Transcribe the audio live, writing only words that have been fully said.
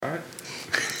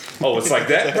Oh, it's like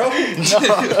that, bro?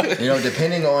 You know,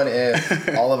 depending on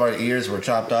if all of our ears were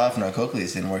chopped off and our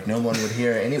cochlears didn't work, no one would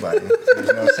hear anybody. There's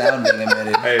no sound being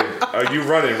emitted. Hey, are you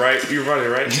running, right? You running,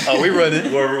 right? Oh, we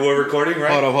running. We're recording,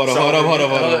 right? Hold up.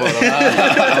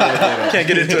 Can't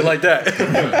get into it like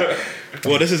that.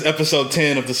 Well, this is episode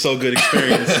 10 of the So-Gud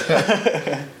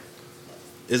Xperience.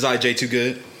 Is I Too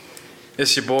Good?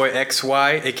 It's your boy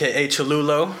XY, aka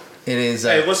Chalulo. It is.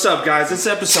 Hey, what's up, guys? It's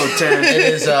episode 10.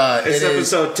 It's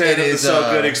episode 10 of the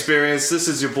So-Good Xperience. This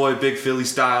is your boy Big Philly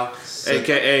Style,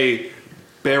 a.k.a.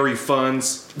 Barry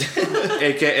Funds,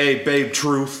 a.k.a. Babe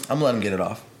Truth. I'm letting him get it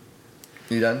off.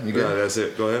 You done? You good? Yeah, that's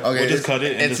it. Go ahead. Okay, We'll just cut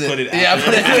it and just put it out.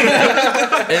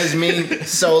 Yeah, it is me,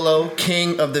 Solo,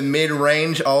 king of the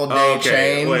mid-range all-day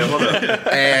chain. Wait, hold up.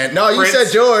 And no, you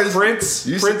said yours. Prince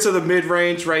of the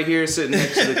mid-range right here sitting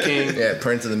next to the king. Yeah,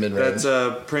 Prince of the mid-range.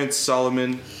 That's Prince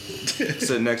Solomon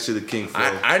sitting next to the king. Phill.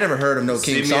 I never heard of no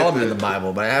King Solomon in the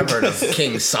Bible, but I have heard of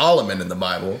King Solomon in the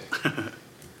Bible.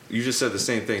 You just said the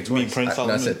same thing twice. You mean Prince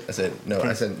Solomon? I said no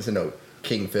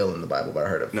King Phil in the Bible, but I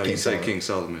heard of No, King you said Solomon. King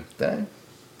Solomon. Did I?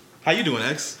 How you doing,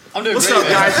 X? I'm doing What's great, up,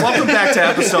 guys? Welcome back to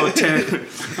episode 10.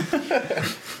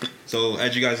 So,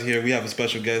 as you guys are here, we have a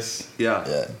special guest.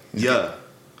 Yeah.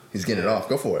 He's getting it off.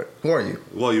 Go for it. Who are you?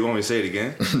 Well, you want me to say it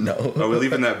again? No. Are we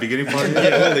leaving that beginning part?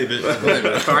 Yeah, we'll leave it.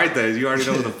 All right, then. You already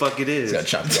know who the fuck it is. He's got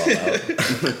chopped it all out.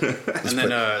 And then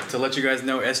to let you guys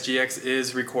know, SGX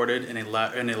is recorded in a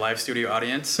live studio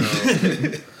audience. So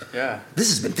yeah, This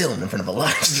has been filmed in front of a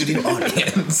live studio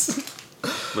audience.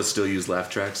 But still use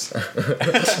laugh tracks.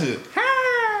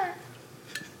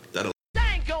 That'll.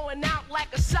 ain't going out like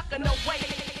a sucker, no way.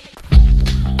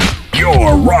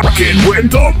 You're rocking with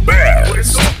the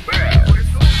best.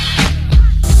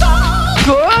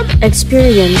 So-Gud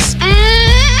Xperience.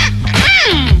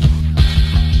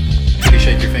 did you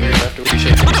shake your fingers after? Did you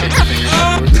shake your fingers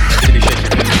afterwards? Did you shake your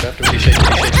fingers after? Did you shake your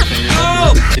fingers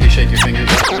afterwards? Did you shake your fingers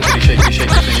afterwards? Did you shake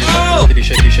your fingers afterwards? Did you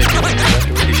shake your fingers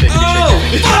afterwards? Did you shake your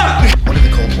fingers afterwards? When did the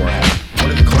Cold War happen? When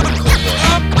did the Cold War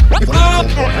happen? When did the Cold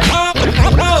War happen?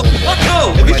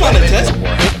 If you trying to test me,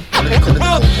 When did the Cold War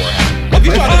happen? if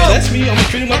you trying to test me, I'm gonna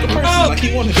treat him like a person. Like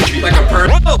he wanted to treat Like a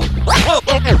bird.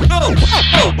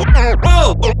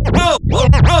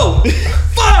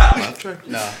 Fuck!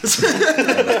 Nah,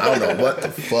 I don't know what the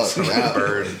fuck that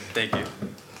Bird. thank you.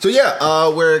 So yeah,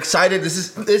 we're excited.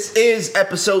 This is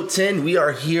episode 10. We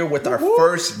are here with our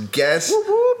first guest,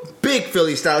 Big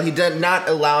Philly Style. He did not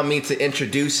allow me to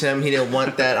introduce him. He didn't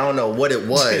want that. I don't know what it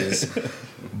was,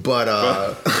 but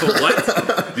What?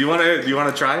 Do you want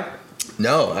to try?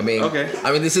 no. I mean, Okay.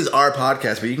 this is our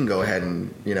podcast, but you can go ahead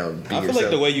and be I feel yourself. like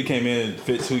the way you came in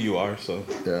fits who you are, so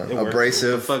Yeah. it works.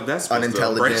 Abrasive, Fuck, that's supposed to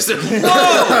unintelligent. abrasive.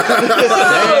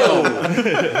 Whoa!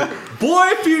 Boy,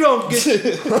 if you don't get...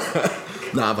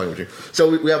 Nah, I'm fucking with you.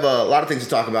 So we have a lot of things to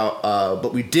talk about,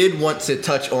 but we did want to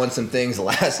touch on some things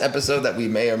last episode that we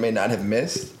may or may not have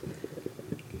missed.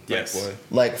 Yes. Boy.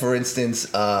 Like, for instance,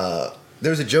 there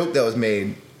was a joke that was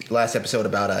made last episode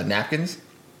about napkins.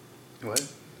 What?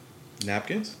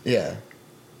 Napkins? Yeah.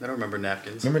 I don't remember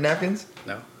napkins. Remember napkins?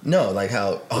 No. No, like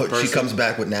how she person. comes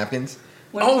back with napkins.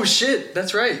 Oh shit,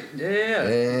 that's right. Yeah.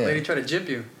 Yeah. Lady tried to jip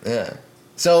you. Yeah.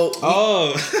 So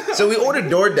Oh, so we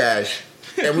ordered DoorDash,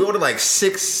 and we ordered like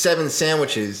 6-7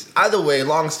 sandwiches. Either way,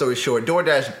 long story short,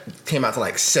 DoorDash came out to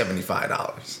like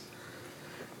 $75.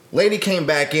 Lady came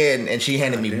back in, and she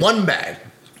handed me one bag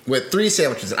with 3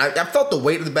 sandwiches. And I felt the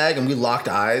weight of the bag, and we locked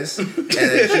eyes. And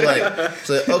then she's like,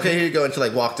 okay, here you go. And she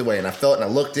like walked away. And I felt, and I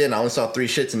looked in, I only saw 3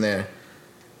 shits in there.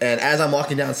 And as I'm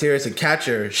walking downstairs to catch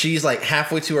her, she's like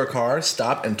halfway to her car,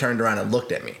 stopped and turned around and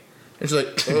looked at me. And she's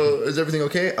like, is everything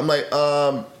okay? I'm like,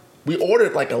 we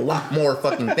ordered like a lot more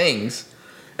fucking things.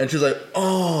 And she's like,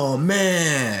 oh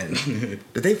man,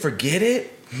 did they forget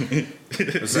it?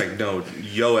 It's like, no,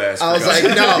 yo ass. I was like,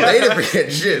 no, they didn't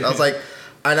forget shit. I was like,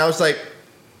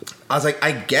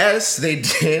 I guess they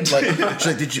did. Like, she's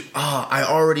like, did you? I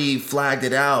already flagged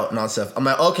it out and all that stuff. I'm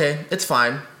like, okay, it's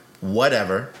fine,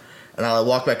 whatever. And I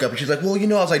walk back up, and she's like, well,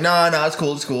 I was like, nah, it's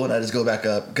cool. And I just go back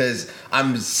up because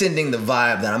I'm sending the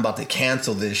vibe that I'm about to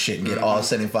cancel this shit and get all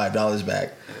 $75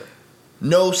 back.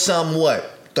 No,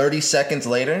 30 seconds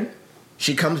later,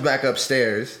 she comes back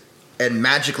upstairs and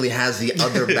magically has the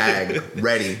other bag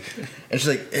ready. And she's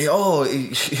like, hey,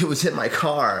 it was in my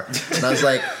car. And I was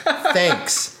like,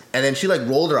 thanks. And then she like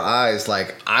rolled her eyes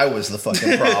like I was the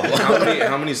fucking problem.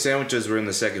 How many sandwiches were in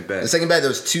the second bag? The second bag, there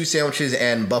was 2 sandwiches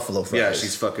and buffalo fries. Yeah,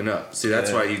 she's fucking up. See,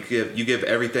 that's why you give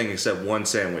everything except one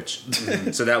sandwich,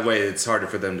 so that way it's harder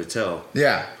for them to tell.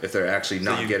 Yeah. If they're actually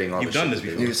not getting all the shit. You've done this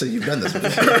before. So you've done this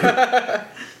before.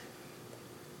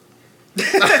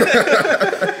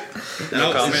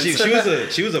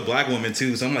 She was a black woman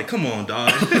too, so I'm like, come on,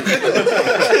 dog.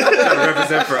 Gotta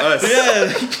represent for us. Yeah,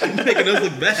 making us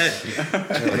look bad.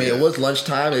 I mean, it was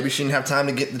lunchtime. Maybe she didn't have time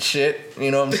to get the shit.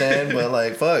 You know what I'm saying? But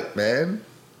like, fuck, man.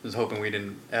 Just hoping we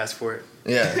didn't ask for it.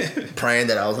 Yeah, praying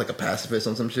that I was like a pacifist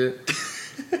on some shit.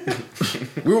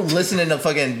 We were listening to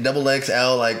fucking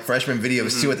XXL like freshman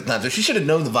videos too at the time, so she should have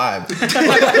known the vibe.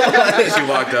 She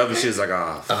walked up and she was like,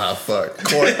 fuck.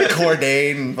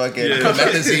 Cordain, fucking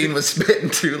Magazine was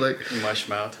spitting too, like Mush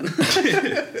mouth.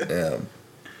 yeah.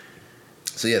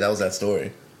 So yeah, that was that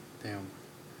story. Damn.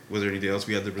 Was there anything else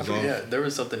we had to resolve? Yeah, there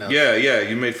was something else. Yeah,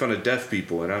 you made fun of deaf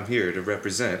people, and I'm here to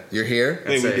represent. You're here?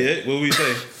 Wait, we did? What did we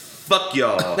say? Fuck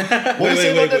y'all. Wait. What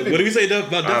did we say about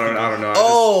deaf people? I don't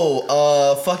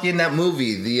know. Fucking that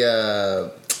movie,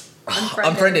 the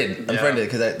Unfriended,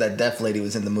 because that deaf lady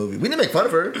was in the movie. We didn't make fun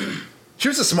of her. She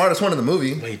was the smartest one in the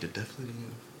movie. Wait, the deaf lady?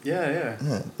 Yeah.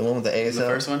 The one with the ASL. The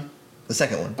first one? The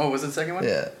second one. Oh, was it the second one?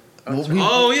 Yeah.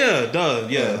 Yeah, duh.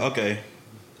 Yeah, okay.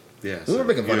 Yeah, we were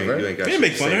making fun of her. You We didn't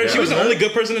make fun of her. She was the only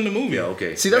good person in the movie. Yeah,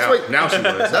 okay. See, that's now she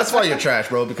was. That's why you're trash,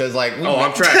 bro. Because like,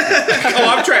 I'm trash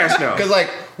now. I'm trash now. Because like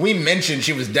we mentioned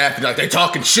she was deaf, and like they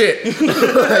talking shit. You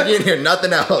didn't hear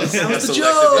nothing else. That was the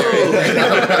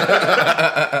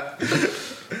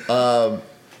joke.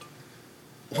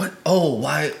 What? Oh,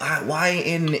 why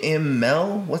in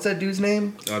Mel? What's that dude's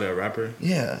name? Oh, that rapper.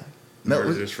 Yeah.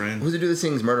 Murder's his friend. Who's the dude that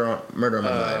sings Murder on My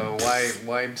Mind?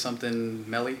 Why something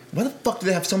Melly? Why the fuck do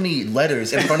they have so many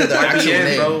letters in front of their actual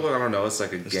name? Bro, I don't know. It's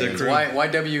like a gang.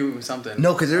 YW something.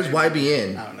 No, because there's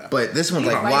YBN. I don't know. But this one's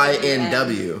like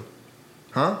YNW.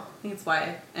 Huh? I think it's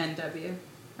YNW,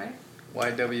 right?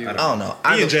 YW. I don't know.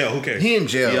 He in jail. Who cares? He in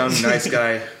jail. Young, nice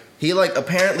guy. He like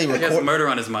apparently He has murder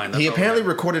on his mind. He apparently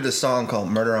recorded a song called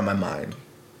 "Murder on My Mind,"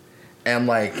 and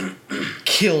like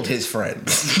killed his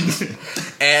friends.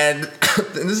 And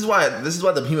this is why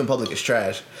the human public is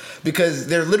trash, because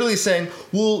they're literally saying,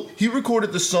 "Well, he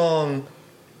recorded the song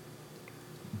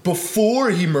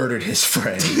before he murdered his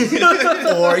friend,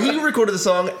 or he recorded the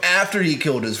song after he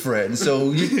killed his friend."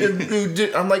 So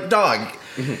I'm like, dog.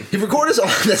 He recorded a song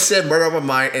that said "Murder on My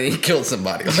Mind" and he killed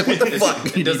somebody. I'm like, what the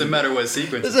fuck? It doesn't matter what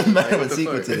sequence. It doesn't matter what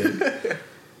sequence it is.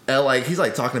 And like he's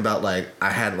like talking about like I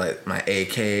had like my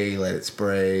AK, let it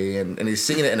spray, and he's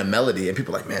singing it in a melody, and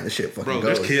people are like, man, this shit fucking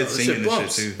goes. There's kids singing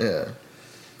this shit too. Yeah.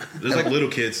 There's like little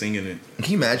kids singing it.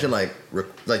 Can you imagine like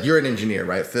you're an engineer,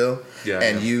 right, Phil? Yeah.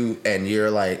 And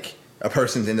you're like a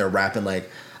person's in there rapping like,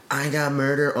 I got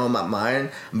murder on my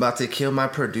mind. I'm about to kill my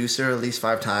producer at least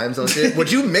 5 times. Would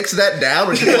you mix that down?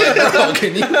 Or just be like, bro,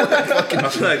 can you fucking...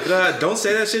 I'm like, God, don't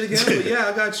say that shit again. But yeah,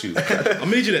 I got you. I'm gonna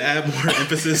need you to add more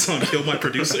emphasis on kill my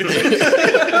producer.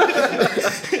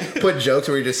 Put jokes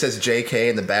where he just says JK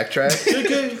in the backtrack.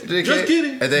 JK, just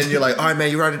kidding. And then you're like, all right,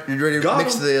 man, you ready to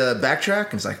mix the backtrack?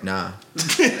 And it's like, nah.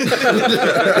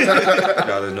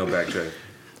 No, there's no backtrack.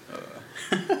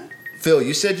 Phil,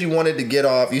 you said you wanted to get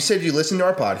off. You said you listened to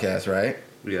our podcast, right?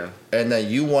 Yeah. And that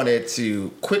you wanted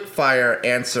to quick fire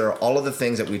answer all of the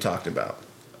things that we talked about.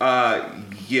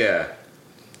 Yeah.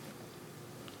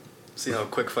 See how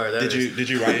quick fire that is. Did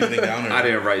you write anything down? Or I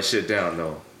didn't write shit down,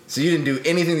 though. So you didn't do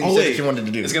anything that you said that you wanted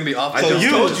to do. It's gonna be off. I just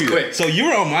told you. Quick. So you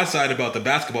were on my side about the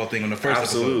basketball thing on the first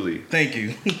Absolutely. episode. Thank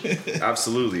you.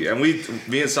 Absolutely. And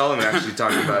me and Solomon actually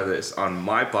talked about this on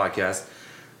my podcast,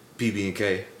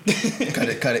 PB&K.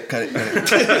 Cut it.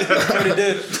 Already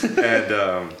did.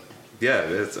 And yeah,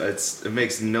 it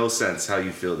makes no sense how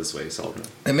you feel this way, Solomon.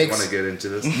 It makes. Want to get into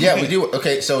this? Yeah, we do.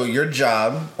 Okay, so your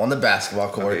job on the basketball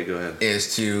court Okay, go ahead.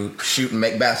 is to shoot and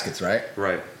make baskets, right?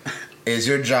 Right. Is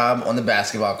your job on the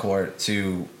basketball court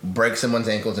to break someone's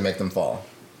ankles and make them fall?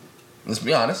 Let's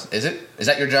be honest. Is it? Is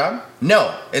that your job?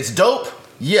 No. It's dope?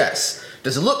 Yes.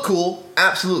 Does it look cool?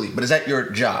 Absolutely. But is that your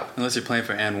job? Unless you're playing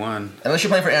for N1. Unless you're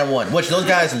playing for N1, which those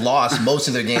guys lost most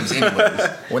of their games anyways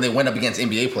when they went up against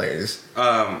NBA players.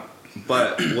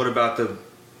 But what about the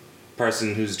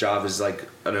person whose job is like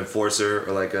an enforcer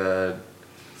or like a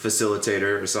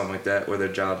facilitator or something like that, where their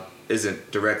job isn't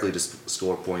directly to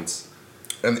score points,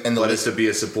 but it's to be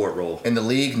a support role? In the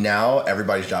league now,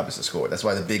 everybody's job is to score. That's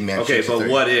why the big man. Okay, but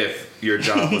what if your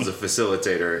job was a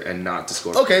facilitator and not to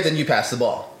score? Okay, then you pass the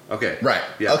ball. Okay. Right.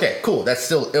 Yeah. Okay, cool. That's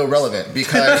still irrelevant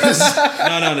because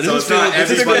No. This So is it's not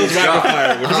everybody's Phil's rapid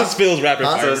fire. This is Phil's rapid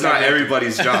fire. So it's not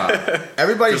everybody's job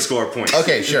everybody to score points.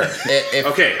 Okay, sure.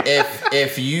 Okay.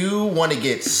 If you want to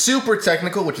get super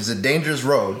technical, which is a dangerous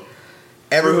road,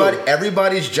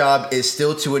 everybody's job is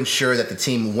still to ensure that the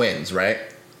team wins, right?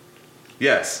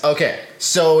 Yes. Okay.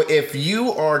 So if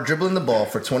you are dribbling the ball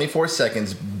for 24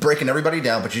 seconds, breaking everybody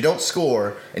down, but you don't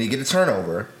score and you get a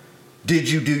turnover, did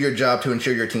you do your job to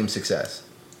ensure your team's success?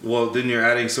 Well, then you're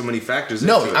adding so many factors.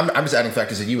 No, into it. I'm just adding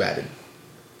factors that you added.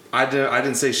 I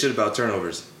didn't say shit about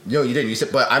turnovers. No, you didn't. You said,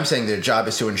 but I'm saying their job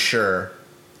is to ensure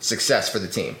success for the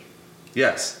team.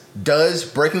 Yes. Does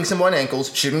breaking someone's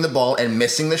ankles, shooting the ball, and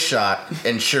missing the shot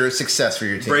ensure success for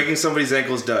your team? Breaking somebody's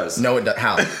ankles does. No, it does.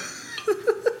 How?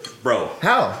 Bro.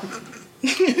 How?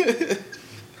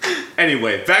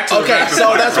 Anyway, back to the Okay, rapid so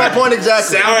fire, that's right? my point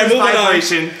exactly. Sound All right, is moving on.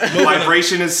 vibration.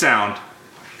 Vibration is sound.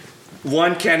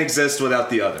 One can't exist without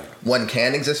the other. One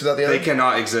can exist without the other? They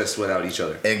cannot exist without each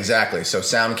other. Exactly. So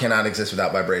sound cannot exist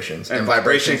without vibrations. And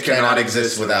vibrations vibration cannot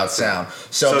exist without sound.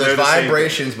 So they're there's the same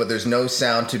vibrations, but there's no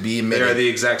sound to be They emitted. are the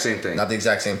exact same thing. Not the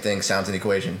exact same thing. Sound's an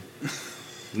equation.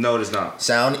 No, it is not.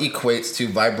 Sound equates to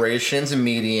vibrations,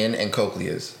 median, and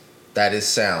cochleas. That is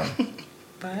sound.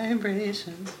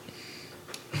 Vibrations.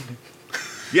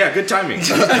 Yeah, good timing.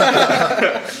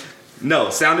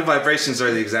 No, sound and vibrations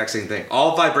are the exact same thing.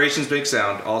 All vibrations make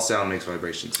sound. All sound makes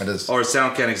vibrations. It is. Or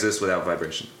sound can't exist without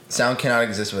vibration. Sound cannot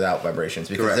exist without vibrations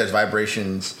because Correct. there's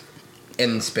vibrations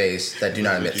in space that do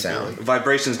not emit sound.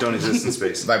 Vibrations don't exist in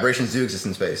space. Vibrations do exist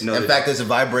in space. No, in they fact, don't. there's a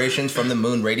vibration from the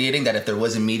moon radiating that if there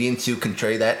was a medium to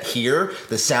portray that here,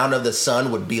 the sound of the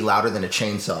sun would be louder than a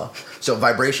chainsaw. So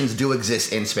vibrations do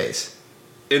exist in space.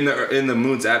 In the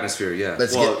moon's atmosphere, yeah.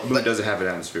 Moon doesn't have an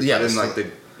atmosphere. Yeah, But in let's- like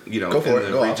the Go for it,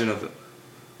 in the go region of the,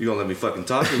 you gonna let me fucking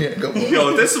talk? Yeah, go for it.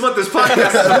 Yo, this is what this podcast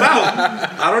is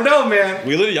about. I don't know, man.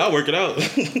 We literally, y'all work it out.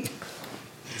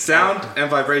 Sound and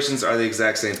vibrations are the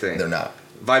exact same thing. They're not.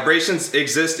 Vibrations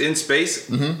exist in space.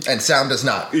 And sound does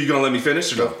not. You gonna let me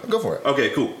finish or no? Go for it.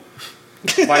 Okay, cool.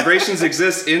 Vibrations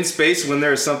exist in space when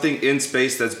there is something in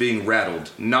space that's being rattled,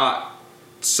 not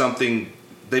something.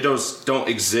 They don't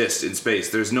exist in space.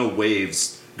 There's no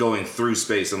waves going through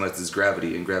space unless it's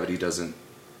gravity, and gravity doesn't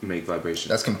make vibration.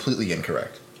 That's completely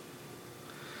incorrect.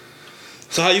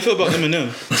 So how you feel about Eminem?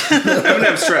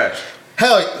 Eminem's trash.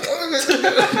 Hell,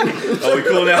 Oh, we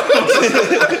cool now?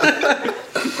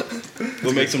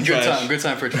 We'll make some trash. Good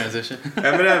time for a transition.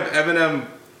 Eminem.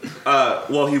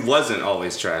 Well, he wasn't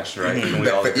always trash, right? And we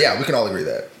all agree. yeah, we can all agree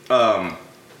that.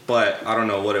 But I don't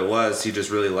know what it was. He just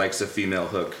really likes a female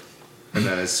hook. And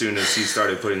then as soon as he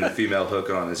started putting the female hook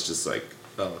on, it's just like,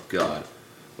 oh god.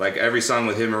 Like every song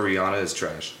with him or Rihanna is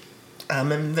trash.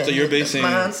 I'm So you're basing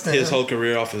his whole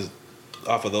career off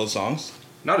of those songs?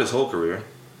 Not his whole career.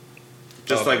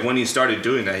 Just Okay. like when he started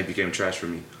doing that, he became trash for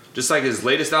me. Just like his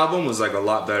latest album was like a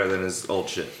lot better than his old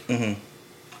shit. Mm-hmm.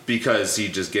 Because he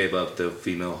just gave up the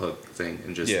female hook thing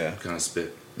and just Yeah. kind of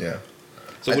spit. Yeah.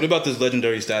 So what about this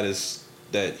legendary status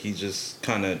that he's just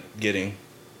kind of getting?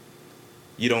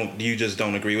 You just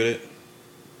don't agree with it?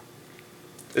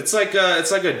 It's like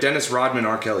a Dennis Rodman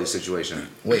R. Kelly situation.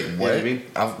 Wait, You know what? what I mean?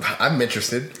 I'm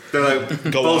interested. They're like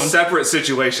Go both on. separate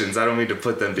situations. I don't mean to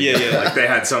put them together. Yeah. Like they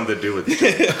had something to do with each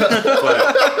other.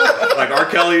 But like R.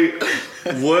 Kelly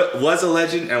was a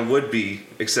legend and would be,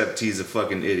 except he's a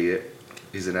fucking idiot.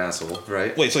 He's an asshole,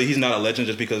 right? Wait, so he's not a legend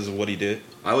just because of what he did?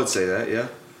 I would say that, yeah.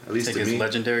 At least Take to his me.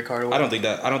 legendary card away. I don't think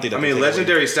that. I can mean, take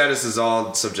legendary status is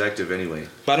all subjective anyway. away.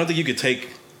 But I don't think you could take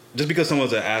just because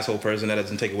someone's an asshole person, that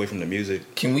doesn't take away from the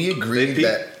music. Can we agree They peak.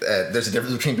 that there's a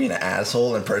difference between being an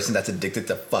asshole and a person that's addicted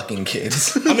to fucking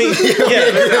kids? I mean, yeah.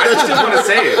 I just didn't want to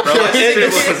say it, bro. I just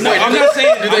didn't want to say No, it. I'm not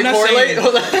saying. Do they I'm not correlate?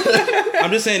 saying.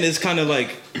 I'm just saying it's kind of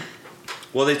like.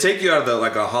 Well, they take you out of the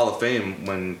like a Hall of Fame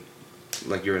when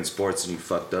like you're in sports and you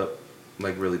fucked up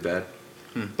like really bad.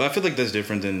 But I feel like that's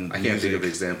different than I can't music. think of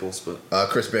examples, but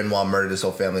Chris Benoit murdered his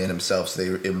whole family and himself, so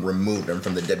they removed him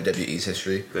from the WWE's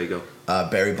history. there you go.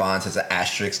 Barry Bonds has an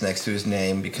asterisk next to his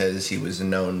name because he was a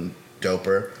known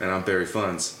doper. And I'm Barry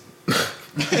Funds.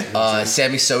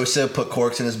 Sammy Sosa put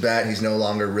corks in his bat. He's no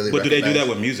longer really. But do they do recognized.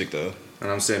 that with music though? And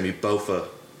I'm Sammy Bofa.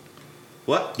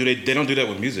 What? Do they? They don't do that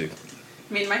with music.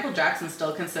 I mean, Michael Jackson's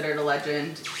still considered a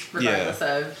legend, regardless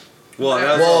of Well,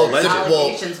 that was Well, all legend.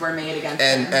 allegations were made against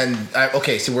him.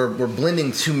 Okay, so we're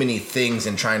blending too many things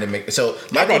and trying to make so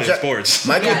I brought in sports.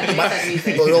 Michael, Yeah, they said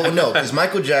music. well, no, because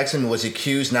Michael Jackson was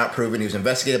accused, not proven. He was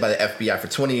investigated by the FBI for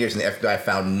 20 years, and the FBI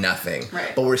found nothing.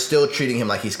 Right. But we're still treating him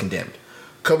like he's condemned.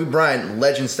 Kobe Bryant,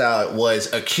 legend style,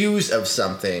 was accused of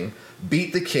something,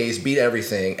 beat the case, beat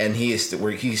everything, and he's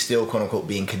still quote unquote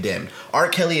being condemned. R.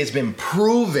 Kelly has been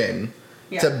proven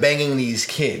to banging these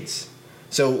kids.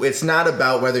 So it's not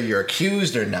about whether you're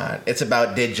accused or not. It's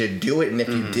about did you do it, and if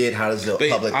you did, how does the But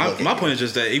public look at my you? point is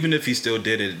just that even if he still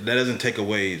did it, that doesn't take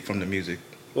away from the music.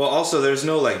 Well, also, there's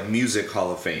no like music Hall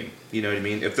of Fame. You know what I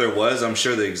mean? If there was, I'm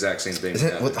sure the exact same thing. Isn't would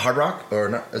it happen. with Hard Rock or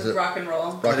not? Is it rock and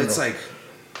roll. Rock But and it's roll? like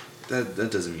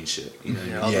that doesn't mean shit. You know what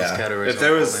I mean? All Yeah. those categories. If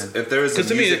there are was cool, man. if there was a 'Cause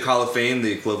to me, music Hall of Fame,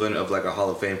 the equivalent of like a Hall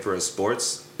of Fame for a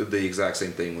sports, the exact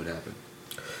same thing would happen.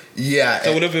 Yeah.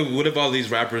 So what if all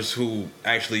these rappers who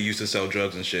actually used to sell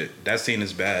drugs and shit, that scene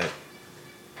is bad?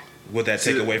 Would that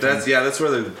take away from? That's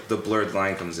where the blurred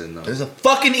line comes in, though. There's a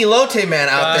fucking elote man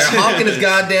out there honking his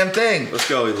goddamn thing. Let's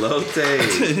go,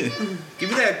 elote. Give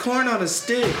me that corn on a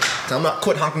stick. Tell him not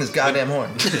quit honking his goddamn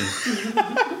horn.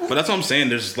 But that's what I'm saying.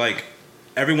 There's like,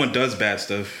 everyone does bad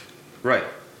stuff, Right.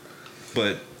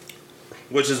 but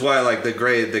Which is why like the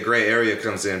gray area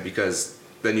comes in, because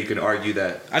then you can argue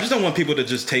that I just don't want people to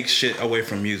just take shit away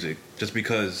from music just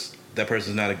because that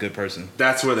person's not a good person.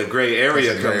 that's where the gray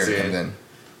area That's where comes the gray in. area comes in.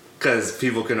 Because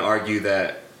people can argue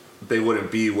that they wouldn't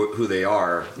be who they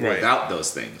are Right. without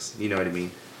those things. You know what I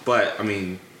mean? But I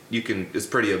mean, it's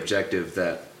pretty objective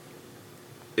that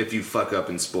if you fuck up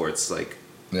in sports, like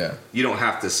Yeah, you don't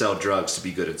have to sell drugs to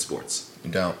be good at sports. you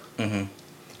don't.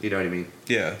 You know what I mean?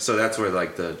 Yeah. So that's where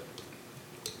like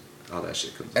all that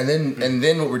shit comes. And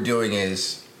then what we're doing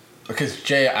is, because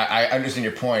Jay, I understand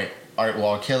your point. All right,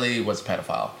 well, Kelly was a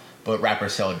pedophile, but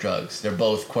rappers sell drugs. They're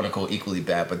both quote unquote equally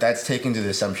bad, but that's taken to the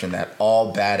assumption that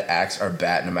all bad acts are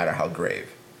bad no matter how grave.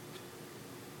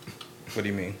 What do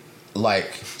you mean?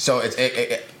 Like, so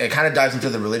it kind of dives into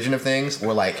the religion of things,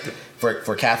 where like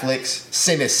for Catholics,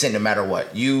 sin is sin no matter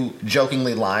what. You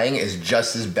jokingly lying is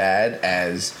just as bad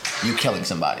as you killing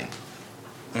somebody.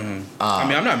 I mean,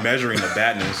 I'm not measuring the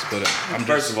badness, but I'm just...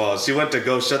 First of all, she went to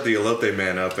go shut the elote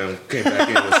man up and came back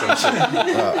in with some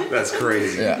shit. That's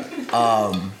crazy. Yeah.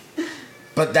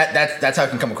 But that's how it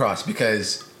can come across,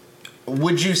 because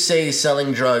would you say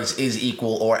selling drugs is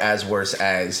equal or as worse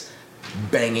as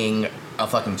banging a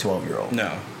fucking 12-year-old?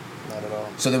 No. Not at all.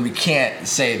 So then we can't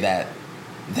say that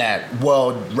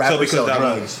well, rappers sell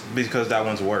drugs. Because that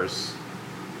one's worse,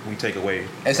 we take away.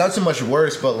 It's not so much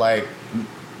worse, but like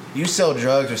you sell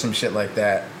drugs or some shit like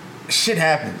that, shit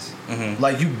happens.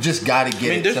 Like you just gotta get it. I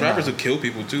mean, there's somehow. rappers who kill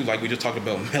people too. Like we just talked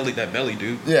about that Melly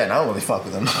dude. Yeah, and I don't really fuck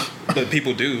with him. But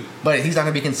people do. But he's not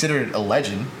gonna be considered a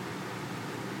legend.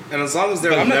 And as long as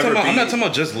there But would I'm not never talking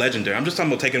about just legendary. I'm just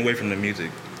talking about taking away from the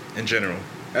music in general.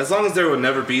 as long as there would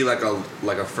never be like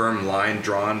a firm line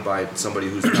drawn by somebody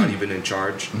who's not even in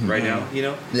charge right now, you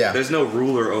know? Yeah. There's no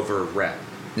ruler over rap.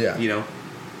 Yeah. You know?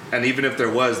 And even if there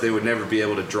was, they would never be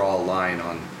able to draw a line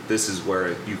on this is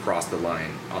where you cross the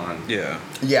line on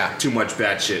Yeah. too much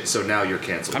bad shit, so now you're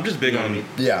canceled. I'm just big You know on what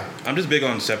I mean? Yeah. I'm just big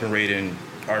on separating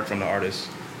art from the artist.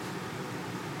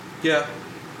 Yeah.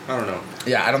 I don't know.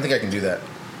 Yeah, I don't think I can do that.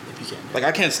 If you can. Like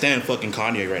I can't stand fucking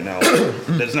Kanye right now.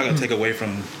 That's not gonna take away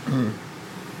from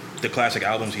the classic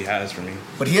albums he has for me.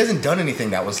 But he hasn't done anything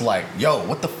that was like, yo,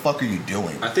 what the fuck are you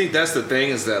doing? I think that's the thing,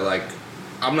 is that like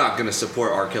I'm not gonna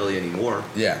support R. Kelly anymore.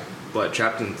 Yeah. But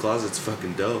Trapped in the Closet's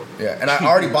fucking dope. Yeah, and I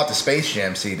already bought the Space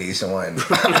Jam CD, so when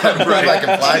like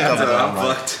a fly comes So out, I'm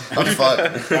fucked. I'm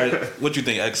fucked. All right, what you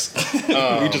think, X?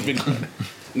 We just been.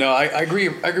 No, I agree.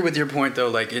 I agree with your point though.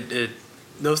 Like it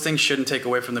those things shouldn't take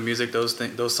away from the music.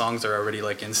 Those songs are already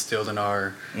like instilled in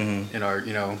our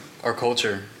our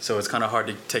culture. So it's kind of hard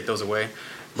to take those away.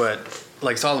 But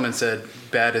like Solomon said,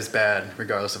 bad is bad,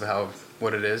 regardless of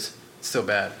what it is. It's still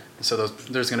bad. So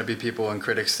there's going to be people and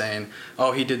critics saying,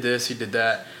 "Oh, he did this, he did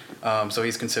that," so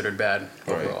he's considered bad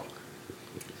overall.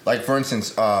 Like for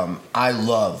instance, I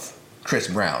love Chris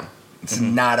Brown. It's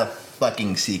not a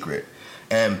fucking secret,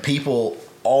 and people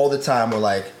all the time were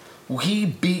like, well, "He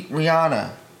beat Rihanna,"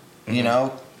 you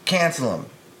know, cancel him,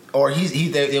 or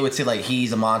they would say like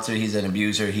he's a monster, he's an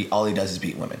abuser, all he does is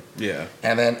beat women. Yeah.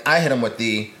 And then I hit him with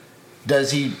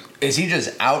is he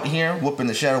just out here whooping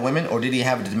the shit out of women, or did he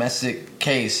have a domestic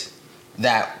case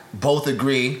that both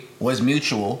agree was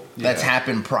mutual, that's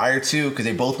happened prior to, because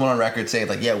they both went on record saying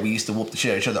like, yeah, we used to whoop the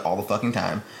shit out of each other all the fucking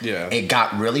time. Yeah. It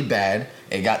got really bad,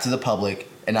 it got to the public,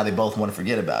 and now they both want to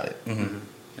forget about it.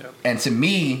 Yep. And to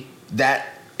me, that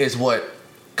is what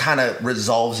kind of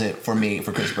resolves it for me,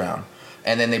 for Chris Brown.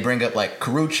 And then they bring up like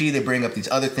Karrueche, they bring up these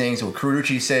other things. Well,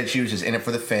 Karrueche said she was just in it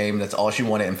for the fame. That's all she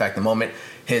wanted. In fact, the moment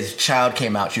his child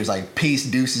came out, she was like, peace,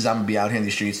 deuces, I'm gonna be out here in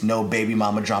the streets. No baby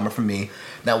mama drama from me.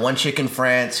 That one chick in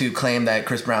France who claimed that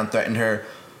Chris Brown threatened her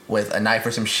with a knife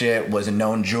or some shit was a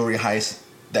known jewelry heist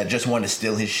that just wanted to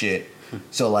steal his shit.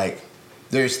 So like,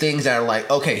 there's things that are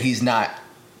like, okay, he's not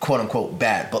quote unquote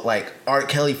bad. But like R.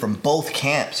 Kelly from both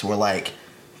camps were like,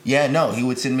 yeah, no, he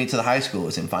would send me to the high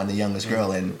schools and find the youngest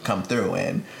girl and come through.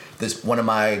 And this one of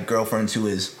my girlfriends who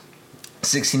is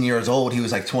 16 years old, he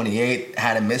was like 28,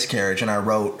 had a miscarriage, and I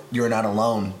wrote "You're Not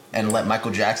Alone" and let Michael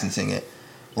Jackson sing it.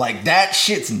 Like that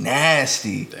shit's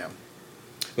nasty. Damn.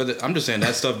 But I'm just saying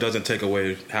that stuff doesn't take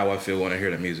away how I feel when I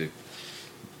hear the music.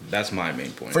 That's my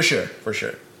main point. For sure.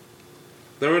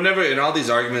 There will never, in all these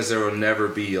arguments, there will never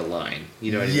be a line.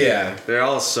 You know what I mean? Yeah. They're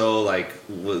all so, like,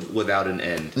 without an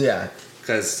end. Yeah.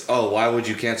 Because, why would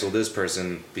you cancel this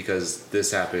person because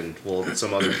this happened? Well,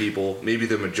 some other people, maybe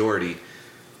the majority,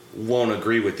 won't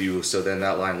agree with you, so then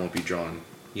that line won't be drawn,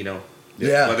 you know?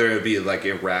 Yeah. Whether it be, like,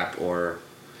 in rap or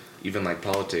even, like,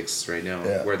 politics right now,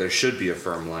 Yeah. where there should be a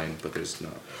firm line, but there's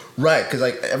not. Right, because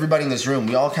like everybody in this room,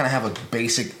 we all kind of have a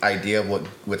basic idea of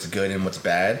what's good and what's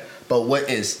bad. But what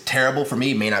is terrible for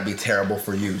me may not be terrible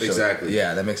for you. So, Exactly.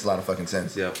 yeah, that makes a lot of fucking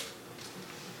sense. Yep.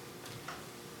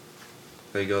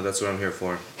 There you go. That's what I'm here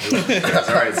for.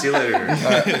 All right. See you later. All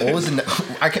right, what was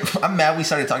I'm mad we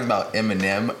started talking about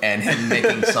Eminem and him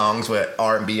making songs with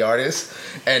R&B artists,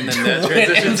 and that when it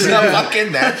transition ends up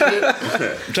fucking that shit.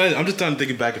 I'm just trying to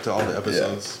think back into all the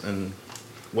episodes and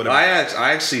whatever.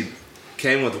 I actually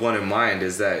came with one in mind.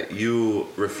 Is that you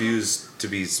refuse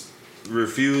to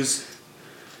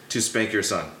spank your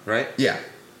son, right? Yeah,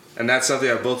 And that's something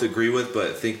I both agree with,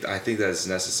 but I think that is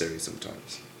necessary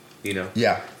sometimes. You know?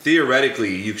 yeah,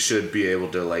 Theoretically, you should be able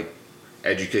to like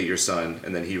educate your son,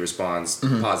 and then he responds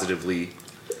positively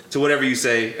to whatever you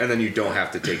say, and then you don't have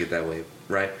to take it that way,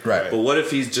 right? Right. But what if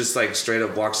he's just like straight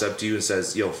up walks up to you and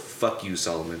says, "Yo, fuck you,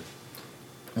 Solomon"?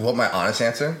 What my honest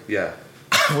answer? Yeah.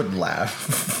 I would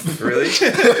laugh. Really?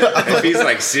 If he's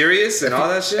like serious and all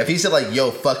that shit? If he said like,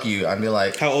 "Yo, fuck you," I'd be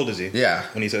like, How old is he? "Yeah."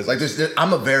 When he says like,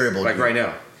 I'm a variable. Like dude. right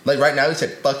now. Like right now, he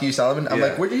said, "Fuck you, Solomon." I'm Yeah.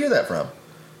 like, "Where'd you hear that from?"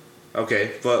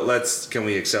 Okay, but can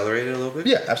we accelerate it a little bit?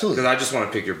 Yeah, absolutely. Because I just want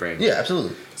to pick your brain. Yeah,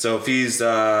 absolutely. So if he's,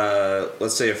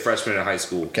 let's say, a freshman in high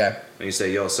school, Okay. and you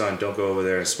say, "Yo, son, don't go over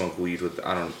there and smoke weed with,"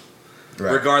 Right.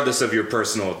 regardless of your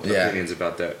personal Yeah. opinions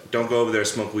about that, don't go over there and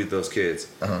smoke weed with those kids.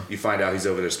 Uh-huh. You find out he's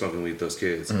over there smoking weed with those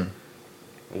kids.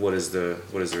 What is the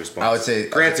response? I would say,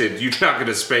 granted, you're not going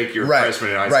to spank your right,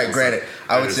 freshman in high school. right. Granted, son.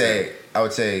 I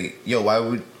would say, "Yo,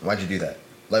 why'd you do that?"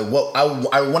 Like, what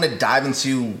I want to dive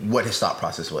into what his thought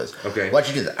process was. Okay. Why'd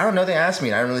you do that? I don't know. They asked me,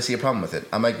 and I don't really see a problem with it.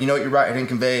 I'm like, you know what? You're right. I didn't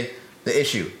convey the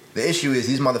issue. The issue is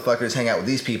these motherfuckers hang out with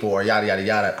these people, or yada yada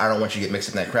yada. I don't want you to get mixed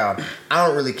in that crowd. I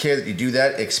don't really care that you do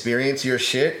that. Experience your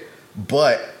shit,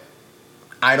 but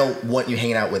I don't want you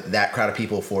hanging out with that crowd of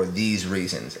people for these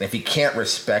reasons. And if you can't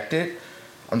respect it,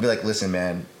 I'm gonna be like, listen,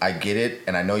 man, I get it,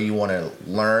 and I know you want to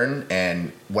learn,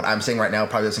 and what I'm saying right now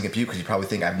probably doesn't compute because you probably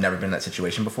think I've never been in that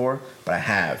situation before, but I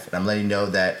have, and I'm letting you know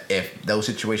that if those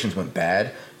situations went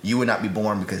bad, you would not be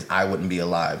born because I wouldn't be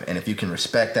alive, and if you can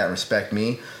respect that and respect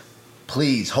me,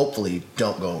 please, hopefully,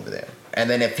 don't go over there. And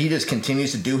then if he just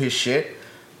continues to do his shit,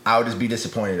 I would just be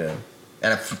disappointed in him,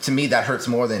 and to me, that hurts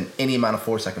more than any amount of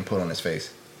force I can put on his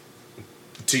face.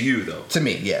 To you, though. To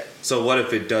me, yeah. So what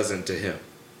if it doesn't to him?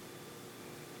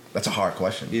 That's a hard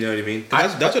question. You know what I mean?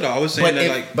 That's what I was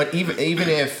saying. But even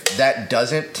if that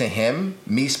doesn't to him,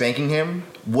 me spanking him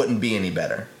wouldn't be any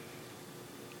better.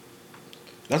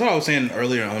 That's what I was saying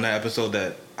earlier on that episode,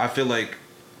 that I feel like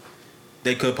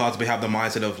they could possibly have the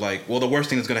mindset of like, well, the worst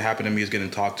thing that's going to happen to me is getting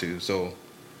talked to, so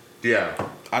Yeah.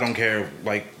 I don't care,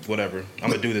 like, whatever. I'm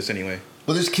going to do this anyway.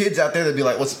 Well, there's kids out there that be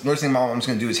like, what's the worst thing my mom's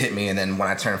going to do is hit me, and then when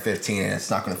I turn 15, it's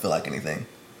not going to feel like anything.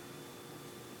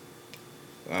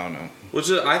 I don't know. Which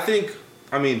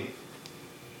I mean,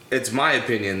 it's my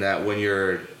opinion that when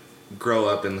you're grow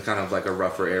up in kind of like a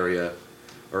rougher area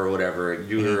or whatever,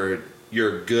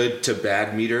 your good to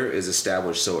bad meter is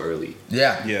established so early.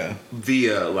 Yeah. Yeah.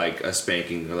 Via like a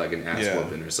spanking or like an ass Yeah.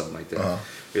 whooping or something like that. Uh-huh.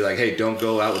 You're like, hey, don't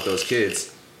go out with those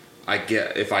kids.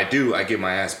 If I do, I get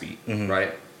my ass beat,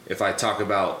 right? If I talk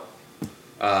about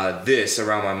this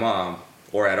around my mom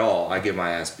or at all, I get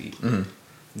my ass beat.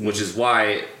 Which is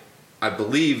why I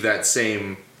believe that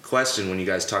same question when you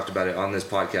guys talked about it on this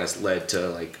podcast led to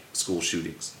like school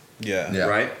shootings, Yeah. Yeah.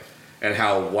 right? And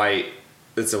how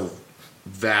it's a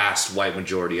vast white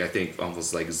majority. I think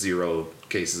almost like 0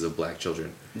 cases of black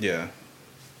children Yeah.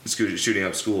 shooting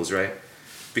up schools, right?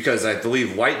 Because I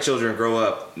believe white children grow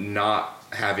up not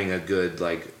having a good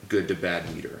to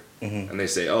bad meter, and they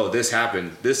say, "Oh, this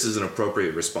happened. This is an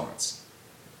appropriate response,"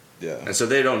 Yeah. and so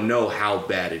they don't know how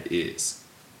bad it is,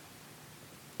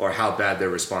 or how bad their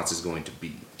response is going to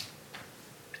be.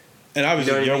 And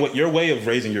obviously, You know what I your way of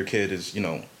raising your kid is,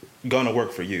 gonna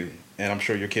work for you, and I'm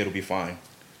sure your kid will be fine.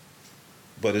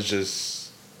 But it's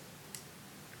just,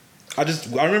 I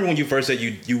remember when you first said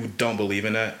you don't believe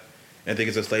in that and think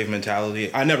it's a slave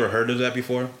mentality. I never heard of that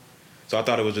before, so I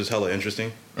thought it was just hella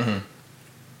interesting.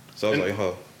 So I was like,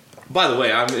 huh. By the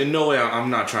way, I'm in no way. I'm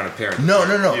not trying to parent. No.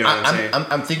 You know what I'm saying?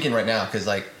 I'm thinking right now because,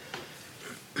 like,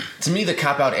 to me, the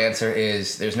cop-out answer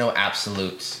is there's no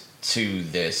absolutes to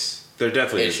this There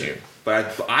definitely issue. isn't.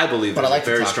 But I believe But I there's like a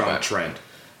to very talk strong about it. trend.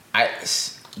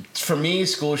 For me,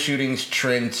 school shootings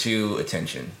trend to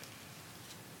attention.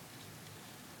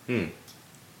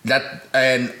 That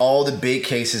and all the big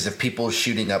cases of people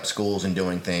shooting up schools and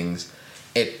doing things,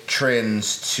 it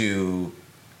trends to,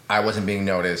 I wasn't being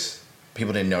noticed.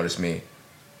 People didn't notice me.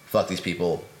 Fuck these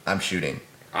people. I'm shooting.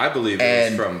 I believe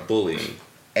it was from bullying.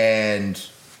 And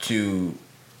to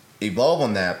evolve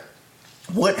on that,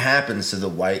 what happens to the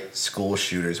white school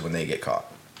shooters when they get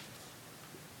caught?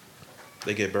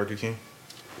 They get Burger King.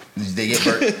 They get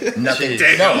burnt. Nothing.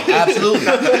 No, absolutely.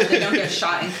 They don't get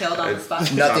shot and killed on the spot.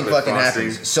 Nothing Chocolate fucking frosting.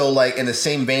 happens. So, like, in the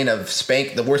same vein of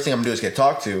spank, the worst thing I'm gonna do is get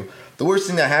talked to. The worst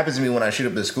thing that happens to me when I shoot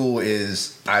up the school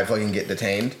is I fucking get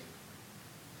detained.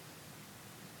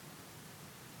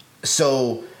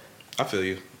 So, I feel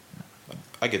you.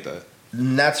 I get that.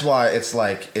 and that's why it's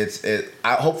like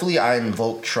hopefully I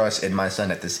invoke trust in my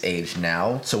son at this age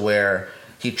now, to where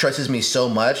he trusts me so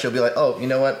much he'll be like, oh, you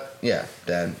know what? Yeah,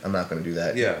 Dad, I'm not gonna do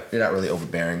that. Yeah. You're not really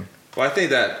overbearing. Well, I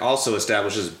think that also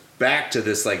establishes back to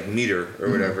this like meter or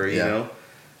whatever, you yeah. know.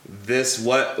 This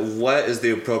what is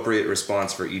the appropriate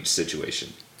response for each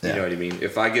situation? You Yeah. know what I mean?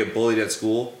 If I get bullied at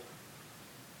school,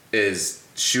 is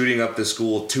shooting up the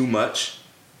school too much?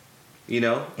 You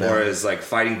know, Yeah. or is like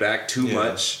fighting back too Yeah.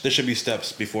 much? There should be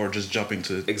steps before just jumping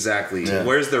to. Exactly. Yeah.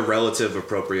 Where's the relative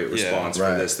appropriate Yeah, response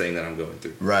right. for this thing that I'm going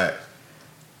through? Right.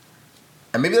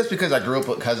 And maybe that's because I grew up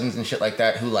with cousins and shit like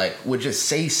that who like would just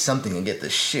say something and get the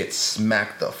shit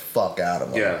smacked the fuck out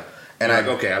of them. Yeah. And I'm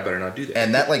like, okay, I better not do that.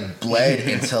 And that like bled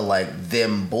into like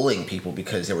them bullying people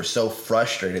because they were so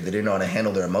frustrated they didn't know how to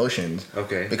handle their emotions.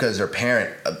 Okay. Because their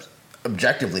parent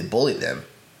objectively bullied them,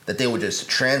 that they would just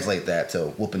translate that to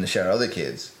whooping the shit out of other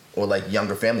kids or like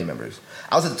younger family members.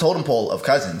 I was at the totem pole of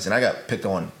cousins and I got picked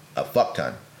on a fuck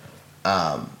ton.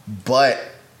 But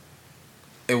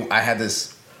I had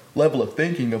this level of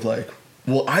thinking of like,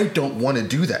 well, I don't want to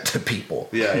do that to people.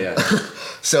 yeah, yeah.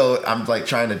 So I'm like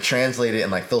trying to translate it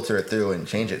and like filter it through and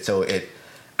change it. So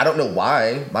I don't know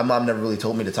why. My mom never really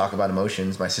told me to talk about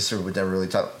emotions. My sister would never really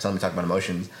tell me to talk about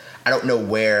emotions. I don't know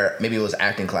where, maybe it was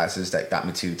acting classes that got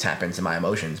me to tap into my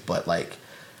emotions. But like,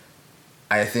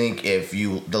 I think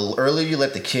the earlier you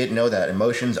let the kid know that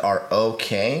emotions are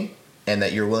okay and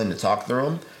that you're willing to talk through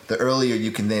them, the earlier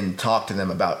you can then talk to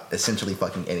them about essentially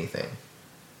fucking anything.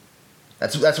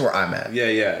 That's where I'm at. Yeah,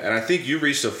 yeah. And I think you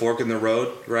reached a fork in the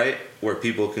road, right? Where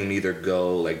people can either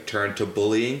go like turn to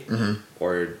bullying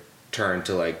or turn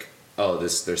to like, oh,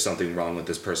 there's something wrong with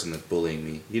this person that's bullying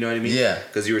me. You know what I mean? Yeah.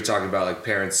 Because you were talking about like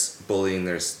parents bullying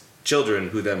their children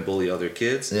who then bully other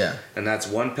kids. Yeah. And that's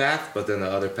one path, but then the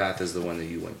other path is the one that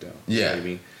you went down. You know Yeah. what I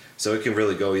mean? So it can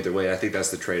really go either way. I think that's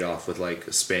the trade-off with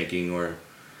like spanking or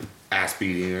ass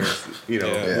beating or, you know,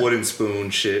 Yeah. wooden spoon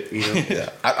shit, you know? Yeah.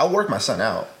 I'll work my son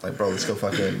out. Like, bro, let's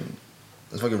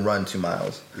fucking run 2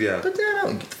 miles. Yeah. But then I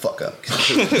don't get the fuck up. Get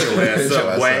your ass Get your up,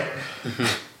 ass boy. up.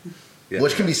 Yeah.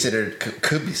 Which can be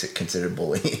could be considered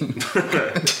bullying.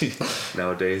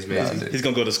 Nowadays, maybe. Nowadays. He's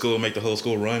gonna go to school and make the whole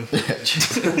school run.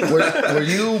 were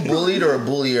you bullied or a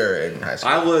bullier in high school?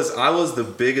 I was the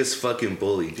biggest fucking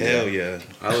bully. Dude. Hell yeah.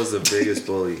 I was the biggest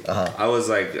bully. I was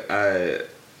like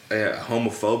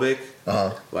homophobic,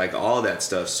 like all that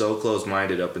stuff. So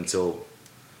close-minded up until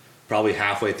probably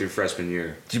halfway through freshman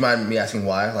year. Do you mind me asking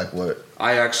why? Like what?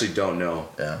 I actually don't know.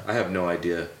 Yeah. I have no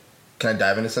idea. Can I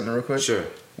dive into something real quick? Sure.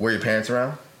 Were your parents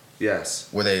around? Yes.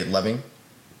 Were they loving?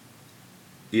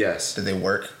 Yes. Did they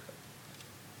work?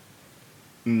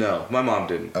 No, my mom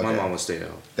didn't. My Okay. mom was staying at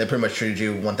home. They pretty much treated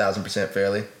you 1,000%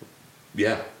 fairly.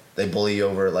 Yeah. They bully you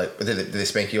over like did they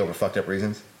spank you over fucked up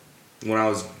reasons? When I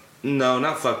was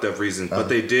not fucked up reasons, but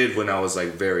they did when I was like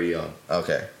very young.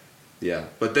 Okay. Yeah,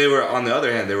 but they were, on the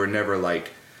other hand, they were never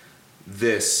like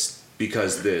this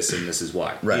because this and this is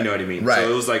why. Right. You know what I mean? Right.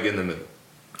 So it was like in the middle.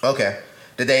 Okay.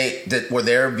 Were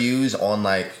their views on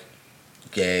like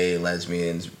gay,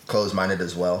 lesbians, closed-minded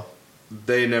as well?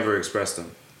 They never expressed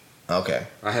them. Okay.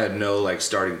 I had no like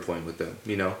starting point with them,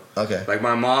 you know? Okay. Like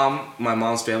my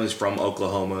mom's family's from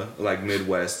Oklahoma, like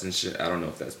Midwest and shit. I don't know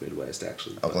if that's Midwest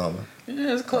actually. but Oklahoma.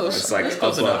 Yeah, it's close. It's like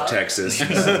close above enough. Texas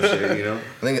and some shit, you know?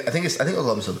 I think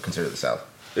Oklahoma's still considered the South.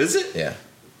 Is it? Yeah.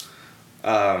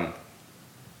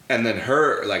 And then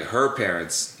her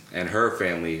parents and her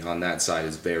family on that side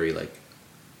is very like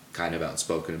kind of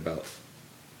outspoken about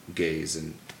gays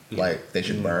and Like they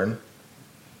should burn.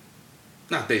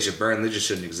 not they should burn, they just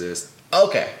shouldn't exist.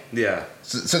 Okay. Yeah.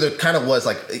 So there kind of was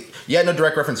like you had no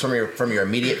direct reference from your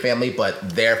immediate family,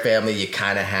 but their family you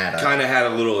kind of had. Kind of had a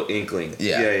little inkling.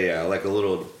 Yeah. Yeah, like a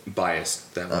little bias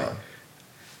that way.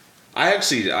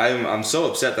 I'm so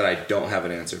upset that I don't have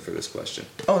an answer for this question.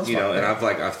 Oh, that's you know, fine. and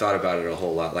I've thought about it a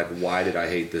whole lot. Like, why did I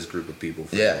hate this group of people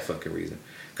for Yeah. no fucking reason?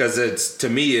 Because to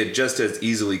me, it just as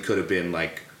easily could have been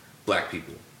like black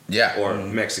people Yeah. or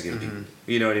Mexican people.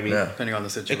 You know what I mean? Yeah. Depending on the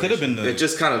situation. It could have been the. It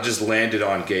just kind of just landed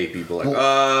on gay people. Like,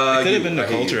 It could have been the I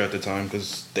hate culture you. at the time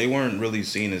because they weren't really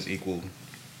seen as equal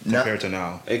No. compared to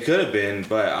now. It could have been,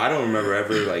 but I don't remember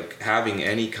ever like having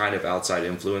any kind of outside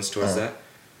influence towards that.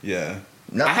 Yeah.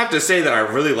 No. I have to say that I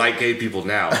really like gay people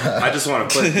now. I just want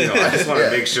to put, I just want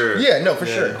to make sure. Yeah, no, for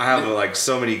sure. I have like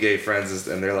so many gay friends,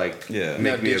 and they're like, Yeah.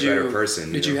 make Now, me a better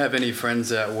person. Did you have any friends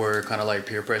that were kind of like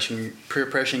peer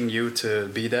pressuring you to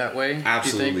be that way? do you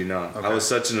Absolutely think? not. Okay. I was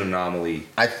such an anomaly.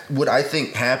 What I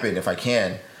think happened, if I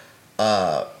can,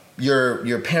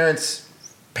 your parents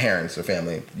or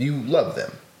family, you love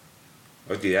them.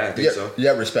 Okay, yeah, I think so. You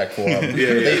have respect for them. Yeah,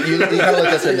 yeah. You kind of look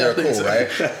at them, they're cool, right?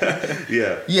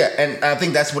 Yeah. Yeah, and I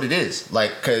think that's what it is.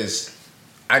 Like, because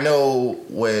I know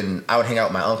when I would hang out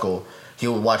with my uncle, he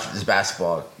would watch this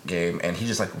basketball game, and he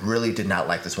just like really did not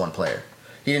like this one player.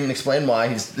 He didn't explain why.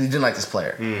 He didn't like this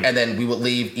player. And then we would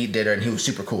leave, eat dinner, and he was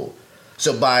super cool.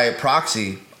 So by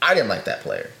proxy, I didn't like that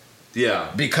player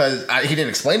Yeah. because he didn't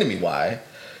explain to me why.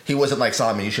 He wasn't like,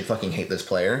 Solomon, you should fucking hate this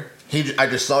player. I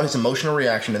just saw his emotional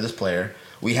reaction to this player.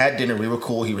 We had dinner. We were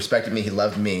cool. He respected me. He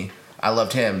loved me. I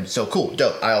loved him. So cool.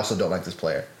 Dope. I also don't like this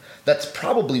player. That's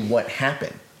probably what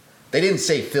happened. They didn't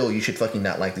say, Phil, you should fucking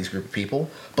not like these group of people.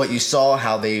 But you saw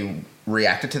how they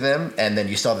reacted to them. And then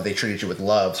you saw that they treated you with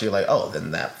love. So you're like, oh,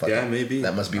 then that fucking, Yeah, maybe.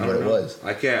 that must be I what don't it know. was.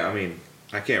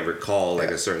 I can't recall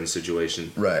like a certain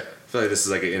situation. Right. I feel like this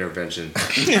is like an intervention. I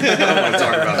don't want to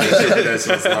talk about this shit this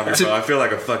much longer, bro. I feel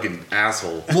like a fucking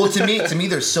asshole. Well, to me,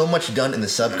 there's so much done in the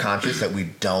subconscious that we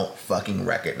don't fucking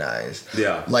recognize.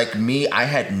 Yeah. Like me, I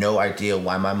had no idea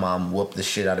why my mom whooped the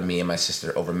shit out of me and my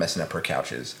sister over messing up her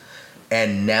couches.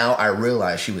 And now I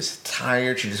realize she was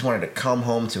tired. She just wanted to come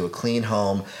home to a clean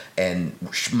home. And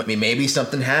maybe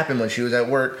something happened when she was at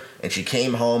work. And she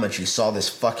came home and she saw this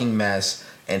fucking mess.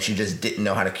 And she just didn't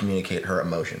know how to communicate her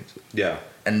emotions. Yeah.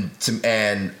 And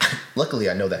luckily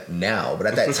I know that now, but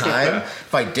at that time,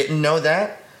 if I didn't know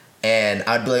that, and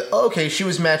I'd be like, oh, okay, she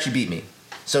was mad, she beat me.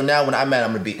 So now when I'm mad,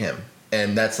 I'm gonna beat him,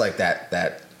 and that's like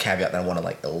that caveat that I want to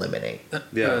like eliminate.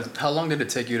 Yeah. How long did it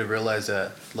take you to realize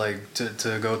that, like,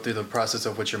 to go through the process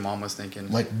of what your mom was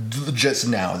thinking? Like just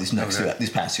now, these Okay.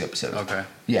 these past two episodes. Okay.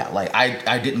 Yeah, like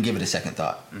I didn't give it a second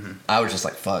thought. I was just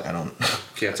like, fuck, I don't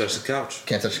Can't touch the couch.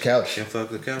 can't touch the couch. Can't fuck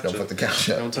the couch. Don't fuck the couch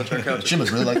up. Don't touch our couch. She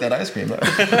must really like that ice cream.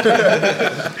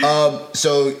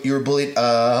 So you were bullied.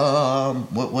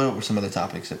 What were some other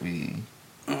topics that we?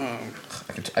 I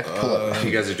could pull up.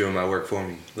 You guys are doing my work for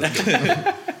me. Let's go.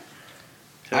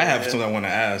 I have something I want to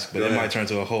ask, but Go it ahead. might turn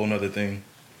to a whole nother thing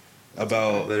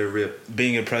about Let it rip.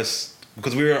 being impressed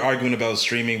because we were arguing about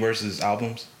streaming versus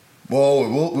albums, Whoa,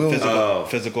 we'll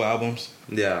physical albums,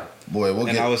 Yeah. boy, we'll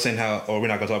and get. I was saying how, or we're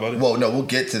not gonna talk about it. Well, no, we'll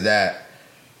get to that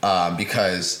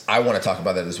because I want to talk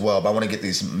about that as well. But I want to get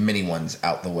these mini ones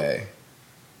out the way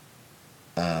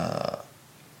because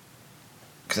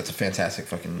that's a fantastic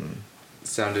fucking.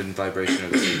 Sound and vibration are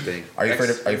the same thing. Are you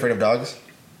afraid of dogs?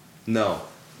 No.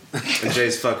 And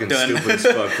Jay's fucking Done. stupid as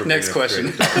fuck for Next being question.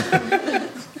 afraid.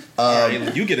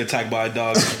 Alright, you get attacked by a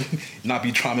dog, not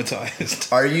be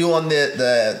traumatized. Are you on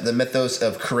the mythos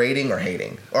of creating or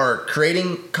hating, or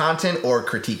creating content or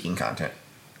critiquing content?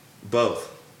 Both.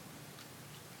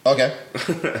 Okay.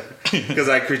 Because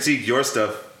I critique your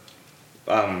stuff.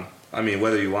 I mean,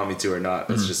 whether you want me to or not,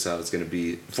 that's just how it's going to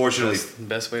be.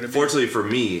 Best way to be. Fortunately for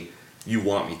me, you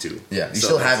want me to. Yeah. You So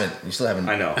still that's- haven't.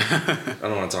 I know. I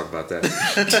don't want to talk about that.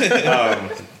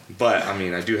 But I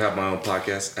mean, I do have my own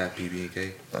podcast at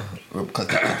PB&K. Cut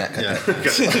that. Yeah.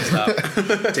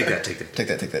 Take that.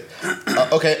 Take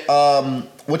that. Okay.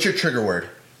 What's your trigger word?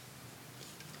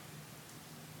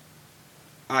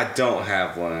 I don't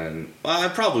have one. Well, I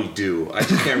probably do. I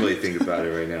just can't really think about it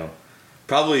right now.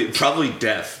 Probably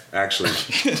deaf, actually.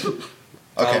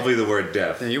 Probably the word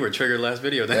deaf. Yeah, you were triggered last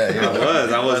video then. Yeah,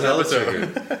 I was hella episode.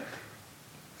 triggered.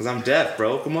 Because I'm deaf,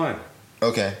 bro. Come on.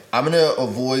 Okay. I'm gonna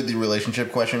avoid the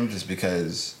relationship question just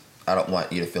because I don't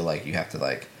want you to feel like you have to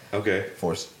like Okay.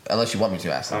 force, unless you want me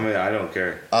to ask I them. mean, I don't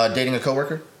care. Dating a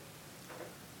coworker?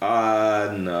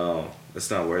 No. It's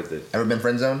not worth it. Ever been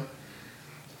friend zone?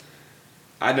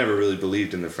 I never really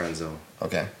believed in the friend zone.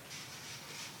 Okay.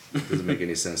 Doesn't make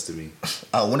any sense to me.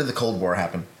 When did the Cold War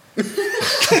happen?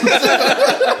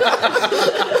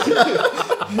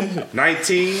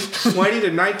 1920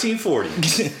 to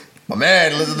 1940. My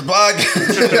man, listen to the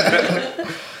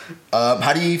podcast.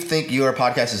 How do you think your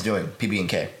podcast is doing,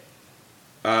 PB&K?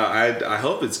 I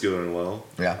hope it's doing well.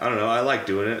 Yeah. I don't know. I like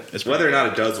doing it. It's Whether or pretty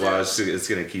not it does well, it's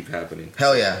gonna keep happening.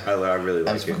 Hell yeah. I really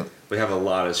like it. Absolutely. We have a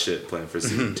lot of shit planned for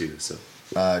season 2. So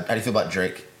How do you feel about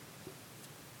Drake?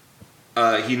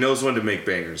 he knows when to make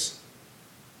bangers.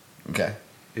 Okay.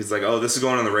 He's like, oh, this is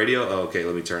going on the radio. Oh, okay,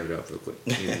 let me turn it up real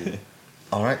quick.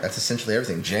 All right, that's essentially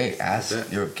everything. Jay,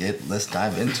 let's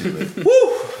dive into it. Woo!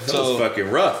 That was fucking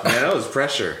rough, man. That was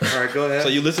pressure. All right, go ahead. So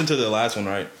you listened to the last one,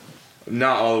 right?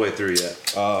 Not all the way through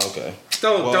yet. Oh, okay.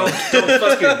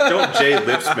 Don't Jay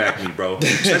lip smack me, bro.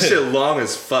 That shit long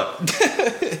as fuck.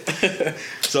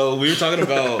 So we were talking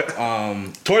about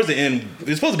towards the end. We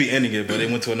were supposed to be ending it, but it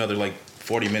went to another like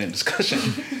 40-minute discussion.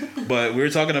 But we were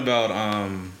talking about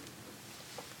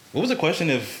what was the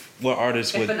question? What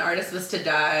artist If would? an artist was to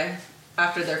die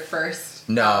after their first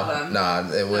No,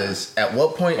 album. it was at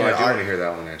what point Oh, in I an do want to art? hear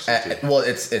that one actually. Too. Well,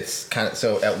 it's kind of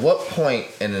so. At what point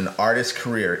in an artist's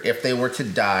career, if they were to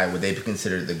die, would they be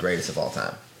considered the greatest of all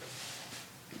time?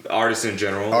 Artists in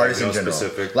general. Artists like, in general,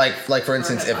 Specific. like for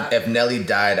instance, hip-hop. if Nelly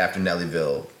died after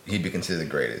Nellyville, he'd be considered the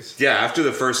greatest. Yeah, after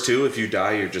the first 2, if you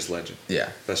die, you're just legend.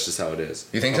 Yeah, That's just how it is.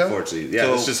 You think so? Unfortunately, yeah,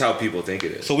 So- that's just how people think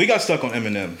it is. So we got stuck on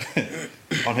Eminem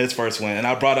on his first win, and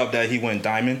I brought up that he went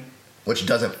diamond, which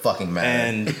doesn't fucking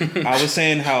matter. and I was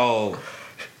saying how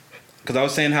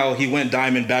he went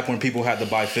diamond back when people had to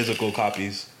buy physical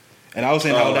copies, and I was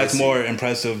saying Oh, how I that's see. more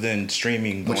impressive than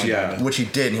streaming. which going he, diamond. which he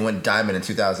did. And he went diamond in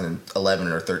 2011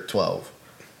 or 12.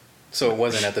 So it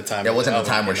wasn't at the time. That wasn't the the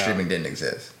time where album came out. streaming didn't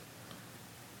exist.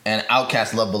 And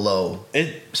Outkast Love Below.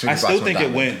 I Streaming still box think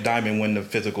went it went diamond when the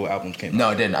physical albums came out. No,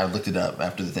 it didn't. I looked it up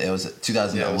after it was Yeah,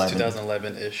 2011. it was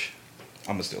 2011-ish.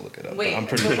 I'm gonna still look it up. Wait, but I'm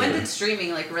pretty but sure. when did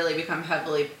streaming like really become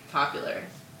heavily popular?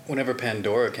 Whenever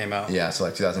Pandora came out. Yeah, so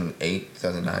like 2008,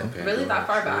 2009. Okay. Really that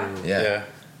far back? Yeah.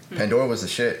 Pandora was the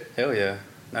shit. Hell yeah.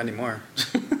 Not anymore.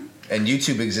 And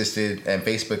YouTube existed, and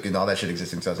Facebook and all that shit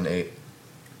existed in 2008.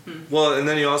 Well, and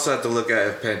then you also have to look at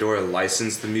if Pandora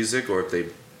licensed the music or if they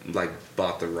like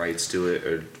bought the rights to it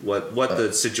or what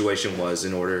the situation was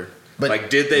in order. But- Like,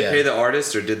 did they yeah. pay the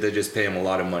artist or did they just pay them a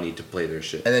lot of money to play their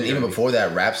shit? And then You know even what I mean? before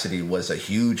that, Rhapsody was a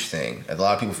huge thing. A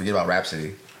lot of people forget about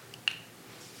Rhapsody.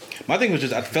 My thing was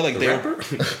just I felt like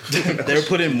The they were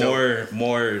putting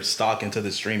more stock into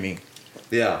the streaming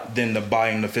Yeah. than the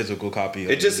buying the physical copy.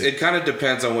 Of It kind of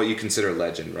depends on what you consider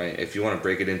legend, right? If you want to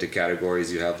break it into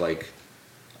categories, you have like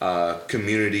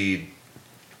community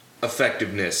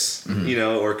effectiveness, you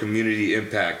know, or community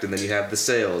impact, and then you have the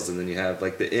sales, and then you have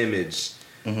like the image,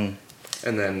 and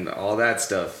then all that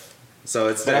stuff. So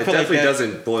it But I feel like definitely that-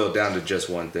 doesn't boil down to just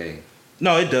one thing.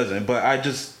 No, it doesn't. But I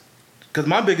just because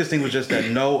my biggest thing was just that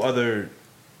no other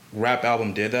rap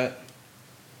album did that.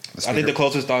 I think the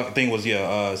closest thing was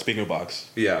Speaker Box,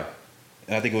 Yeah.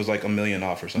 and I think it was like $1 million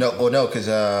off or something. No, because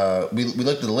we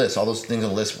looked at the list. All those things on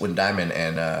the list went diamond,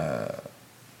 and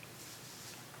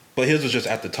But his was just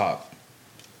at the top.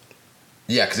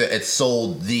 yeah, because it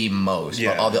sold the most.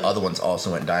 Yeah. But all the other ones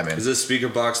also went diamond. Is this Speaker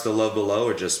Box the Love Below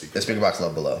or just Speaker? The Speaker Box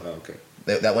Love Below. Oh, okay.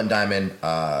 That went diamond.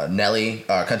 Nelly,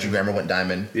 Country Grammar went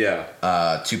diamond.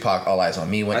 Yeah. Tupac, All Eyes on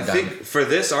Me went I diamond. think for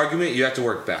this argument, you have to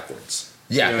work backwards.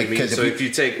 Yeah, You know what I mean? because So if you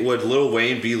take, would Lil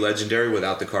Wayne be legendary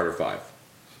without the Carter 5?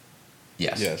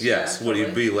 Yes. Yes. Yes. Yeah, Would he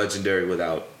totally. be legendary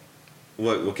without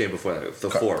what came before that? The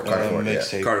 4. Carter 4, yeah.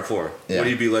 mixtape. Carter 4. Yeah. Would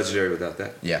he be legendary without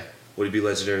that? Yeah. Would he be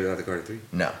legendary without the Carter 3?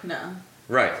 No. No.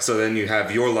 Right. So then you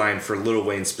have your line for Lil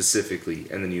Wayne specifically,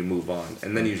 and then you move on.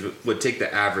 And then you would take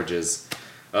the averages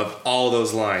of all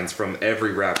those lines from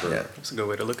every rapper. Yeah. That's a good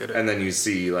way to look at it. And then you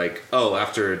see, like, oh,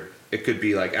 it could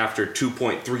be like after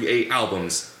 2.38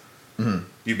 albums,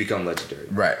 you become legendary.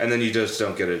 Right. And then you just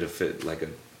don't get it to fit like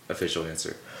an official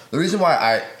answer. The reason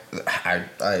why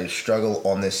I struggle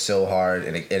on this so hard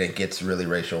and it gets really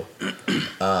racial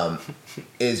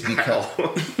is because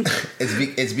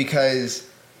it's because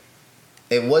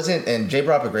it wasn't. And Jay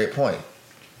brought up a great point.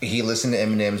 He listened to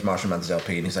Eminem's Marshall Mathers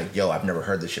LP and he's like, "Yo, I've never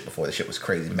heard this shit before. This shit was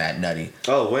crazy, mad nutty."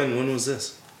 Oh, when was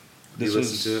this? This You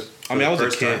was. listened to it I mean, I was for a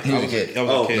the kid. first He was a kid. I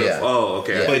was Oh, a kid. yeah. Oh,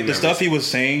 okay. Yeah. I But thought the stuff he was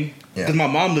saying, Yeah. because my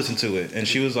mom listened to it and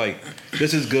she was like,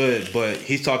 "This is good," but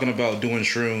he's talking about doing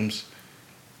shrooms,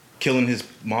 killing his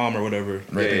mom or whatever.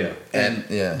 Raping. yeah. And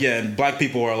yeah. And black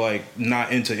people are like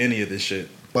not into any of this shit.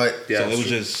 But Yeah, so it that's was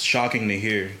true. just shocking to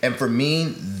hear. and for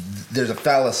me, there's a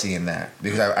fallacy in that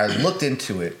because I looked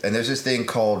into it and there's this thing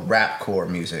called rapcore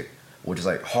music, which is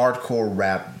like hardcore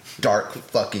rap, dark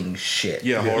fucking shit.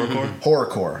 Yeah, horrorcore.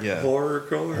 Horrorcore. Yeah.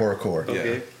 Horrorcore? Horrorcore.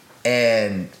 Okay.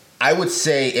 And I would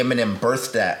say Eminem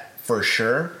birthed that for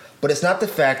sure. But it's not the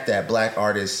fact that black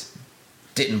artists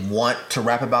didn't want to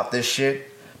rap about this shit.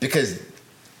 Because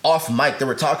off mic, they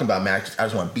were talking about, man, I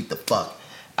just want to beat the fuck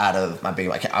out of my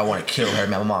baby. I want to kill her.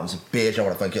 Man, my mom's a bitch. I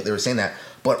want to fucking kill. They were saying that,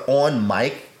 but on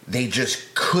mic, they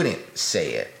just couldn't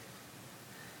say it.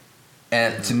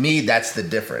 And to me, that's the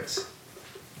difference.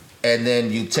 And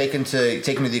then you take into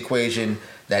the equation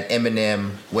that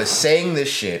Eminem was saying this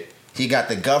shit. He got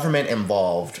the government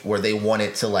involved where they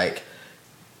wanted to like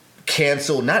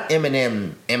cancel not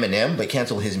Eminem, but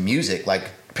cancel his music. Like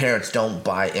parents don't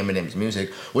buy Eminem's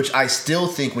music, which I still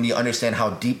think when you understand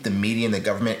how deep the media and the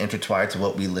government intertwined to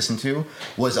what we listen to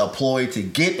was a ploy to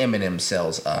get Eminem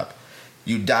sales up.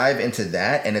 You dive into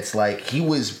that and it's like he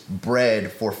was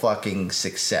bred for fucking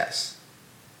success.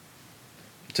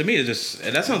 To me, that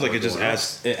sounds like it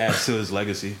adds to his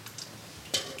legacy.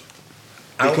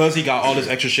 Because he got all this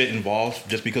extra shit involved,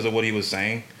 just because of what he was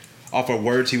saying, off of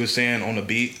words he was saying on the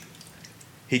beat,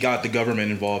 he got the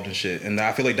government involved and shit, and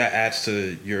I feel like that adds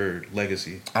to your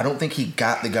legacy. I don't think he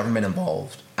got the government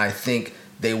involved. I think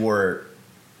they were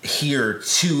here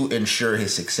to ensure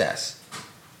his success.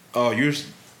 Oh,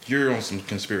 you're on some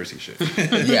conspiracy shit.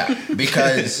 Yeah,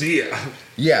 because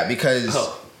because.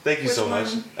 Oh, thank you so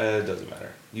much. It doesn't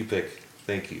matter. You pick.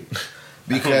 Thank you.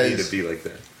 Because I don't need to be like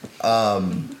that.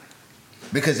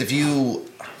 Because if you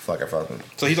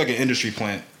So he's like an industry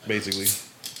plant, basically.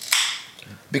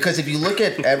 Because if you look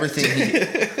at everything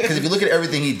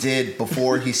he did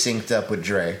before he synced up with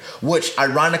Dre, which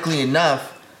ironically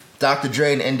enough, Dr.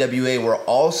 Dre and NWA were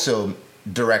also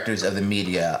directors of the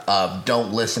media of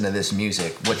Don't Listen to This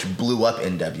Music, which blew up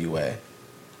NWA.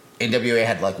 NWA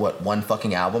had like what, one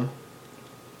fucking album?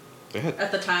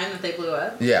 At the time that they blew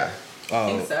up? Yeah. I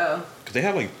think so. Cause they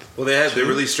have like they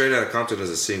released Straight Outta Compton as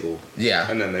a single. Yeah.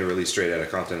 And then they released Straight Outta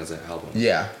Compton as an album.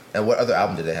 Yeah. And what other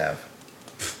album did they have?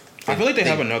 I feel like they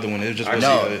have another one. It was just I've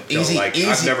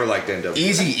never liked NWA.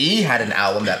 Eazy-E had an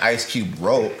album that Ice Cube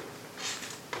wrote.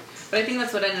 But I think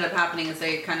that's what ended up happening is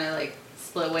they kind of like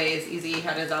split ways. Eazy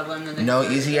had his album and then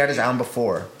Eazy had his album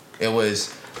before. It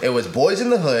was Boys in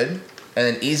the Hood and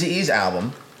then Eazy-E's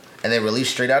album, and they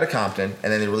released Straight Outta Compton,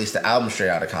 and then they released the album Straight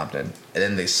Outta Compton, and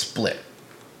then they split.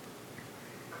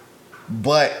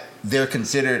 But they're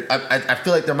considered. I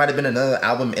feel like there might have been another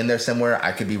album in there somewhere.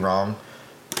 I could be wrong.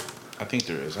 I think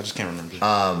there is. I just can't remember.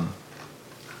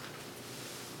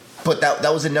 But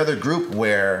that was another group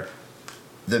where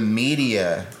the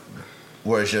media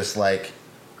was just like,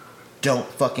 don't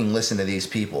fucking listen to these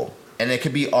people. And it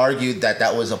could be argued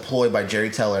that was a ploy by Jerry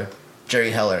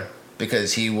Heller,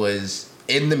 because he was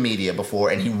in the media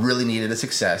before and he really needed a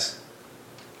success,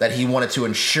 that he wanted to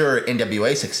ensure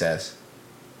NWA success.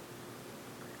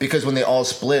 Because when they all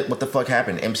split, what the fuck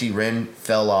happened? MC Ren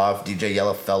fell off, DJ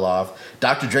Yella fell off.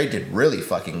 Dr. Dre did really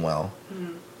fucking well.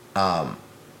 Mm-hmm.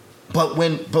 But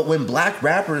when black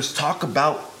rappers talk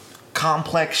about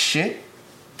complex shit,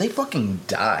 they fucking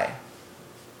die.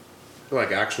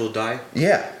 Like actual die?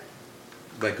 Yeah.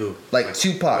 Like who? Like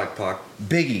Tupac. Like Pac.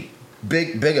 Biggie.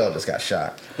 Big L just got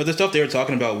shot. But the stuff they were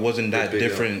talking about wasn't that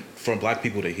different from black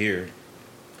people to hear.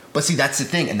 But see, that's the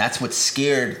thing, and that's what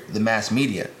scared the mass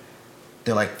media.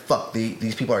 They're like, fuck,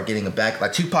 these people are getting a back.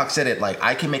 Like Tupac said it, like,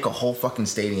 I can make a whole fucking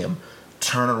stadium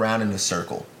turn around in a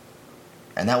circle.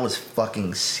 And that was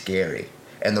fucking scary.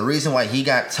 And the reason why he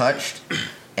got touched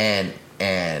and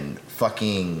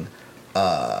fucking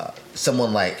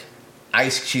someone like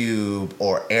Ice Cube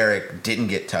or Eric didn't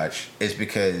get touched is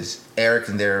because Eric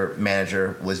and their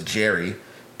manager was Jerry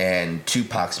and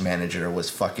Tupac's manager was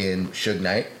fucking Suge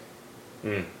Knight.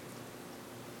 Mm.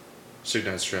 Suge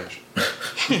Knight's trash.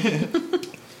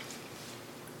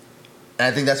 And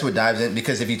I think that's what dives in,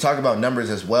 because if you talk about numbers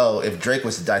as well, if Drake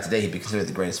was to die today, he'd be considered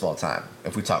the greatest of all time,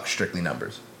 if we talk strictly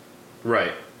numbers.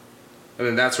 Right. And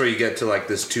then that's where you get to like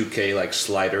this 2K like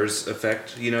sliders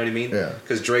effect, you know what I mean? Yeah.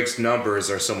 Because Drake's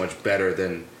numbers are so much better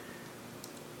than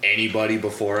anybody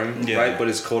before him, yeah. right? But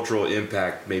his cultural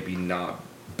impact maybe not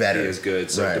better be as good.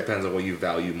 So right. It depends on what you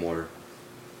value more.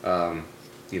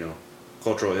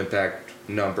 Cultural impact,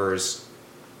 numbers,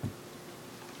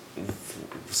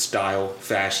 style,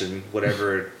 fashion,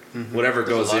 whatever whatever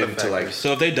goes into like.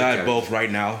 So if they died both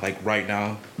right now,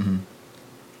 mm-hmm.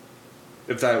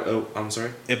 I'm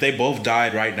sorry? If they both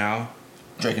died right now,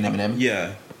 Drake and Eminem?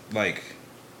 Yeah. Like,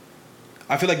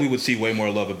 I feel like we would see way more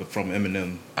love from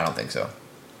Eminem. I don't think so.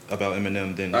 About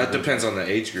Eminem than... It depends on the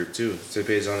age group, too. It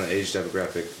depends on the age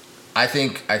demographic. I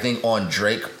think on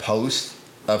Drake post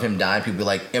of him dying, people be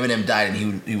like, Eminem died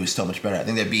and he was so much better. I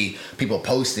think there'd be people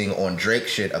posting on Drake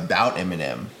shit about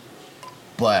Eminem.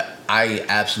 But I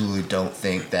absolutely don't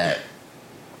think that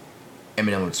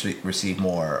Eminem would receive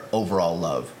more overall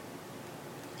love.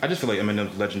 I just feel like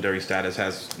Eminem's legendary status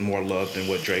has more love than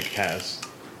what Drake has,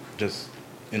 just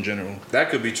in general. That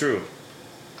could be true.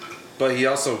 But he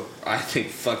also, I think,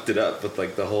 fucked it up with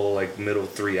like the whole like middle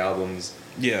 3 albums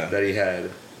Yeah. that he had.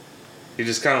 He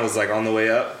just kind of was like on the way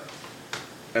up,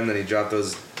 and then he dropped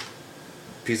those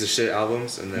piece of shit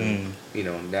albums, and then you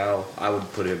know, now I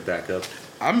would put him back up.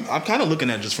 I'm kind of looking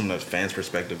at it just from the fans'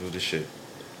 perspective of this shit,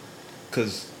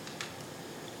 because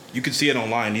you can see it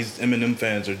online. These Eminem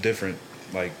fans are different.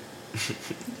 Like,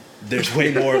 there's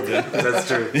way more of them. That's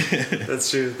true. That's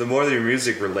true. The more your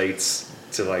music relates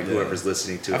to like whoever's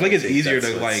listening to it, I think it's easier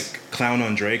that's to like clown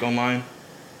on Drake online,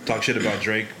 talk shit about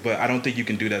Drake, but I don't think you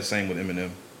can do that same with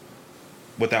Eminem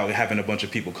without having a bunch of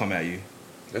people come at you.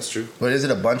 That's true. But is it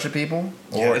a bunch of people,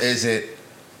 or Yes. is it,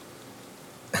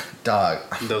 dog?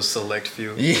 Those select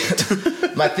few. Yeah.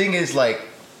 My thing is like,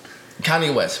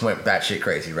 Kanye West went batshit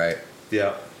crazy, right?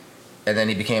 Yeah. And then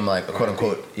he became like a quote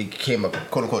unquote. He became a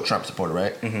quote unquote Trump supporter,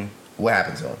 right? Mm-hmm. What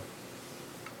happened to him?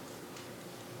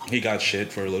 He got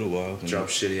shit for a little while. Drop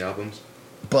shitty albums.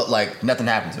 But like nothing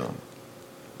happened to him,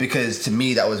 because to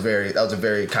me that was a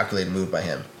very calculated move by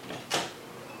him.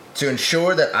 To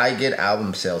ensure that I get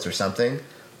album sales or something,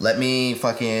 let me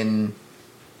fucking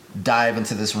dive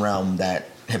into this realm that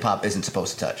hip hop isn't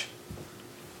supposed to touch.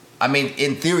 I mean,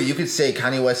 in theory, you could say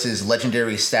Kanye West's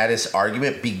legendary status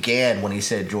argument began when he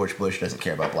said George Bush doesn't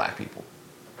care about black people.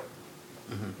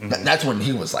 Mm-hmm. That's when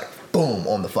he was like, boom,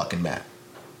 on the fucking map.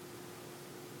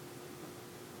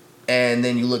 And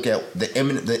then you look at the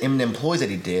Eminem employees that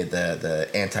he did, the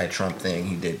anti-Trump thing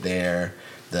he did there,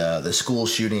 the school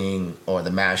shooting or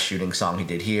the mass shooting song he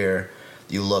did here.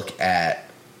 You look at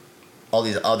all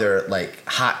these other like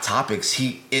hot topics.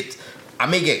 I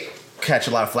may catch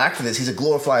a lot of flack for this. He's a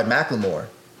glorified Macklemore.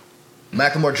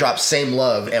 Macklemore dropped Same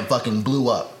Love and fucking blew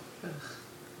up.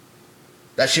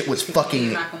 That shit was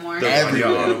fucking Macklemore.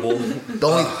 everywhere.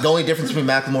 The only difference between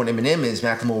Macklemore and Eminem is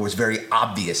Macklemore was very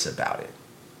obvious about it.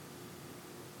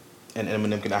 And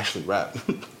Eminem can actually rap.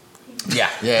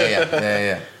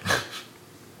 Yeah.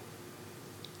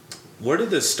 Where did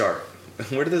this start?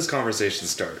 Where did this conversation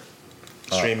start?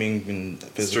 Streaming and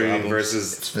physical Streaming albums.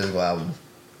 versus It's physical album.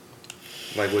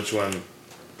 like which one?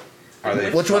 Are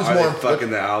they? Which one's are more? They fucking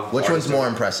the album. Which one's more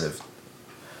impressive?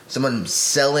 Someone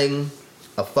selling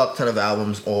a fuck ton of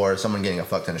albums or someone getting a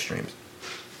fuck ton of streams?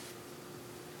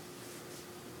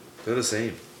 They're the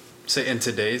same. Say in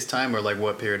today's time, or like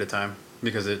what period of time?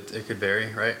 Because it could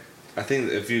vary, right? I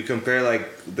think if you compare like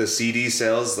the CD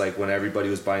sales, like when everybody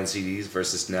was buying CDs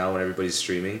versus now when everybody's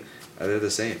streaming, they're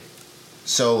the same.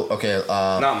 So, okay,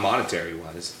 Not monetary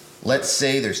wise. let's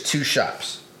say there's 2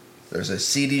 shops. There's a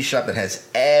CD shop that has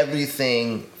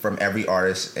everything from every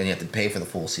artist, and you have to pay for the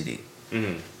full CD.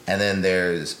 Mm-hmm. And then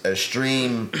there's a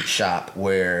stream shop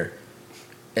where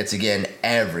it's, again,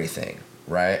 everything,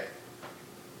 right?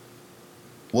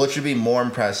 What should be more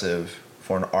impressive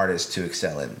for an artist to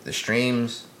excel in? The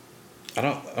streams I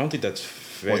don't think that's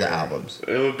fair. or the albums?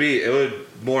 It would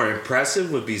more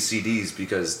impressive would be CDs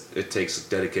because it takes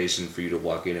dedication for you to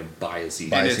walk in and buy a CD.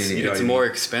 Buy And a it's, CD. You know it's what I more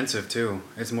mean? expensive too.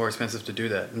 It's more expensive to do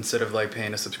that instead of like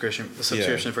paying a subscription for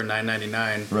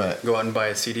 $9.99. Right. Go out and buy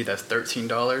a CD that's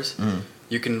 $13.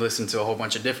 You can listen to a whole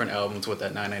bunch of different albums with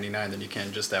that $9.99 than you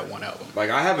can just that one album. Like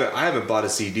I haven't bought a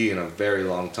CD in a very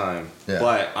long time. Yeah.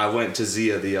 But I went to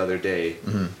Zia the other day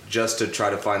just to try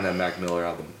to find that Mac Miller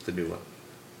album, the new one,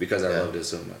 because I Yeah. loved it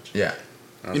so much. Yeah.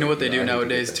 I was You know like, what they I do need to get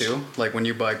nowadays that too? Like when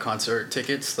you buy concert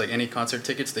tickets, like any concert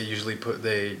tickets, they usually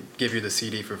they give you the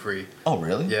CD for free. Oh,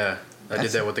 really? Yeah, I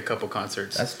That's- did that with a couple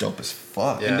concerts. That's dope as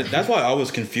fuck. Yeah. And that's why I was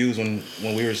confused when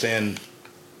we were saying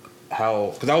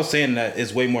how, because I was saying that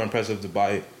it's way more impressive to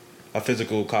buy a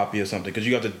physical copy of something because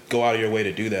you have to go out of your way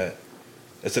to do that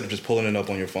instead of just pulling it up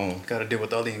on your phone. Got to deal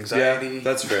with all the anxiety. Yeah,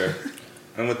 that's fair.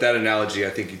 And with that analogy, I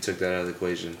think you took that out of the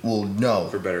equation Well, no.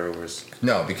 for better or worse.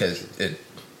 No, because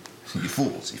you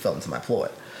fools. You fell into my ploy.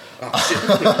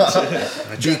 Oh,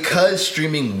 shit. Because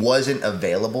streaming wasn't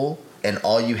available and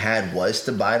all you had was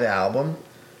to buy the album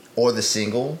or the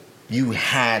single, you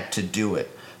had to do it.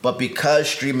 But because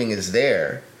streaming is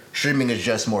there, streaming is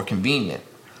just more convenient,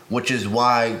 which is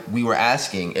why we were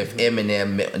asking if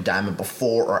Eminem went diamond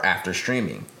before or after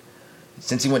streaming.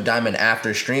 Since he went diamond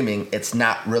after streaming, it's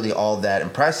not really all that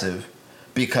impressive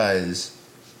because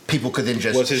people could then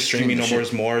just Was his stream streaming the shit.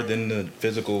 numbers more than the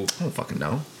physical? I don't fucking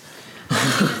know.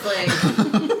 It's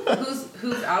like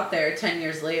who's out there 10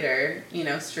 years later,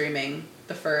 streaming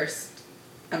the first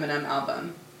Eminem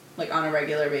album, like on a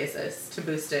regular basis to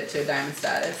boost it to diamond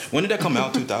status. When did that come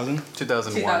out? 2000?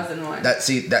 2001. 2001.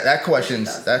 That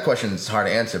question's hard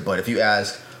to answer. But if you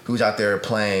ask who's out there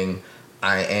playing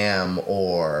I Am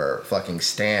or fucking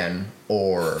Stan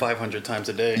or 500 times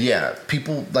a day. yeah,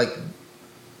 people like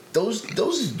those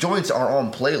joints are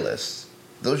on playlists.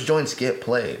 those joints get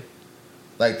played.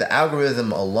 Like the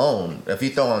algorithm alone, if you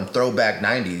throw on throwback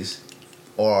 90s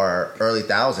or early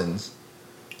thousands,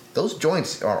 those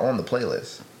joints are on the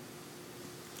playlist.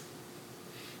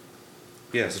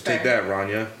 Yeah, so take that,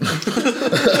 Rania.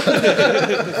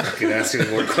 I can ask any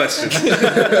more questions.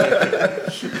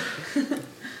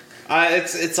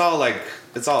 It's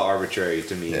all arbitrary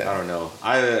to me. Yeah. I don't know.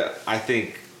 I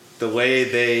think the way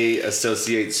they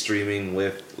associate streaming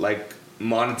with like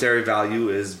monetary value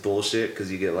is bullshit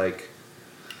because you get like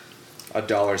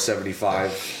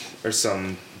 $1.75 or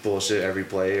some bullshit every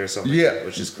play or something. Yeah.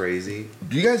 Which is crazy.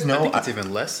 Do you guys know? I think it's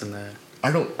even less than that.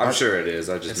 I'm sure it is.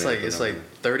 I just It's made like up the it's number. like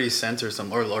 30 cents or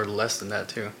something, or less than that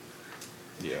too.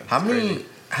 Yeah. How many?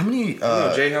 I don't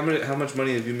know, Jay, how much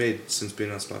money have you made since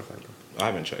being on Spotify? I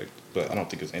haven't checked, but I don't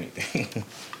think it's anything.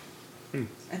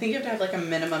 I think you have to have like a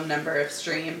minimum number of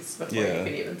streams before Yeah. you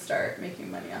can even start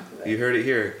making money off of it. You heard it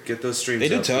here. Get those streams. They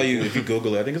do up, tell you people. if you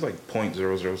Google it. I think it's like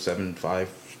 .0075,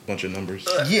 bunch of numbers.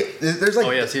 Yeah, there's like.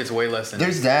 Oh yeah, see, it's way less than.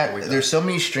 There's that. There's so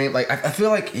many stream. Like I feel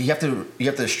like you have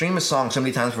to stream a song so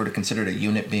many times for it to consider a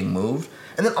unit being moved,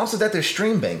 and then also that there's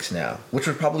stream banks now, which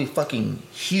are probably fucking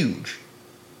huge.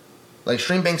 Like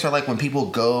stream banks are like when people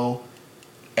go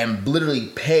and literally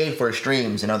pay for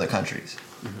streams in other countries.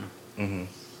 Mm-hmm. Mm-hmm.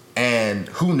 And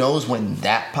who knows when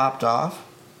that popped off?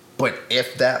 But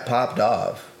if that popped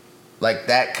off, like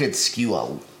that could skew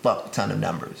a fuck ton of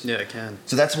numbers. Yeah, it can.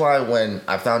 So that's why when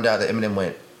I found out that Eminem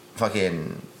went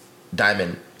fucking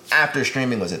diamond after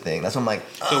streaming was a thing, that's when I'm like,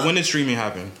 So when did streaming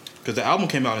happen? Because the album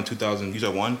came out in 2000. You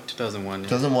said 2001. Yeah.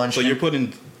 2001. So you're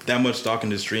putting that much stock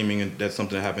into streaming, and that's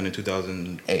something that happened in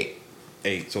 2008.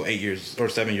 8. So 8 years or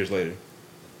 7 years later.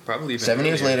 Probably even 7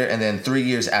 years earlier. later, and then 3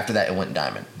 years after that, it went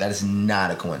diamond. That is not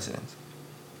a coincidence.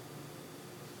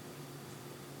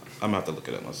 I'm gonna have to look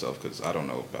it up myself because I don't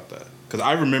know about that. Because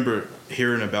I remember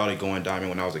hearing about it going diamond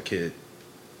when I was a kid.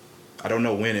 I don't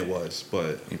know when it was,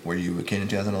 but Were you a kid in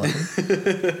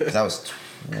 2011? 'Cause I was.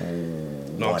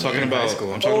 no, I'm talking in high about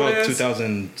school.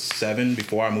 2007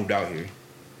 before I moved out here.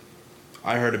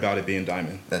 I heard about it being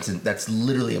diamond. That's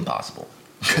literally impossible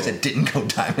because it didn't go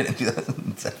diamond in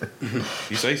 2007.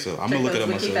 You say so? I'm Check gonna look it up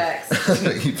those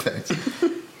wiki myself. facts.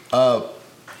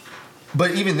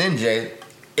 But even then, Jay,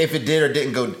 if it did or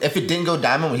didn't go, if it didn't go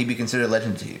diamond, would he be considered a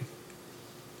legend to you?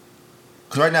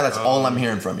 Because right now, that's all I'm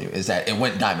hearing from you is that it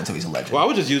went diamond, so he's a legend. Well, I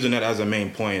was just using that as a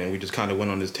main point, and we just kind of went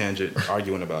on this tangent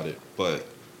arguing about it. But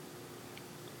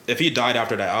if he died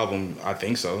after that album, I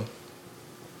think so.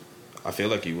 I feel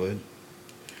like he would.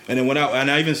 And then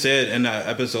I even said in that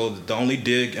episode, the only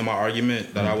dig in my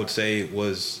argument that I would say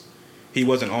was he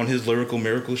wasn't on his lyrical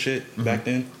miracle shit back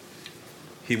then.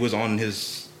 He was on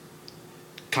his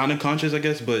kind of conscious, I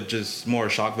guess, but just more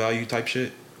shock value type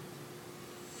shit.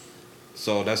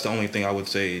 So that's the only thing I would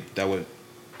say that would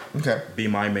Okay. be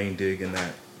my main dig in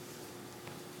that.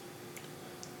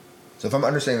 So if I'm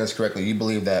understanding this correctly, you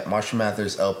believe that Marshall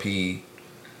Mathers LP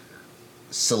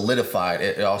solidified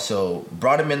it also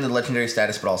brought him into legendary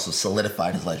status, but also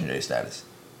solidified his legendary status.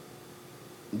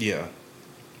 Yeah,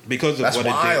 because of That's what it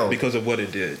wild. did. Because of what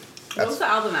it did. What was the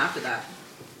album after that?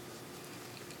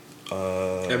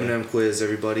 Eminem quiz,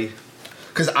 everybody.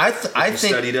 Because I think,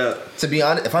 Studied up. to be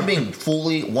honest, if I'm being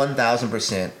fully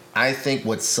 1,000%, I think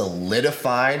what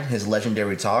solidified his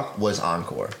legendary talk was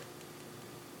Encore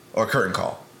or Curtain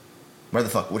Call, where the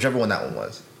fuck, whichever one that one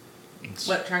was.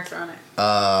 What tracks were on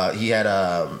it? He had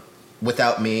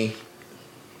Without Me,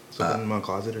 So in my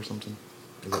closet or something.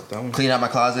 Is that one? Clean Out My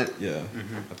Closet. Yeah,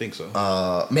 I think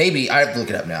so. Maybe I have to look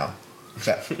it up now. I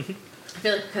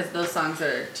feel like because those songs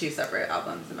are two separate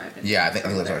albums in my opinion. Yeah, I think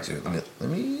those are too. Let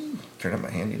me turn up my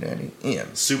handy dandy.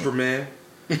 Superman.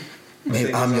 Maybe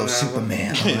think I'm it's your on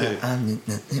that Superman. I'm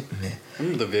the man. I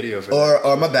remember the video for that.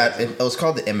 Or my bad. It was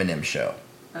called the Eminem Show.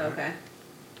 Oh, okay.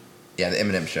 Yeah, the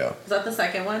Eminem Show. Was that the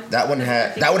second one? That one I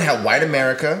had think it's White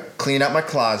America, Clean Out My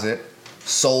Closet,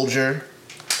 Soldier,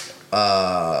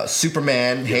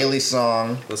 Superman, Haley's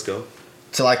Song, Let's go.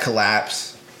 Till I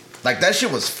Collapse. Like that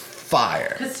shit was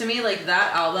fire. Because to me, like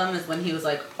that album is when he was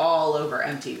like all over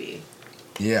MTV.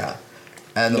 Yeah,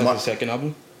 and That was the second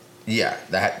album. yeah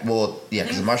that well yeah I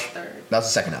because think Marsh it's third. that was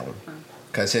the second album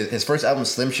because his first album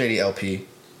was Slim Shady LP,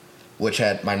 which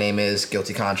had My Name Is,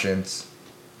 Guilty Conscience,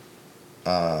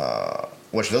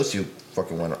 which those two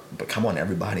fucking went. But come on,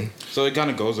 everybody. So it kind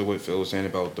of goes with what Phil was saying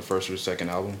about the first or second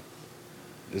album.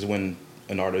 Is when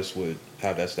an artist would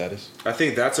have that status. I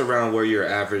think that's around where your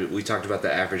average. We talked about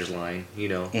the average line. You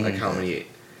know, like how many.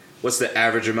 What's the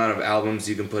average amount of albums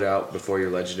you can put out before you're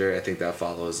legendary? I think that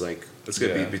follows like it's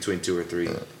gonna Yeah. be between 2 or 3.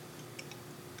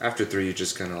 After 3, you're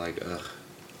just kind of like ugh.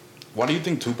 Why do you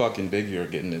think Tupac and Biggie are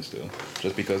getting this still?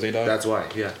 Just because they died? That's why,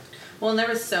 yeah. Well, and there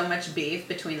was so much beef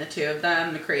between the two of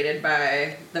them created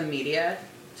by the media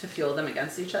to fuel them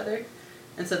against each other.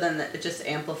 And so then it just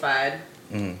amplified.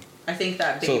 Mm. I think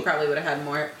that Biggie probably would have had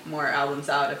more albums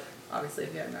out if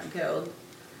he hadn't gotten killed.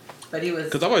 But he was...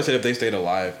 Because I always said if they stayed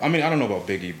alive, I mean, I don't know about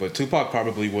Biggie, but Tupac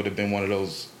probably would have been one of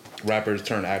those rappers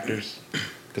turned actors.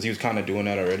 Because he was kind of doing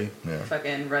that already. Yeah.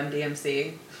 Fucking Run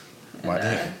DMC. What?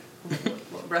 And,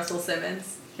 Russell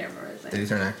Simmons. Can't remember his name. Did he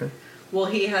turn actor? Well,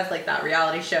 he has like that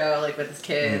reality show like with his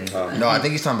kids. No, I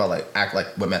think he's talking about like act like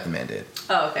what Method Man did.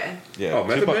 Oh, okay. Yeah. Oh,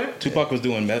 Method Man? Tupac was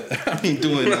doing doing...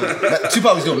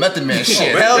 Tupac was doing Method Man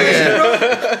shit. Hell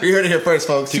yeah. You heard it here first,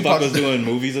 folks. Tupac was doing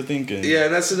movies, I think. And Yeah,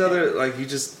 that's another, like, you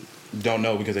just don't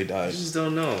know because they died. just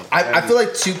don't know. I feel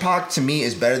like Tupac to me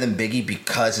is better than Biggie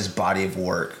because his body of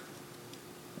work.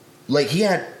 Like he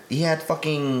had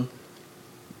fucking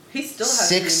He still has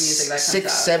new music that comes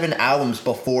out. 7 albums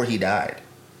before he died.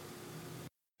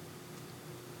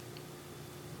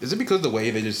 Is it because of the way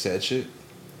they just said shit?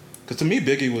 Because to me,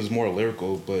 Biggie was more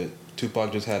lyrical, but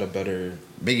Tupac just had a better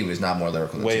Biggie was not more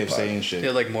lyrical than way Tupac. of saying He shit.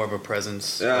 had like more of a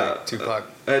presence. Yeah, Like Tupac.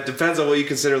 It depends on what you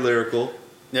consider lyrical,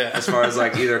 Yeah. as far as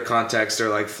like either context or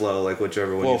like flow, like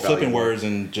whichever one Well, you value flipping more. words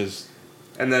and just...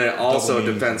 And then it also Double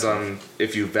meanings depends and on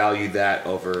if you value that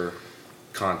over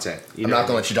content. You I'm know not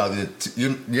gonna let you dog.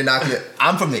 You're not gonna.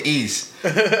 I'm from the East.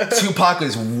 Tupac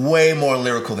is way more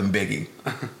lyrical than Biggie.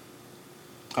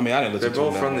 I mean, I didn't They're listen to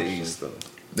both him from that the much, East, so. though.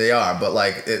 They are, but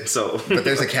like it's So, But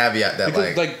there's a caveat that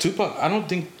Because like Tupac, I don't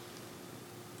think...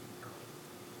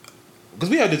 Because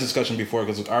we had this discussion before,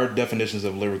 because our definitions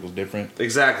of lyrical is different.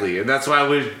 exactly, and that's why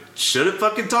we shouldn't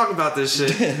fucking talk about this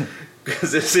shit,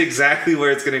 because it's exactly where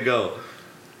it's gonna go.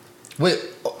 Wait,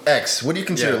 X. What do you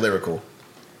consider Yeah. lyrical?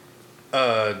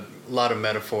 A lot of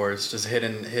metaphors, just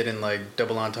hidden like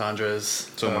double entendres.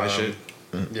 So my shit.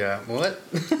 Yeah. What?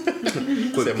 Quick Said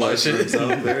my plug for shit.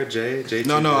 himself there, Jay.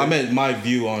 No, I meant my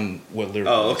view on what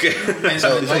lyrical Oh, okay. And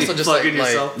so it's also just Plugging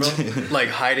like yourself, bro. like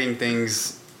hiding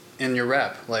things in your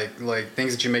rap, like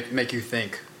things that you make you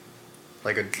think.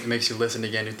 Like it makes you listen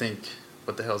again. You think,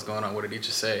 what the hell's going on? What did he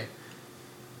just say?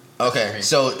 Okay, me.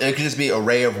 so it could just be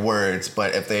array of words,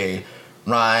 but if they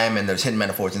rhyme and there's hidden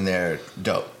metaphors in there,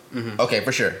 dope. Okay,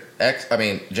 for sure.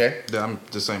 Jay, Yeah, I'm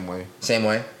the same way. same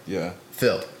way. Yeah.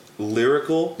 Phil,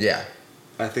 Lyrical, yeah.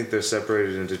 I think they're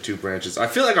separated into two branches. I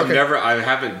feel like I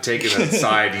haven't taken a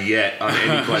side yet on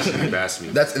any question you've asked me.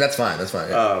 That's fine. That's fine.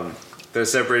 Yeah. They're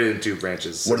separated in two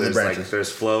branches. What are the there's branches? Like,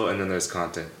 there's flow and then there's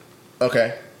content.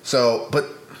 Okay, so but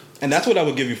And that's what I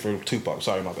would give you for Tupac.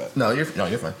 Sorry, my bad. no, you're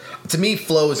fine. To me,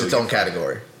 flow is its own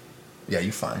category. Yeah,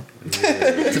 you fine.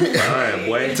 Alright,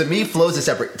 boy. To me, flow is a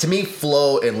separate. To me,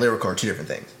 flow and lyrical are two different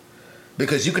things.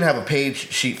 Because you can have a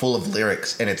page sheet full of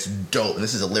lyrics and it's dope, and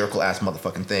this is a lyrical ass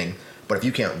motherfucking thing. But if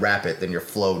you can't rap it, then your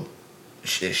flow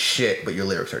is shit, but your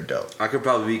lyrics are dope. I could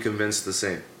probably be convinced the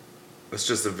same. It's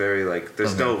just a very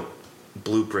there's no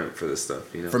blueprint for this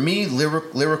stuff, you know. For me,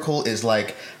 lyrical is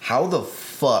like, how the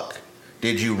fuck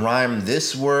did you rhyme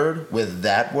this word with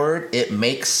that word? It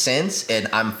makes sense, and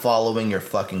I'm following your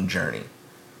fucking journey.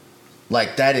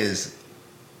 Like, that is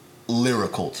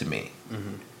lyrical to me.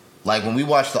 Mm-hmm. Like, when we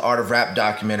watched the Art of Rap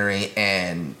documentary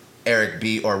and Eric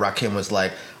B. or Rakim was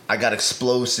like, I got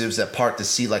explosives that part the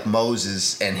sea like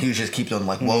Moses, and he just keeps on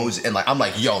like woes, and like I'm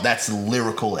like, yo, that's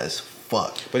lyrical as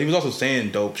fuck. But he was also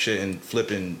saying dope shit and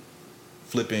flipping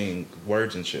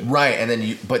words and shit. Right, and then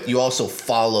you also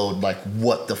followed like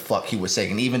what the fuck he was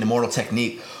saying, and even Immortal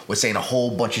Technique was saying a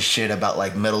whole bunch of shit about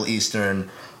like Middle Eastern,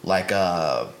 like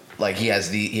he has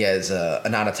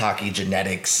Ananataki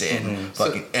genetics and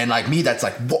fucking, and like me, that's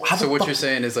like how So the what fuck? you're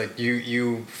saying is like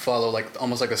you follow like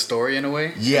almost like a story in a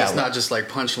way. Yeah, It's not just like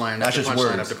punchline not after just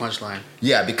punchline words. after punchline.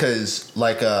 Yeah, because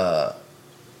like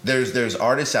there's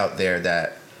artists out there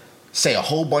that say a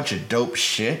whole bunch of dope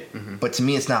shit, but to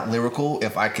me it's not lyrical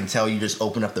if I can tell you just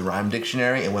open up the rhyme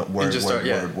dictionary and went word, just word,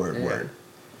 start- word.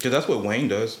 Because that's what Wayne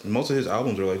does. Most of his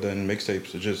albums are like that, and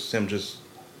mixtapes are just him just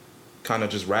kind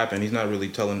of just rapping. He's not really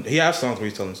telling... He has songs where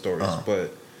he's telling stories,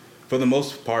 but for the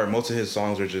most part, most of his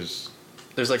songs are just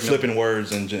There's like flipping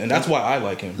words, and that's why I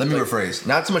like him. Let me rephrase.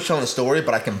 Not so much telling a story,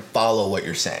 but I can follow what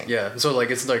you're saying. Yeah. So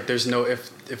like it's like there's no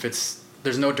if it's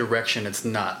there's no direction, it's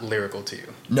not lyrical to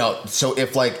you. No, so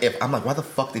if I'm like, why the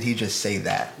fuck did he just say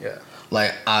that? Yeah.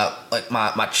 Like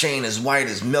my chain is white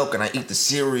as milk and I eat the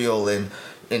cereal and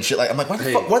shit. Like I'm like, why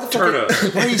the fuck? turn up.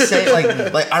 Why are you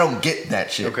saying like I don't get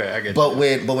that shit? Okay, I get But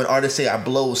you. when artists say I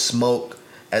blow smoke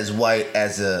as white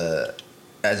as a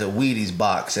as a Wheaties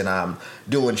box and I'm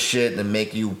doing shit and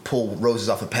make you pull roses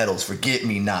off the petals, forget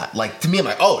me not. Like, to me, I'm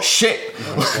like, oh shit.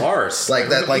 Bars. Like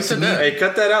that, like to me. Hey,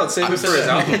 cut that out. Save it for his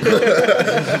album.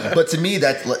 But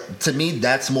to me,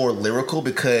 that's more lyrical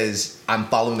because I'm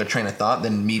following a train of thought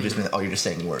than me just being like, oh, you're just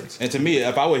saying words. And to me,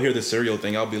 if I would hear the cereal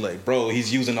thing, I'll be like, bro,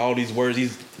 he's using all these words.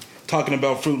 He's talking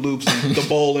about Fruit Loops and the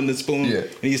bowl and the spoon. Yeah.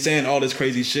 And he's saying all this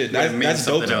crazy shit. That's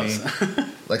dope to me.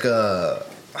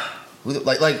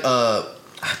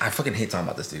 I fucking hate talking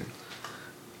about this dude.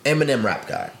 Eminem rap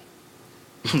guy.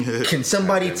 Can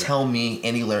somebody tell me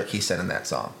any lyric he said in that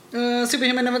song?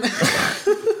 Superhuman.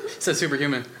 Said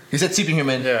superhuman. He said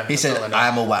superhuman. Yeah, he said that's all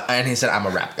I know. and he said I'm a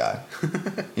rap guy.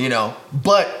 You know,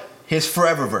 but his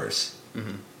forever verse.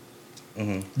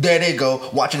 There they go,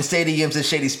 watching stadiums and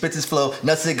shady spits his flow.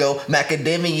 Nuts they go,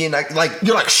 macadamia, like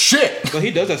you're like shit. But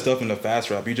he does that stuff in the fast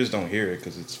rap. You just don't hear it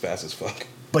because it's fast as fuck.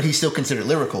 But he's still considered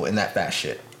lyrical in that fast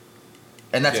shit,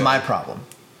 and that's my problem.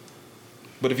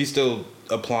 But if he's still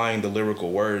applying the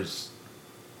lyrical words,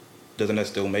 doesn't that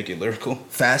still make it lyrical?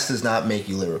 Fast does not make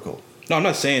you lyrical. No, I'm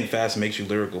not saying fast makes you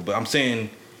lyrical, but I'm saying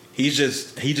he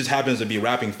just happens to be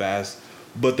rapping fast,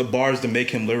 but the bars that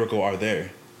make him lyrical are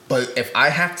there. But if I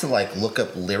have to like look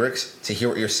up lyrics to hear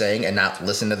what you're saying and not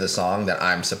listen to the song that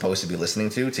I'm supposed to be listening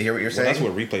to hear what you're saying, That's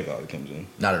where replay value comes in.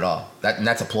 Not at all.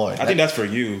 That's a ploy. I think that's for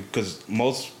you because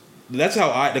that's how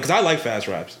I like fast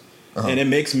raps, and it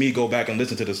makes me go back and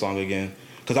listen to the song again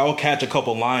because I will catch a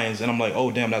couple lines and I'm like,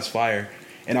 oh damn, that's fire,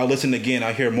 and I'll listen again.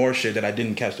 I hear more shit that I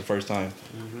didn't catch the first time,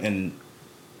 and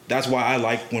that's why I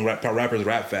like when rappers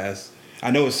rap fast.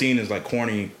 I know it's seen as like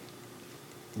corny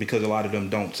because a lot of them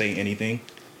don't say anything.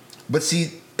 But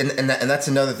see, and that's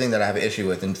another thing that I have an issue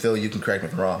with, and Phil, you can correct me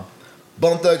if I'm wrong.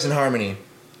 Bone Thugs and Harmony,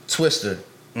 Twister,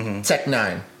 Tech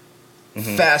Nine,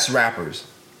 fast rappers.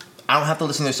 I don't have to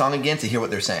listen to their song again to hear what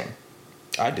they're saying.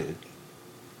 I did.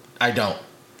 I don't.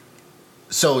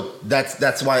 So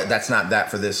that's why that's not that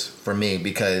for me,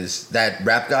 because that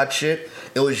Rap God shit,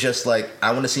 it was just like,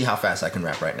 I want to see how fast I can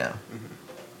rap right now.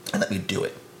 And let me do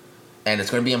it. And it's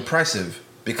going to be impressive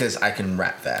because I can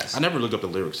rap fast. I never looked up the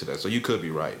lyrics to that, so you could be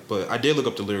right. But I did look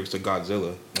up the lyrics to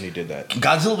Godzilla when he did that.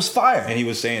 Godzilla was fire. And he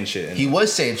was saying shit. He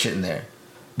was saying shit in there.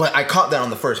 But I caught that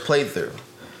on the first playthrough.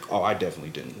 Oh, I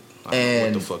definitely didn't. I don't know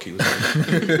what the fuck he was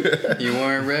saying. You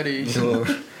weren't ready.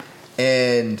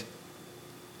 And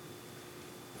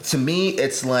to me,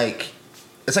 it's like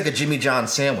a Jimmy John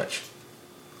sandwich.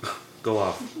 Go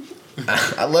off.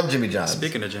 I love Jimmy John.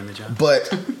 Speaking of Jimmy John. But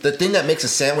the thing that makes a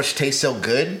sandwich taste so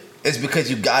good is because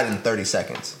you got it in 30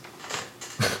 seconds.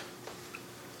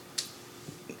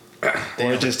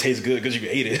 Or it just tastes good because you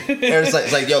ate it. And it's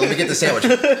like, yo, let me get the sandwich.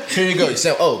 Here you go. You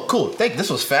say, oh, cool. Thank you. This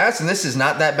was fast, and this is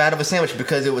not that bad of a sandwich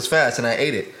because it was fast and I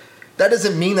ate it. That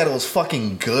doesn't mean that it was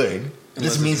fucking good.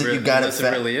 This means that you got it fast.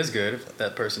 Unless it really is good, if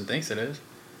that person thinks it is.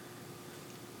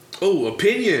 Oh,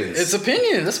 opinions. It's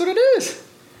opinion. That's what it is.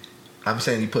 I'm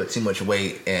saying you put too much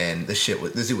weight, and this dude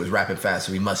was rapping fast,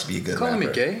 so he must be a good Calling rapper.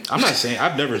 me gay? I'm not saying.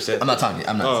 I've never said. I'm not talking to you.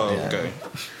 I'm not. Oh, yeah. okay.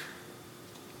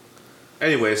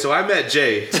 Anyway, so I met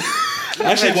Jay.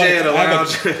 Actually, Jay at a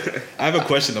lounge. I have a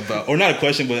question about, or not a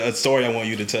question, but a story I want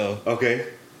you to tell. Okay.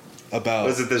 About.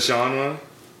 Was it the Sean one?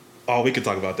 Oh, we could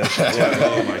talk about that shit too.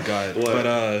 Oh my god. What?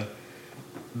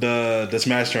 But the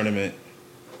Smash tournament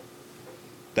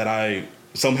that I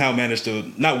somehow managed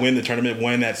to not win the tournament,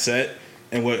 win that set,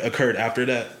 and what occurred after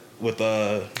that with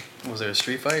Was there a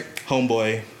street fight?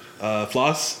 homeboy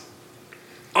Floss.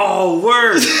 Oh,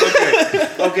 word.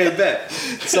 Okay, bet.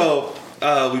 So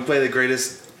we play the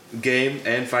greatest game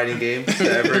and fighting game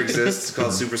that ever exists. It's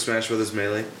called Super Smash Bros.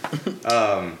 Melee.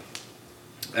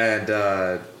 And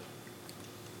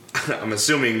I'm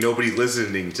assuming nobody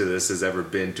listening to this has ever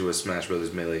been to a Smash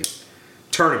Bros. Melee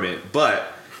tournament,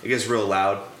 but it gets real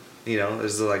loud. You know,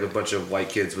 there's like a bunch of white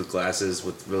kids with glasses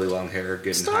with really long hair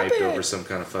getting hyped over some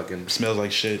kind of fucking... Smells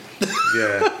like shit.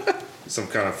 Yeah. Some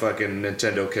kind of fucking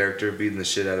Nintendo character beating the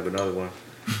shit out of another one.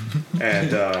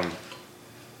 And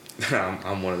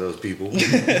I'm one of those people.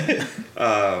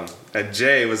 And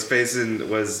Jay was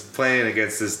playing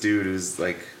against this dude who's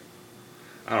like,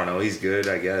 I don't know, he's good,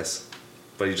 I guess.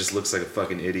 But he just looks like a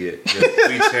fucking idiot. He has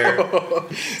bleached hair.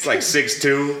 It's like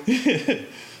 6'2".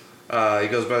 He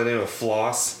goes by the name of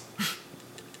Floss.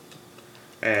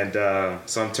 And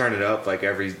so I'm turning up like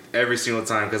every single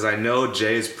time because I know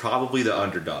Jay is probably the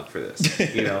underdog for this,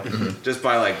 you know, just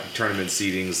by like tournament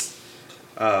seedings.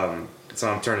 So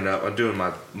I'm turning up. I'm doing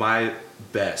my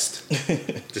best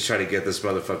to try to get this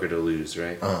motherfucker to lose,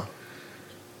 right?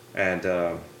 And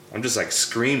I'm just like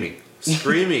screaming. Like,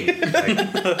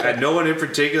 at no one in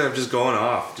particular. I'm just going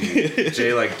off, dude.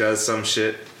 Jay like does some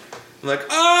shit, I'm like,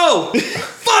 oh,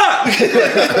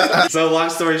 fuck! So long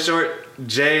story short,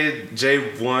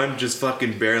 Jay won just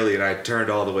fucking barely, and I turned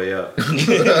all the way up. And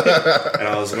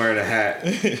I was wearing a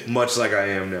hat, much like I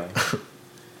am now.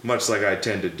 Much like I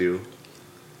tend to do.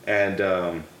 And,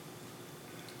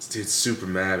 this dude's super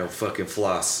mad on fucking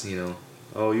Floss, you know.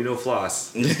 Oh, you know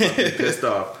Floss. He's fucking pissed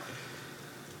off.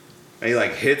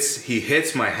 And he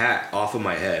hits my hat off of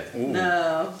my head. Ooh.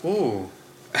 No. Ooh.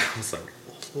 I was like,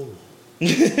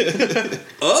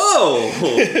 oh.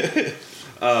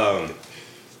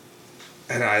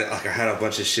 And I had a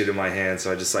bunch of shit in my hand,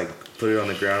 so I just like put it on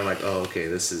the ground. Like, oh, okay,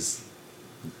 this is.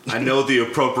 I know the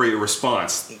appropriate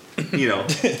response. You know,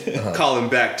 call him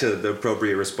back to the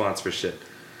appropriate response for shit.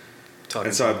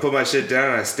 And so I put my shit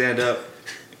down and I stand up.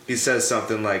 He says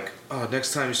something like, "Oh,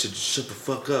 next time you should shut the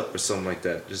fuck up," or something like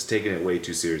that. Just taking it way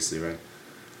too seriously, right?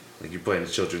 Like you're playing a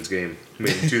children's game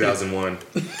made in 2001.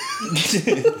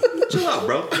 Chill out,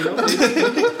 bro. You know,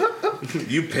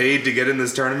 you paid to get in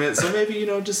this tournament, so maybe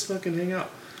just fucking hang out.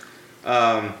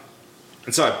 And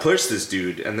so I pushed this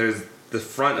dude, and there's the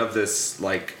front of this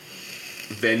like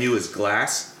venue is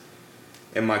glass,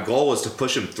 and my goal was to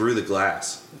push him through the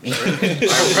glass.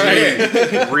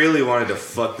 I really wanted to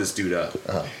fuck this dude up.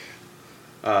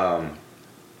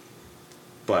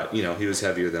 But he was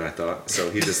heavier than I thought, so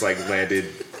he just like landed.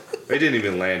 He didn't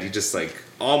even land. He just like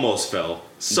almost fell.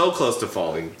 So close to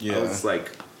falling. Yeah. I was like,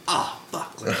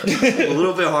 fuck. Like, a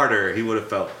little bit harder, he would have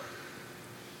fell.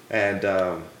 And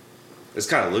just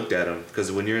kind of looked at him because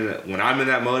when I'm in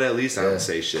that mode, at least I don't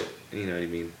say shit. You know what I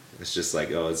mean? It's just like,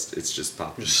 it's just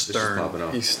popping. It's just popping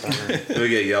off. He's stern. We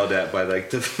get yelled at by like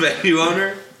the venue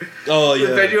owner. Oh yeah.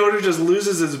 The venue owner just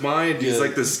loses his mind. He's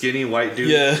like the skinny white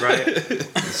dude, right?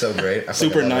 It's so great.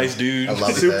 Super nice dude. I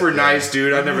love Super that, nice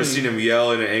dude. I've never seen him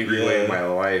yell in an angry way in my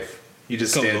life. He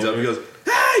just stands up. He goes,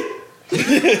 "Hey,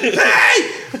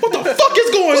 hey, what the fuck is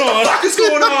going on? What the fuck is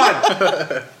going on?"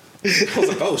 I was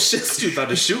like, "Oh shit, this dude's about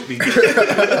to shoot me."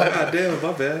 God damn,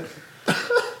 my bad.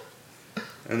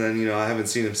 And then, I haven't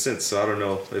seen him since, so I don't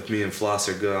know if me and Floss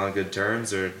are good on good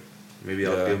terms, or maybe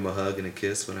I'll give him a hug and a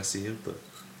kiss when I see him. But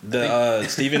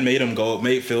Steven made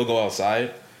Phill go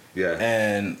outside. Yeah.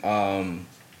 And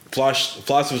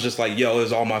Floss was just like, yo,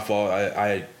 it's all my fault.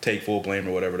 I take full blame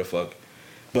or whatever the fuck.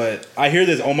 But I hear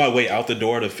this on my way out the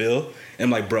door to Phill, and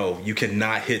I'm like, bro, you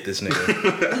cannot hit this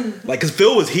nigga. Like, cause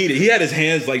Phill was heated. He had his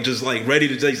hands like just like ready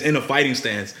to just in a fighting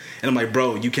stance. And I'm like,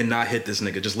 bro, you cannot hit this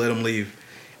nigga. Just let him leave.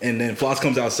 And then Floss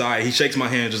comes outside. He shakes my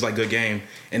hand just like good game.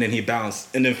 And then he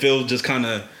bounced. And then Phill just kind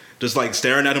of just like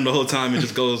staring at him the whole time and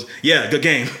just goes, yeah, good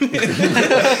game.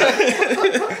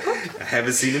 I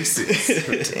haven't seen him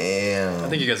since. Damn. I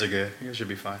think you guys are good. You guys should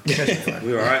be fine.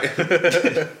 We all right?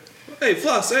 Hey,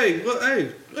 Floss. Hey,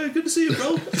 good to see you,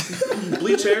 bro.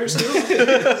 Bleach hair still.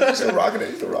 Still rocking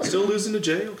it. Still losing to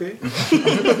Jay. Okay.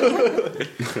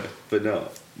 But no.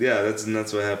 Yeah,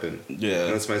 that's what happened. Yeah.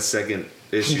 And that's my second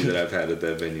issue that I've had at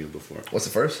that venue before. What's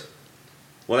the first?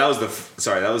 Well, that was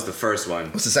the first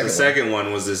one. What's the second one? The second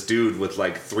one was this dude with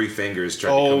like 3 fingers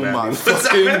trying to come at me. Oh my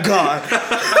fucking god!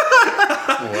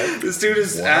 What? This dude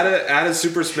is at a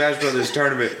Super Smash Brothers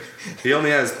tournament. He only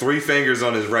has 3 fingers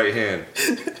on his right hand.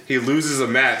 He loses a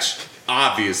match,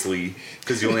 obviously,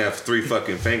 because you only have 3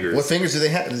 fucking fingers. What fingers does he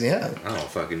have? I don't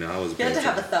fucking know. I was You have to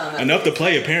have a thumb. Enough to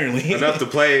play, apparently. enough to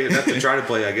try to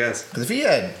play, I guess. Because if he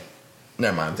had,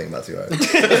 never mind. I'm thinking about too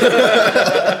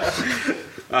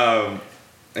hard.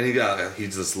 And he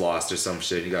just lost or some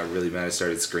shit. He got really mad and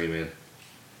started screaming.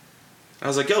 I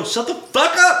was like, yo, shut the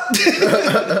fuck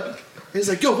up! He's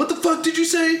like, yo, what the fuck did you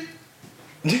say?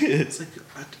 It's like,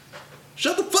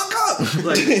 shut the fuck up!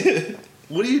 Like,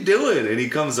 what are you doing? And he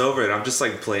comes over and I'm just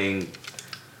like playing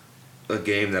a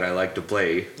game that I like to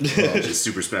play, which is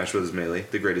Super Smash Bros. Melee,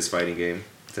 the greatest fighting game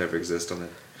to ever exist on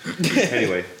that.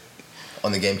 Anyway.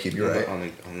 On the GameCube, you're right. On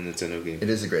the Nintendo game. It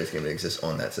is the greatest game that exists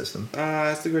on that system.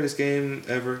 It's the greatest game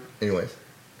ever. Anyways.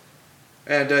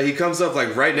 And he comes up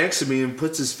like right next to me and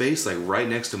puts his face like right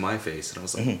next to my face. And I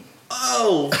was like,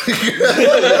 oh!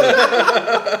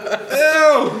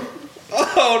 Ew!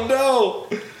 Oh no!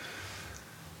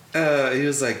 He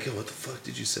was like, yo, what the fuck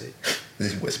did you say?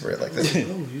 Did he whisper it like this?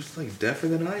 Oh, you're like deafer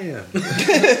than I am.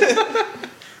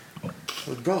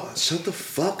 Like, bro, shut the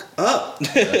fuck up.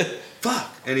 Fuck.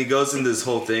 And he goes in this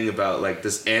whole thing about like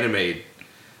this anime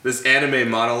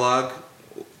monologue.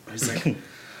 He's like,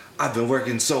 I've been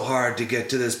working so hard to get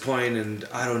to this point and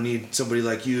I don't need somebody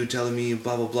like you telling me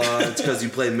blah blah blah. It's because you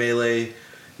play Melee,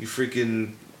 you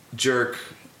freaking jerk,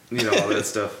 all that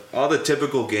stuff. All the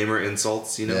typical gamer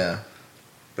insults, Yeah.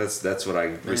 That's what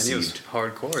I received. He was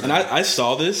hardcore. And I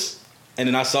saw this And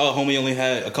then I saw homie only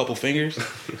had a couple fingers,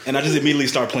 and I just immediately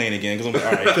start playing again because I'm like,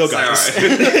 all right, Phill got this.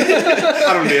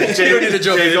 I don't need it. Jay,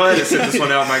 go ahead and sit this one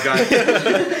out, my guy.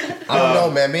 I don't know,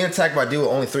 man. Being attacked by a dude with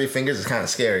only 3 fingers is kind of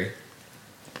scary.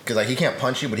 Because, like, he can't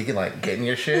punch you, but he can, like, get in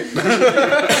your shit. No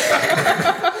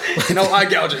eye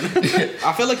gouging.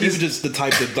 I feel like he's just the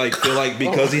type to, like, feel like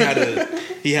because he had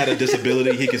a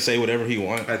disability, he could say whatever he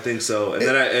wants. I think so. And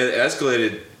then it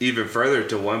escalated even further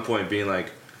to one point being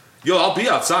like, yo, I'll be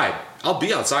outside. I'll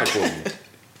be outside for you.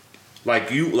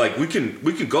 We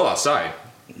can go outside.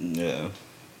 Yeah.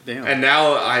 Damn. And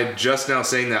now I just now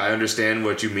saying that I understand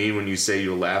what you mean when you say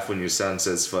you'll laugh when your son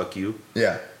says fuck you.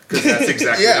 Yeah. Because that's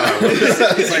exactly Yeah. how I was.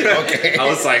 It's like, okay. I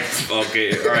was like,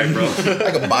 okay, all right, bro.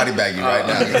 I can body bag you right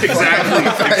now. Exactly.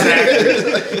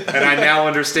 And I now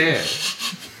understand.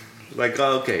 Like,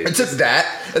 oh, okay. It's just that.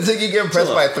 It's like you get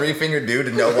impressed by a 3-fingered dude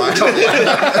and know why.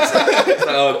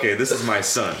 Okay, this is my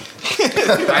son.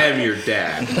 I am your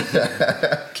dad.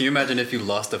 Can you imagine if you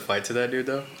lost a fight to that dude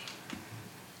though?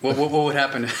 What would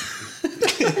happen?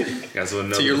 Guys wouldn't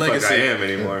know To who your the fuck legacy. I am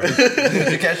anymore.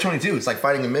 It's a catch-22. It's like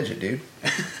fighting a midget, dude.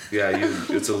 Yeah,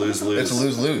 it's a lose-lose. It's a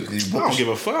lose-lose. I don't give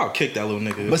a fuck. I'll kick that little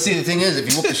nigga. But see, the thing is, if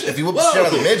you whoop the shit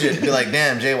out of the midget, be like,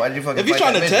 damn, Jay, why did you fucking If he's fight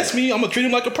trying to that test midget? me, I'm gonna treat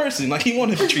him like a person. Like he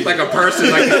wanted to be treated. Like a person,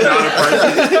 like he's not a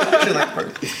person. Like a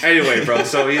person. Anyway, bro,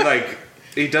 so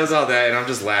he does all that, and I'm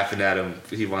just laughing at him.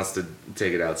 He wants to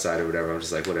take it outside or whatever. I'm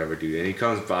just like, whatever, dude. And he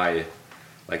comes by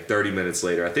like 30 minutes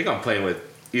later. I think I'm playing with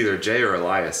either Jay or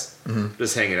Elias,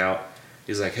 just hanging out.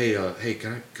 He's like, hey,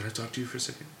 can I talk to you for a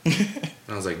second? And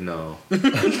I was like, no. With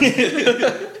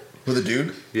a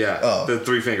dude? Yeah, Oh. the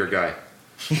 3-finger guy.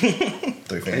 3 And he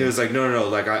was fingers. like, no,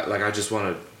 like I just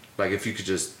want to, like, if you could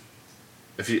just,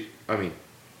 if you wouldn't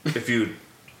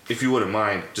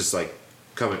mind, just like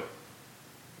coming,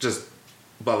 just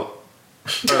bubble,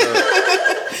 like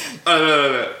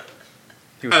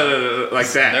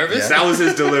that. Nervous? That was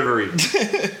his delivery.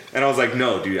 And I was like,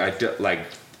 no, dude, I'm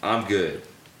good.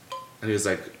 And he was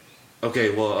like, okay,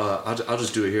 well, I'll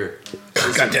just do it here.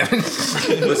 God damn it.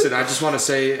 Listen, I just want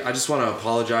to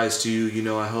apologize to you. You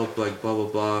know, I hope, like, blah, blah,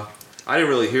 blah. I didn't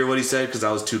really hear what he said because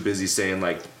I was too busy saying,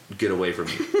 like, get away from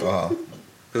me. Uh-huh.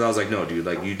 Because I was like, no, dude,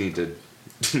 like, you need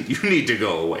to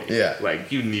go away. Yeah.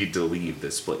 Like, you need to leave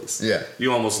this place. Yeah.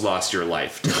 You almost lost your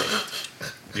life today.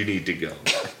 You need to go.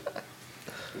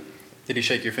 Did he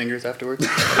shake your fingers afterwards?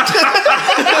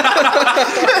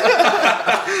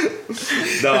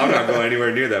 No, I'm not going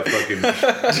anywhere near that fucking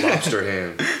lobster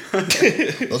hand.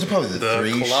 Those are probably the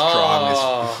 3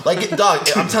 claw. strongest. Like, dog,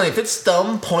 I'm telling you, if it's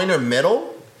thumb, pointer,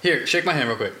 middle, Here, shake my hand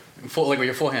real quick. Like with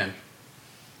your full hand.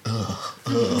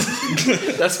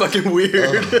 That's fucking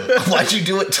weird. why'd you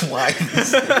do it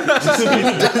twice?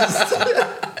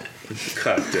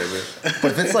 God damn it.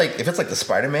 But if it's like the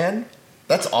Spider-Man,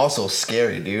 that's also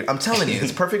scary, dude. I'm telling you,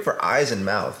 it's perfect for eyes and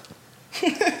mouth.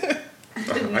 I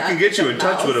can get you in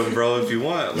touch with him, bro, if you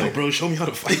want. Yo, Like, bro, show me how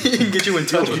to fight. He can get you in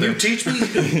touch with can you him. teach me?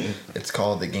 It's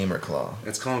called the Gamer Claw.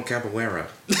 It's called capoeira.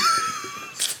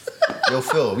 Yo,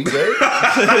 Phil, we good?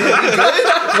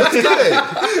 What's good?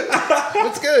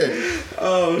 What's good?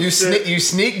 Oh, You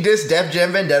sneak this Def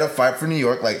Jam Vendetta fight for New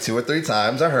York like 2 or 3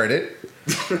 times. I heard it.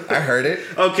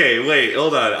 Okay, wait,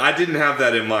 hold on. I didn't have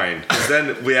that in mind. 'Cause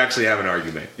then we actually have an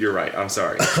argument. You're right. I'm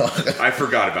sorry. I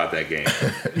forgot about that game,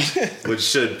 which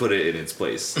should put it in its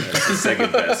place as the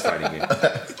second best fighting game.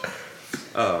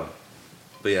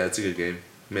 But yeah, it's a good game.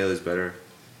 Melee's better,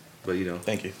 but you know.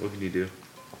 Thank you. What can you do?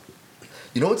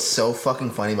 You know what's so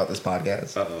fucking funny about this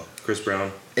podcast? Chris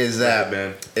Brown. Is that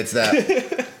man? It's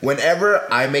that whenever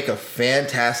I make a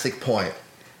fantastic point,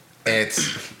 it's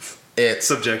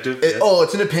Subjective. It, yes. Oh,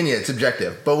 it's an opinion. It's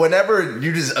subjective. But whenever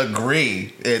you just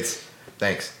agree, it's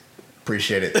thanks.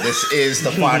 Appreciate it. This is the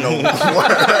final word.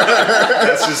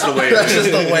 That's just the way it That's is.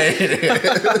 just the way it is.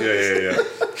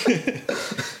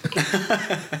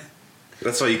 Yeah.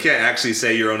 That's why you can't actually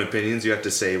say your own opinions. You have to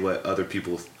say what other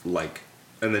people like.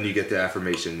 And then you get the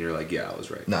affirmation and you're like, yeah, I was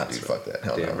right. Nah, dude, fuck that.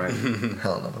 Hell Damn no. right.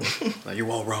 Hell no. Like,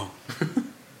 you're all wrong.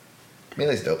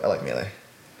 Melee's dope. I like Melee.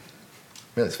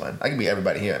 Melee's fun. I can beat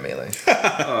everybody here at Melee.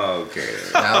 Okay.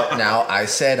 Now I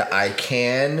said I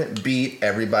can beat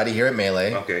everybody here at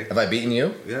Melee. Okay. Have I beaten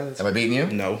you? Yeah. Have I beaten you?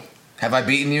 No. Have I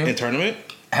beaten you? In tournament?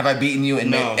 Have I beaten you in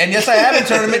No. Melee? And yes, I have in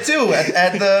tournament too.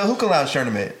 At the Hookah Lounge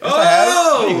tournament. Yes, I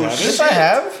have. Yes, I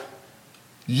have.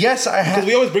 Yes, I have. Because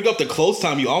we always bring up the close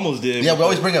time you almost did. Yeah, we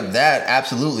always bring up that,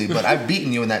 absolutely. But I've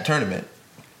beaten you in that tournament.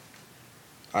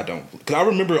 I don't. Because I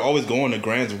remember always going to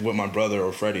Grants with my brother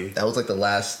or Freddie. That was like the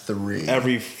last 3.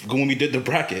 When we did the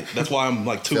bracket. That's why I'm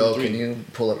like 2 Phil, or 3. can you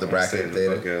pull up the bracket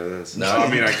data? No, I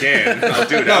mean I can. I'll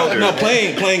do it after. No,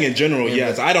 playing in general,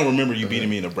 yes. I don't remember you beating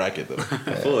me in the bracket though.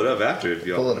 Pull it up after if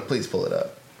y'all. Please pull it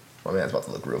up. My man's about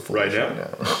to look real Right foolish now?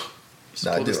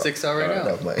 Nah, Pull the sticks out right now.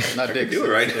 No, Mike. Not dicks. Do it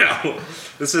right now.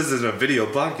 This isn't a video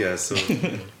podcast, so.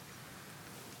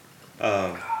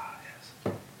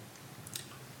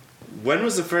 When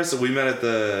was the first we met at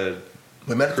the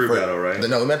crew battle, right?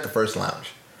 No, we met at the first lounge.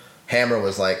 Hammer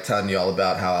was like telling you all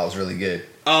about how I was really good.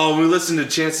 Oh, we listened to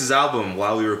Chance's album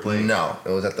while we were playing. No, it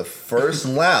was at the first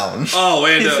lounge. Oh,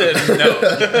 and He said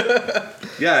no.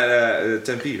 yeah,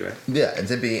 Tempe, right? Yeah, in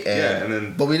Tempe. And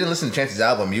then. But we didn't listen to Chance's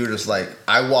album. You were just like,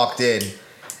 I walked in,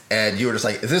 and you were just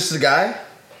like, "Is this the guy?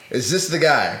 Is this the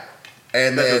guy?"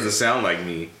 And That then doesn't sound like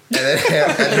me. And then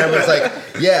Hammer's like,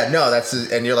 "Yeah, no, that's."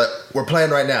 And you're like, "We're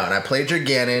playing right now." And I played your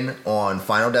Ganon on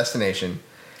Final Destination.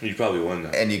 You probably won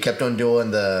that. And you kept on doing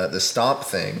the stomp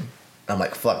thing. I'm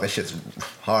like, fuck, this shit's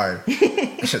hard.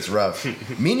 This shit's rough.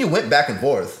 Me and you went back and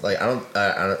forth. Like, I don't,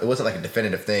 it wasn't like a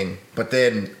definitive thing. But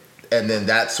then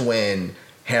that's when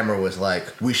Hammer was like,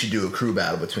 we should do a crew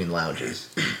battle between lounges.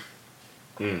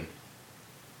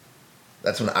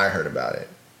 That's when I heard about it.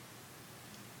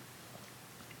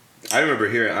 I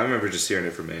remember just hearing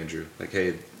it from Andrew. Like,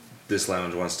 hey, this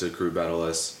lounge wants to crew battle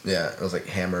us. Yeah, it was like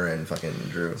Hammer and fucking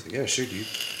Drew. Like, yeah, sure, dude.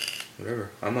 Whatever.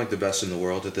 I'm like the best in the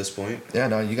world at this point. Yeah,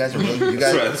 no, you guys are really,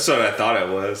 that's what I thought I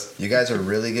was. You guys are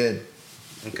really good.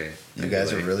 Okay. You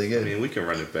guys are really good. I mean, we can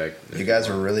run it back. You guys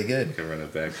are really good. We can run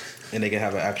it back. And they can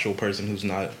have an actual person who's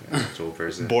not Actual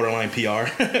person. borderline PR.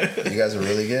 You guys are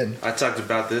really good. I talked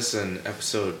about this in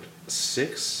episode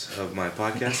 6 of my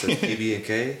podcast, of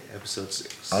PB&K, episode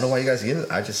 6. I don't know why you guys get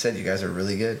it. I just said you guys are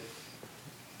really good.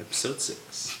 Episode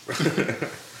 6.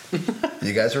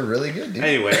 You guys are really good, dude.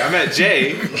 Anyway, I met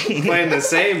Jay playing the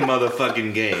same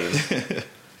motherfucking game,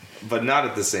 but not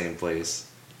at the same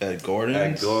place. At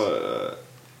Gordon's?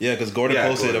 Yeah, because Gordon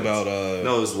posted about...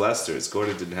 no, it was Lester's.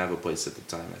 Gordon didn't have a place at the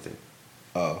time, I think.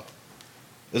 Oh.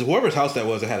 It was whoever's house that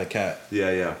was that had a cat.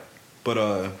 Yeah. But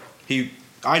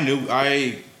I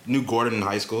knew Gordon in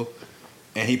high school,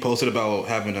 and he posted about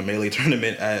having a melee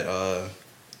tournament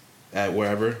at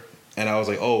wherever, and I was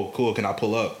like, oh, cool, can I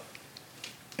pull up?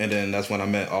 And then that's when I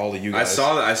met all of you guys.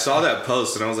 I saw that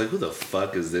post, and I was like, who the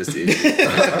fuck is this idiot?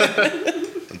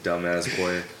 Dumbass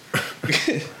boy.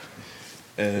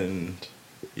 And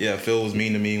yeah, Phil was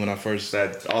mean to me when I first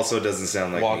That also doesn't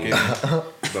sound like walked me. in.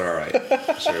 But all right.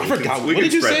 Sure. I forgot. We What can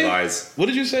did you spread say? lies. What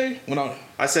did you say? When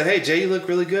I said, hey, Jay, you look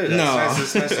really good. No.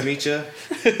 It's nice to meet you.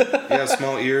 You have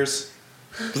small ears.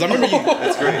 Because I remember you.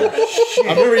 That's great.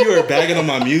 I remember you were bagging on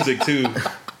my music too.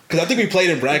 Because I think we played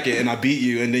in bracket and I beat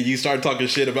you, and then you started talking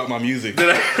shit about my music. Did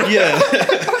I?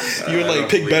 Yeah. You were like,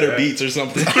 pick better beats or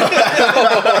something. And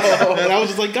I was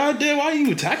just like, God damn, why are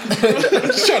you attacking me, bro? I'm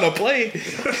just trying to play.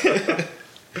 That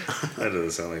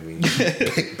doesn't sound like me.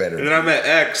 Pick better. And then I met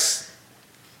X,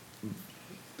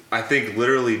 I think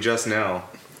literally just now.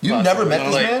 You never met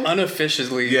this like, man?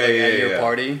 Unofficially, Yeah, like, yeah, at your yeah.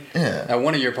 party. Yeah. At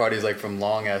one of your parties, like from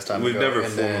long ass time We've ago. never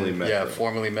and then, formally met, Yeah, though.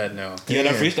 formally met. No. Yeah,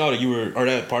 that freestyle or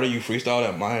that party you freestyled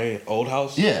at my old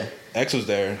house. Yeah. X was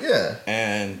there. Yeah.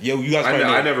 And yo, you guys probably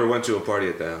I never went to a party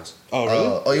at the house. Oh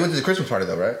really? Oh, you went to the Christmas party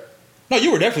though, right? No, you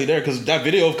were definitely there because that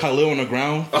video of Khalil on the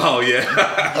ground, Oh, yeah.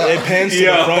 it pans to the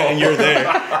Yo. front and you're there.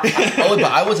 Oh, but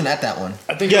I wasn't at that one.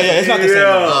 I think Yeah, it's not the same.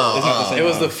 Yeah. one. It's not the same. It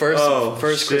was the one. first Oh,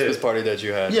 first shit. Christmas party that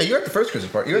you had. Yeah, you were at the first Christmas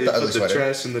party. You were at the Put ugly the sweater.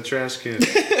 trash in the trash can.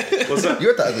 What's up? You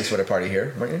were at the ugly sweater party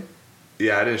here, weren't you?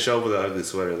 Yeah, I didn't show up with an ugly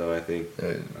sweater, though, I think. I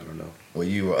don't know. Well,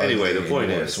 you were Anyway, ugly the and point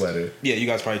you wore a is- sweater. Yeah, you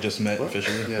guys probably just met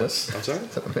officially. Yes. I'm sorry?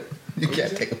 You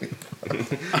can't take me.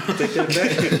 Take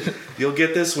that back. You'll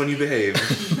get this when you behave.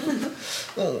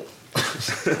 Oh.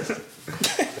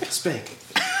 Spank.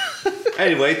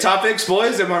 Anyway, topics,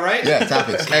 boys, am I right? Yeah,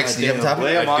 topics. X, do you have a topic?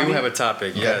 Lay 'em on I do me. have a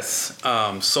topic. Yes.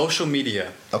 Social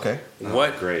media. Okay.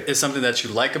 What great. is something that you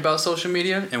like about social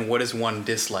media, and what is one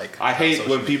dislike? I about hate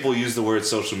social when media? people use the word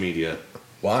social media.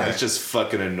 Why? It's just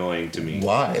fucking annoying to me.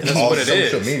 Why? It's That's all what it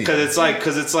social is. media.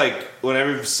 Because it's like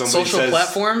whenever somebody Social says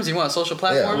platforms. You want social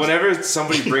platforms? whenever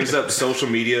somebody brings up social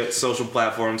media, social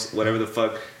platforms, whatever the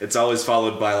fuck, it's always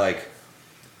followed by like,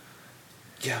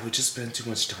 yeah, we just spend too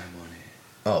much time on it.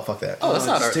 Oh, fuck that. Oh, that's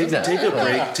not Just our. take a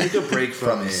break. Take a break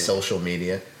from From it. social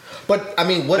media. But, I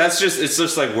mean, what... It's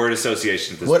just like word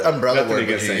association. At this What point. umbrella Nothing word would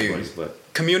against you anybody, use?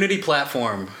 but Community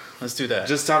platform. Let's do that.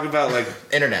 just talk about like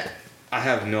Internet. I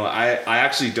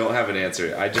actually don't have an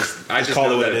answer. I just call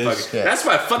know it what that it is. fucking, Yeah. that's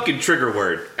my fucking trigger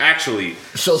word. Actually,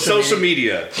 Social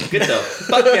media. Get the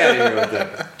fuck out of here with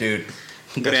that. Dude,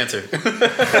 Good answer.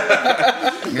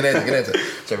 Good answer.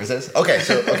 Trevor says.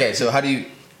 Okay, so how do you?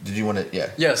 Did you want to?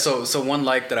 Yeah. Yeah, so one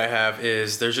like that I have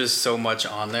is there's just so much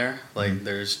on there. Like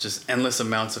there's just endless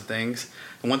amounts of things.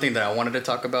 The one thing that I wanted to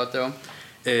talk about though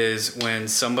is when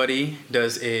somebody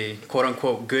does a quote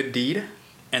unquote good deed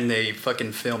and they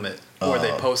fucking film it or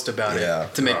they post about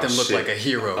it to make them look like a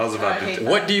hero. I was about to.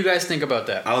 What do you guys think about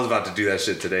that? I was about to do that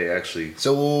shit today, actually.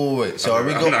 So wait. So are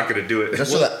we going? I'm not gonna do it.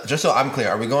 Just so I'm clear,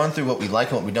 are we going through what we like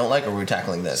and what we don't like, or are we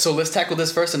tackling this? So let's tackle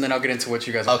this first, and then I'll get into what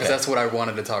you guys. Because that's what I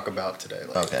wanted to talk about today.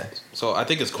 Like, Okay. So I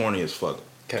think it's corny as fuck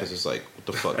because it's like, what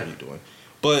the fuck are you doing?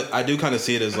 But I do kind of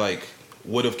see it as like,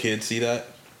 what if kids see that,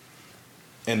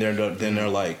 and they're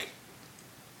like,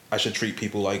 I should treat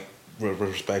people like with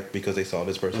respect because they saw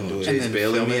this person do it. Jay's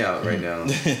bailing me out right now.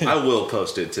 I will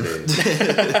post it today.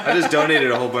 I just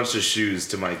donated a whole bunch of shoes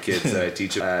to my kids that I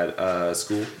teach at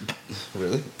school.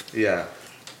 Really? Yeah.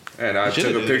 And I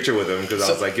took a picture with them because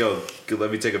I was like, yo,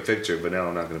 let me take a picture, but now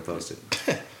I'm not going to post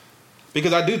it.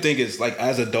 Because I do think it's like,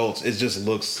 as adults, it just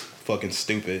looks fucking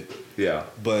stupid. Yeah.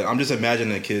 But I'm just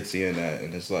imagining a kid seeing that,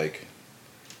 and it's like,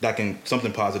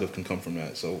 something positive can come from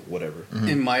that, so whatever.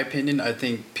 In my opinion, I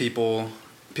think people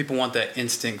want that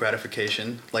instant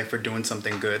gratification, like for doing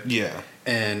something good. Yeah.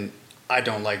 And I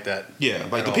don't like that. Yeah,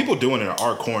 like the people doing it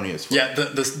are corny as fuck. Yeah,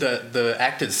 the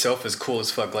act itself is cool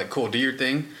as fuck. Like, cool, do your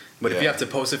thing. But if you have to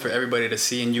post it for everybody to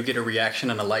see and you get a reaction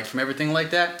and a like from everything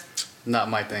like that, not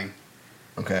my thing.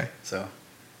 Okay. So.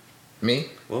 Me?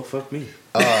 Well, fuck me.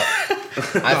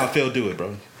 I feel do it,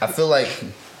 bro. I feel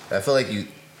like you.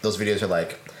 Those videos are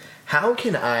like, how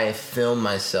can I film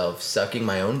myself sucking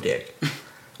my own dick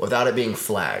without it being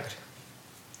flagged?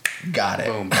 Got it.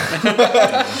 Boom.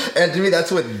 And to me,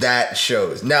 that's what that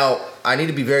shows. Now, I need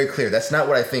to be very clear. That's not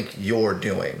what I think you're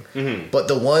doing. Mm-hmm. But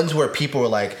the ones where people are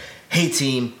like, hey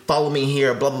team, follow me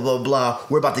here, blah, blah, blah, blah.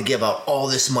 We're about to give out all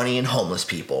this money in homeless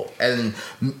people. And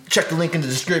check the link in the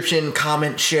description,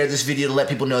 comment, share this video to let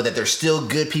people know that there's still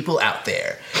good people out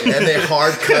there. And they're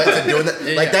hard cuts and doing that.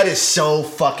 Yeah. Like, that is so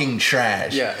fucking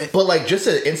trash. Yeah. But like, just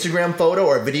an Instagram photo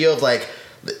or a video of like,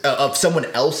 of someone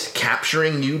else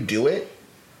capturing you do it.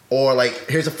 Or like,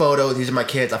 here's a photo, these are my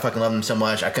kids, I fucking love them so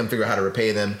much, I couldn't figure out how to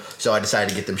repay them, so I decided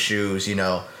to get them shoes, you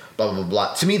know, blah, blah, blah,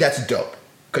 blah. To me, that's dope.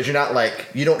 Because you're not like,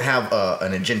 you don't have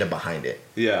an agenda behind it.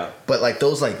 Yeah. But like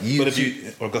those like you. But if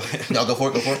you, or go ahead. No, go for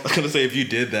it. I was gonna say if you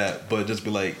did that, but just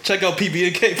be like, check out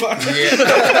PB&K podcast.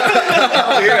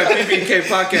 Yeah. Here at PB&K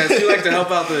podcast, we like to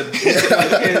help out the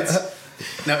kids.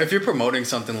 Now, if you're promoting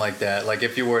something like that, like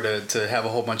if you were to have a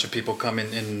whole bunch of people come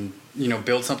in and, you know,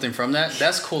 build something from that,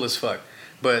 that's cool as fuck.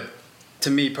 But to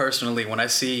me personally, when I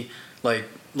see like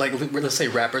let's say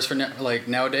rappers for like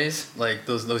nowadays, like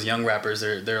those young rappers,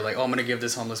 they're like, oh, I'm gonna give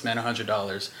this homeless man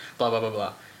 $100, blah blah blah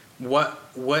blah.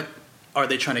 What are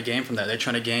they trying to gain from that? They're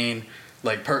trying to gain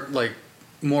like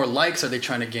more likes. Are they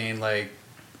trying to gain like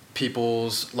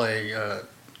people's like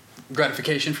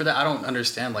gratification for that? I don't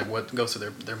understand like what goes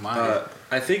through their mind.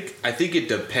 I think it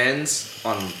depends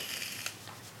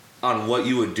on what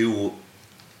you would do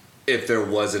if there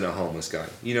wasn't a homeless guy.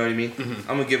 You know what I mean? Mm-hmm.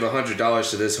 I'm gonna give $100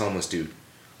 to this homeless dude.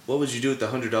 What would you do with the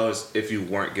 $100 if you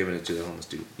weren't giving it to the homeless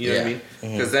dude? You know what I mean?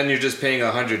 Because then you're just paying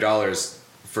 $100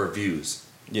 for views.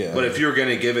 Yeah. But if you're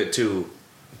gonna give it to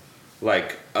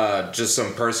like just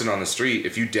some person on the street,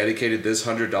 if you dedicated this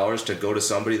 $100 to go to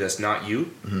somebody that's not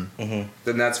you,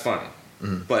 then that's fine.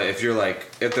 Mm-hmm. But if you're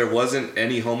like, if there wasn't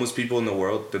any homeless people in the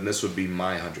world, then this would be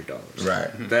my $100.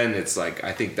 Right. Then it's like,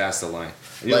 I think that's the line.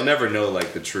 You'll never know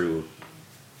like the true.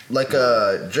 Like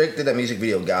Drake did that music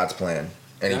video, God's Plan.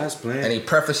 And God's Plan. And he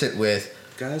prefaced it with,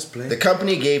 God's Plan. The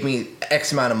company gave me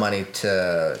X amount of money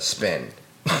to spend.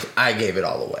 I gave it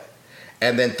all away.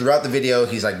 And then throughout the video,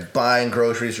 he's like buying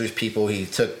groceries for these people. He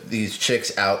took these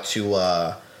chicks out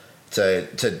to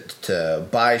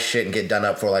buy shit and get done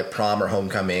up for like prom or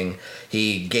homecoming.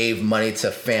 He gave money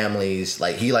to families.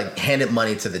 Like he like handed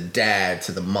money to the dad,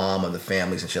 to the mom of the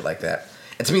families and shit like that.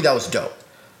 And to me, that was dope.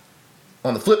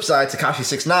 On the flip side, Tekashi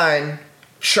 6ix9ine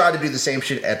tried to do the same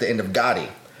shit at the end of Gotti.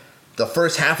 The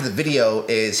first half of the video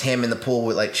is him in the pool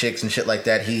with like chicks and shit like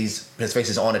that. His face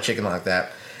is on a chick and like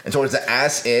that. And towards the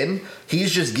ass end,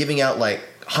 he's just giving out like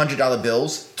 $100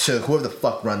 bills to whoever the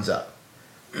fuck runs up.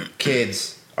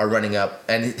 Kids are running up,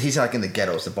 and he's like in the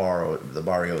ghettos, the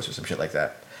barrios or some shit like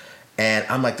that. And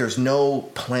I'm like, there's no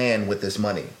plan with this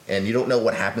money, and you don't know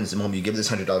what happens the moment you give this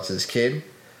 $100 to this kid.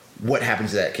 What happens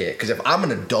to that kid? Because if I'm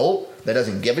an adult that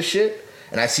doesn't give a shit,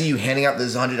 and I see you handing out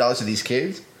this $100 to these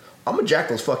kids, I'm gonna jack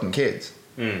those fucking kids.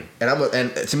 And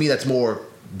and to me that's more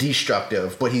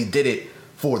destructive. But he did it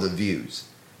for the views,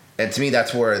 and to me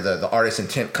that's where the artist's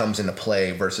intent comes into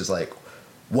play versus like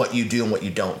what you do and what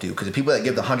you don't do. Because the people that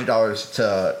give the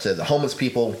 $100 to the homeless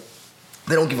people,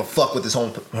 they don't give a fuck what this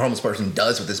homeless person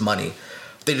does with this money.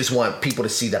 They just want people to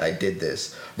see that I did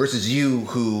this. Versus you,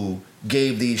 who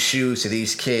gave these shoes to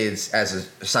these kids as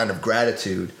a sign of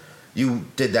gratitude, you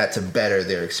did that to better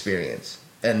their experience.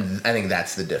 And I think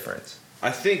that's the difference.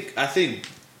 I think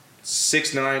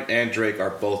 6ix9ine and Drake are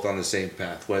both on the same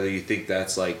path. Whether you think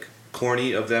that's like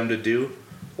corny of them to do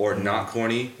or not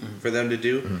corny for them to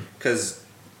do, because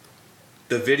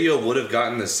the video would have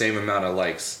gotten the same amount of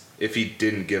likes if he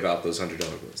didn't give out those $100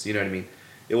 bills. You know what I mean?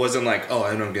 It wasn't like, oh,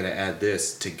 I'm going to add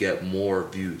this to get more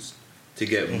views, to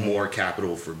get more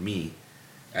capital for me.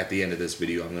 At the end of this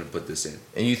video, I'm going to put this in.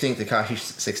 And you think Tekashi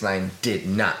 6ix9ine did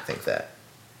not think that?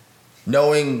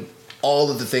 Knowing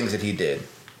all of the things that he did,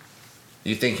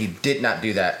 you think he did not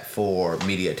do that for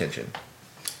media attention?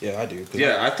 Yeah, I do.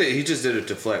 Yeah, I think he just did it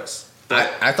to flex.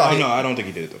 I thought. No, I don't think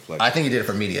he did it to flex. I think he did it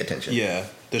for media attention. Yeah,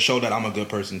 to show that I'm a good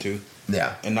person too.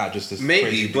 Yeah, and not just this. Maybe,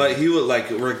 crazy but dude. he would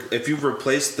like if you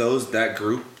replace that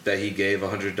group that he gave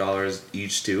 $100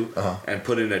 each to, and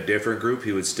put in a different group,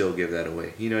 he would still give that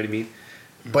away. You know what I mean?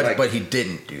 But he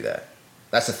didn't do that.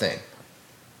 That's the thing.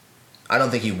 I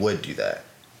don't think he would do that.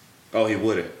 Oh, he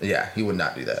wouldn't. Yeah, he would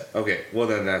not do that. Okay, well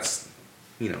then that's,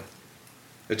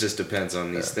 it just depends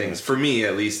on these things. For me,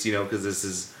 at least, because this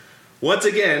is, once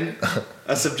again,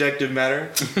 a subjective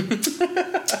matter.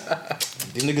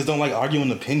 These niggas don't like arguing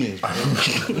opinions, bro.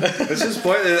 It's just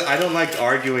pointless. I don't like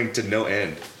arguing to no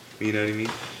end. You know what I mean?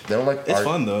 They don't like. It's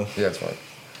fun though. Yeah, it's fun.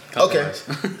 Okay,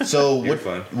 so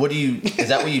what do you? Is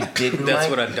that what you didn't That's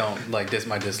like? what I don't like. This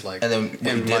my dislike. And then what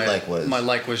you did like was my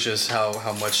like was just how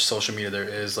much social media there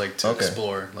is to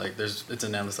explore. Like it's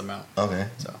an endless amount. Okay.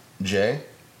 So Jay,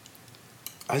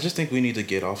 I just think we need to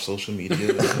get off social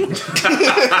media.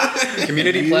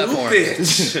 Community platform.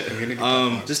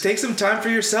 Just take some time for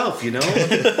yourself.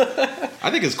 I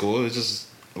think it's cool. It's just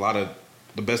a lot of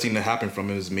the best thing that happened from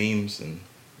it is memes, and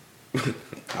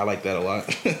I like that a lot.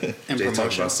 And Jay talks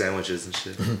promotion. about sandwiches and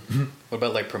shit. What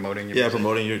about like promoting your music?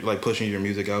 promoting your pushing your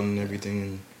music out and everything.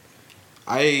 And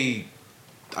I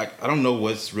don't know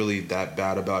what's really that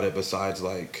bad about it besides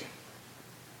like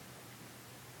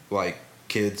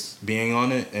kids being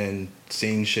on it and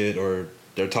seeing shit, or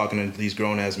they're talking to these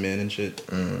grown ass men and shit.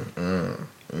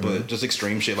 But just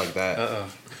extreme shit like that.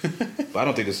 But I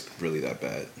don't think it's really that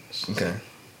bad. okay.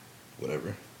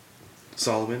 Whatever.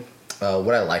 Solomon?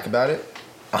 What I like about it,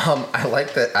 I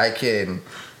like that I can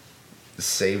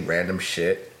say random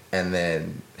shit and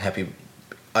then have people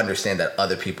understand that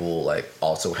other people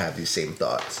also have these same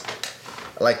thoughts.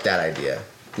 I like that idea.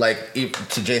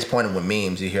 To Jay's point with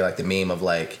memes, you hear the meme of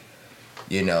I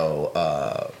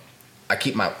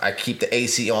keep the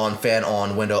AC on, fan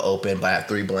on, window open, but I have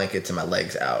 3 blankets and my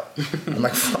legs out. I'm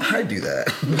like, I do that.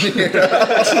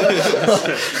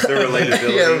 The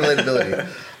relatability. Yeah, relatability.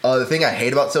 The thing I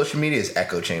hate about social media is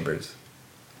echo chambers.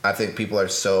 I think people are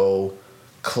so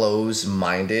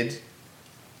close-minded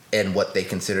in what they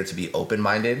consider to be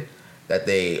open-minded that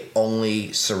they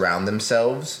only surround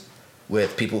themselves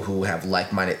with people who have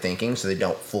like-minded thinking, so they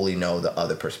don't fully know the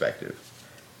other perspective.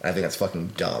 And I think that's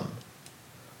fucking dumb.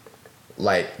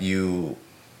 I'm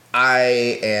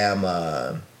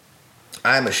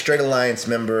a straight alliance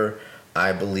member.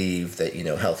 I believe that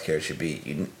healthcare should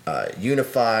be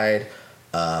unified.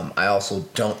 I also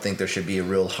don't think there should be a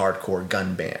real hardcore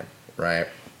gun ban, right?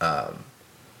 I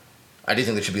do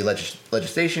think there should be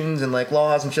legislations and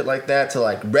laws and shit like that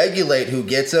to regulate who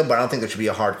gets them, but I don't think there should be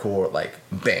a hardcore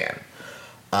ban.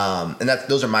 And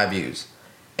those are my views.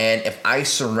 And if I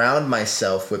surround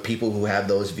myself with people who have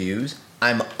those views,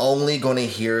 I'm only going to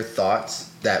hear thoughts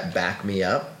that back me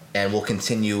up, and will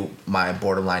continue my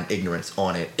borderline ignorance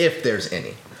on it if there's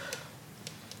any.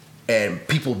 And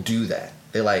people do that.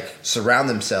 They surround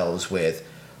themselves with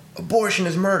abortion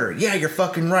is murder. Yeah, you're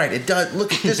fucking right. It does.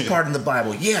 Look at this part in the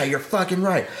Bible. Yeah, you're fucking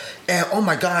right. And oh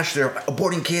my gosh, they're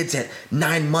aborting kids at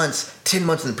 9 months, 10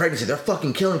 months in the pregnancy. They're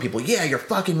fucking killing people. Yeah, you're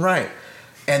fucking right.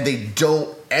 And they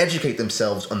don't educate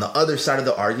themselves on the other side of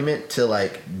the argument to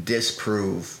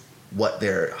disprove what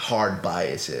their hard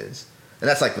bias is. And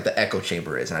that's what the echo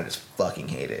chamber is, and I just fucking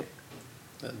hate it.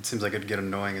 It seems like it'd get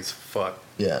annoying as fuck.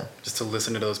 Yeah. Just to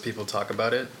listen to those people talk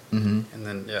about it. Mm-hmm. And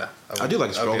then, I do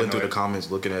like scrolling through the comments,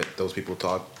 looking at those people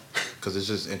talk, because it's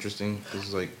just interesting.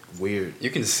 This is weird. You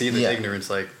can see the ignorance,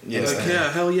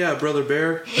 hell yeah, Brother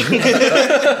Bear.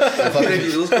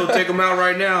 Let's go take him out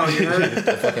right now. You heard?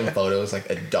 The fucking photo is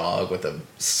a dog with a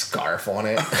scarf on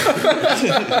it.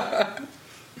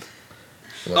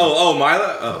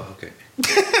 Mila? Oh, okay.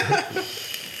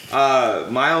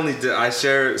 I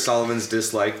share Solomon's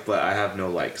dislike, but I have no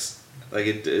likes.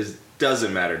 It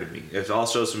doesn't matter to me. If all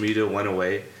social media went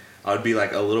away, I would be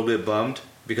like a little bit bummed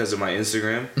because of my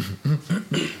Instagram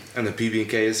and the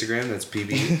PB&K Instagram. That's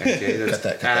PB&K. That's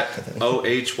cut at that.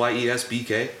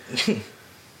 OHYESBK.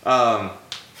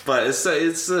 But it's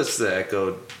just the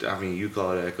echo. I mean, you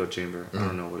call it echo chamber. I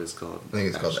don't know what it's called. I think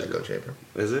it's called the echo chamber.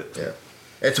 Is it? Yeah.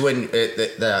 It's when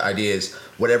the idea is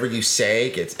whatever you say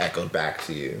gets echoed back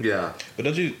to you. Yeah. But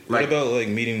don't you? Like- What about like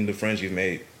meeting the friends you've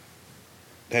made?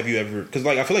 Have you ever? Because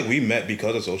like I feel like we met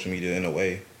because of social media in a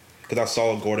way. Because I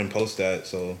saw Gordon post that.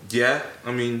 So Yeah.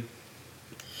 I mean,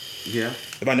 yeah.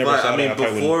 if I never But saw I mean, that, I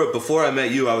probably wouldn't. before I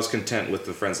met you, I was content with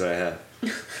the friends that I had.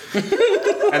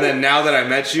 And then now that I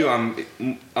met you, I'm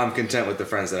content with the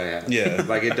friends that I have. Yeah.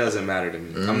 Like it doesn't matter to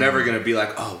me. I'm never gonna be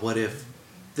like, oh, what if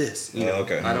this? You know.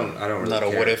 okay. I don't really Not a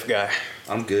care. what if guy.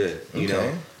 I'm good. You Okay.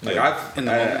 know. Like Yeah. In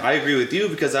the moment. I agree with you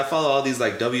because I follow all these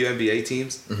like WNBA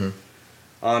teams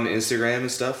on Instagram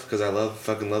and stuff because I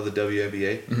fucking love the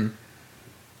WNBA.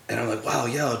 And I'm like, wow,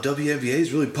 yo, WNBA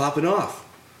is really popping off.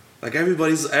 Like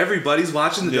everybody's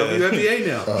watching the Yeah. WNBA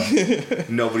now.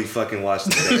 Nobody fucking watched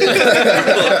the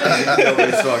WNBA.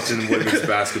 Nobody's watching women's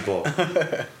basketball.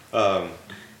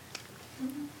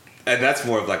 And that's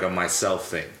more of like a myself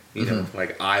thing, you know.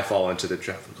 Like I fall into the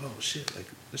trap. Like, oh shit, like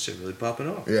this shit really popping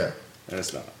off. Yeah. And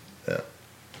it's not. Yeah.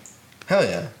 Hell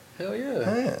yeah. Hell yeah.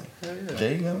 Hell yeah. Hell yeah.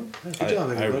 Jay, you know? Good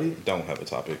job, everybody. I don't have a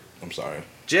topic. I'm sorry.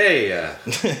 Jay.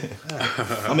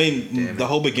 I mean, the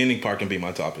whole beginning part can be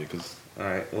my topic. Cause All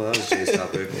right. Well, that was Jay's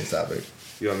topic. Next topic.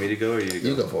 You want me to go or you to go?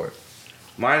 You go for it.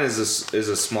 Mine is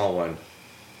a small one,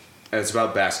 and it's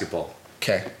about basketball.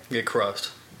 Okay. Get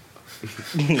crushed.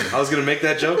 I was gonna make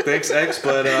that joke, thanks X,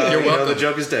 but You're you know, the welcome.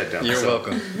 joke is dead now. You're So,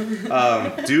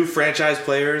 welcome. Do franchise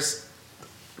players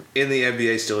in the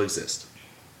NBA still exist?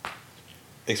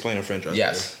 explain a franchise.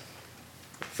 Yes.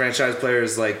 Franchise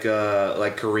players like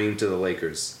Kareem to the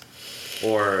Lakers,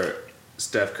 or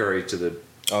Steph Curry to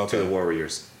the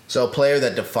Warriors. So a player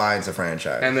that defines a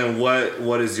franchise. And then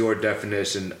what is your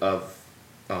definition of?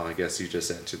 Oh, I guess you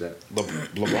just answered that.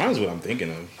 LeBron's what I'm thinking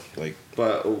of. Like,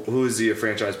 But who is he a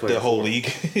franchise player? the whole league.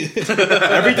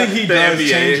 Everything he does NBA.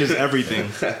 changes everything.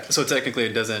 So technically,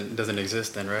 it doesn't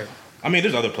exist then, right? I mean,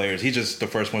 there's other players. He's just the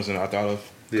first person I thought of.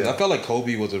 'Cause Yeah. I felt like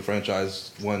Kobe was a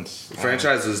franchise once.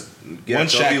 Franchise was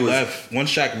Once Kobe Shaq was, left,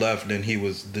 once Shaq left, then he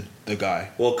was the guy.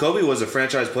 Well, Kobe was a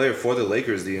franchise player for the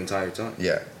Lakers the entire time.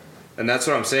 Yeah. And that's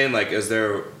what I'm saying. Like, is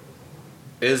there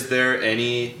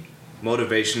any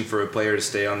motivation for a player to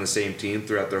stay on the same team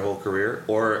throughout their whole career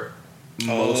or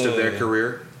most of their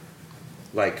career?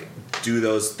 Like, do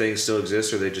those things still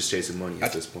exist, or are they just chasing money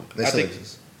at this point? They I still think.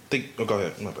 exist. Oh, go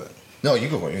ahead. My bad. No, you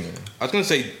go for it. I was gonna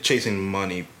say chasing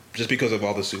money, just because of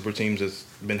all the super teams that's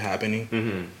been happening.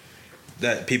 Mm-hmm.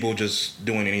 That people just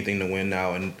doing anything to win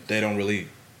now, and they don't really.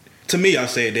 To me, I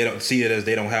say they don't see it as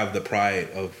they don't have the pride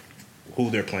of who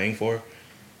they're playing for.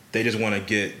 They just want to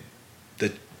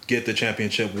get the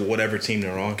championship, whatever team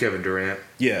they're on. Kevin Durant.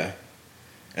 Yeah,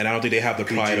 and I don't think they have the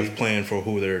pride PG. of playing for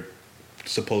who they're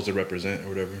supposed to represent or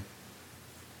whatever.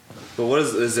 But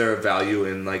is there a value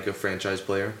in like a franchise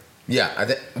player? Yeah,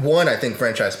 I think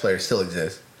franchise players still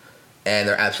exist, and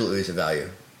there absolutely is a value.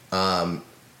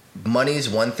 Money's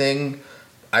one thing.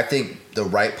 I think the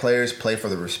right players play for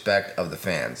the respect of the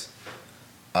fans,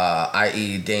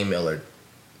 i.e. Dame Lillard.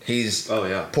 He's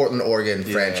Portland, Oregon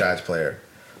franchise player.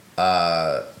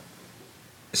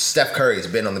 Steph Curry's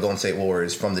been on the Golden State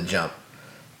Warriors from the jump.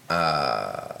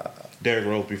 Derrick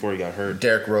Rose before he got hurt.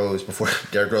 Derrick Rose before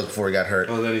he got hurt.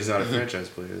 Oh, then he's not a franchise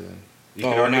player then. You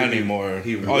could Oh, argue not he- anymore.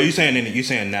 He Oh, you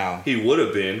saying now? He would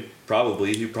have been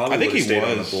probably. He probably I think would have he stayed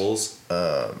on the was. Bulls.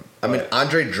 I mean,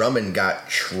 Andre Drummond got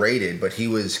traded, but he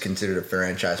was considered a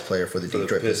franchise player for the For the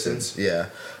Detroit Pistons? Pistons. Yeah,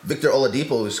 Victor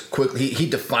Oladipo was quickly. He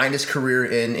defined his career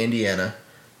in Indiana,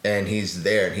 and he's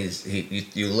there. And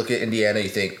you look at Indiana, you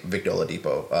think Victor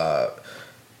Oladipo,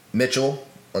 Mitchell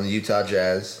on the Utah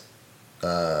Jazz.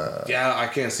 Yeah, I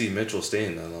can't see Mitchell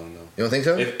staying that long though. You don't think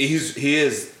so? If he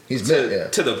is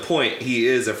to the point he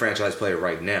is a franchise player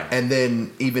right now. And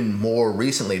then even more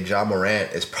recently, Ja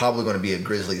Morant is probably going to be a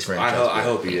Grizzlies franchise player. I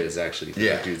hope he is actually.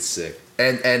 Yeah. That dude's sick.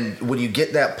 And when you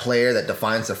get that player that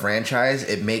defines the franchise,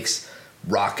 it makes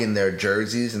rocking their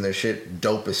jerseys and their shit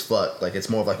dope as fuck. Like, it's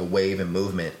more of like a wave and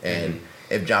movement. And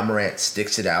if Ja Morant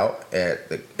sticks it out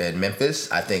at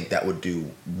Memphis, I think that would do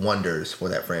wonders for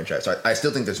that franchise. So I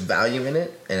still think there's value in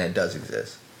it, and it does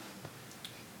exist.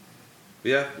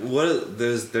 Yeah,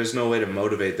 there's no way to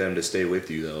motivate them to stay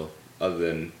with you though, other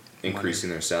than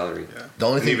increasing their salary. Yeah. The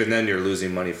only And thing, even then, you're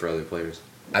losing money for other players.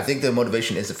 I think the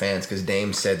motivation is the fans, because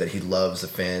Dame said that he loves the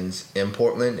fans in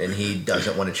Portland, and he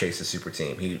doesn't want to chase a super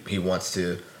team. He wants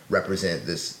to represent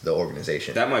the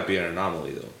organization. That might be an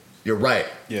anomaly though. You're right.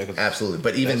 Yeah, 'cause absolutely.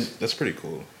 But even that's pretty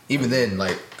cool. Even then,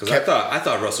 like, because I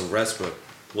thought Russell Westbrook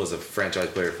was a franchise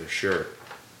player for sure,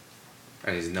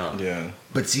 and he's not. Yeah.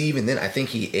 But see, even then, I think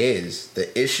he is.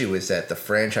 The issue is that the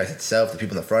franchise itself, the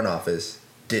people in the front office,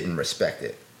 didn't respect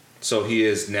it. So he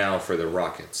is now for the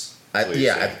Rockets. I He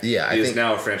is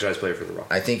now a franchise player for the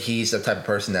Rockets. I think he's the type of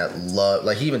person that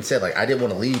like he even said, like, I didn't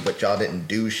want to leave, but y'all didn't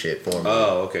do shit for me.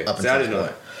 Oh, okay. Up See, I until didn't this know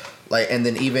point. Like, and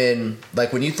then even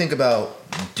like when you think about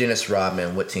Dennis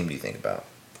Rodman, what team do you think about?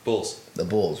 Bulls. The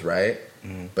Bulls, right?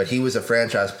 Mm-hmm. But he was a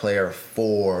franchise player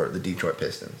for the Detroit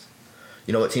Pistons.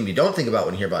 You know what team you don't think about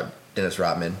when you hear about Dennis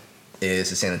Rodman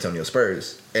is the San Antonio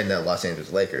Spurs and the Los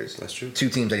Angeles Lakers. That's true. Two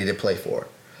teams that he did play for.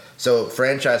 So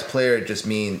franchise player just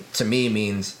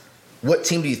means what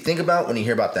team do you think about when you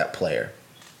hear about that player?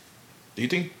 Do you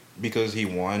think because he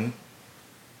won,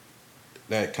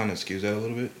 that kind of skews that a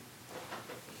little bit?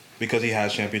 Because he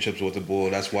has championships with the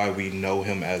Bulls, that's why we know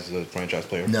him as a franchise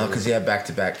player. No, because he had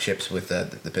back-to-back chips with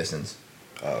the Pistons.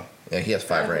 Oh. Yeah, he has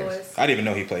 5 rings. I didn't even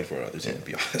know he played for other teams, to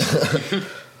be honest.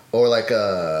 Or like,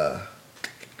 because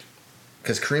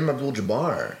Kareem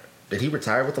Abdul-Jabbar, did he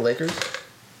retire with the Lakers?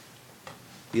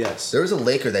 Yes. There was a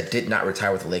Laker that did not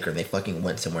retire with the Laker, and they fucking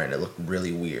went somewhere, and it looked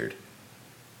really weird.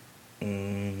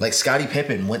 Like Scottie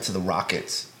Pippen went to the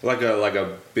Rockets. Like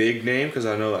a big name, because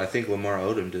I think Lamar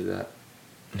Odom did that.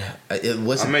 No, it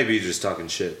wasn't. I may be just talking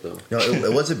shit though. No,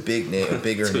 it was a big name, a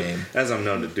bigger name. As I'm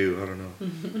known to do, I don't know.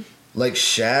 Like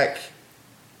Shaq,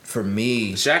 for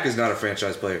me, Shaq is not a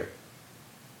franchise player.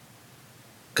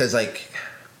 Cause like,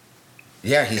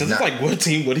 yeah, he's not. Because it's like, what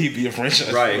team would he be a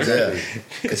franchise right, player? exactly.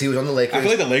 Because he was on the Lakers. I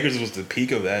feel like the Lakers was the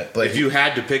peak of that. But if you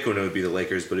had to pick one, it would be the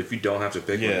Lakers. But if you don't have to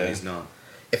pick one, then he's not.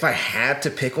 If I had to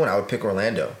pick one, I would pick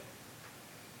Orlando.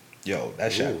 Yo,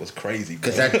 that Shaq was crazy.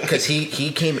 Because he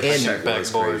came in.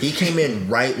 He came in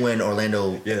right when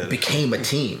Orlando became a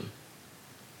team,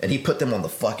 and he put them on the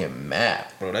fucking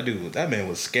map. Bro, that man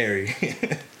was scary.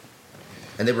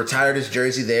 And they retired his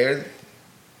jersey there.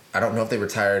 I don't know if they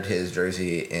retired his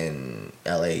jersey in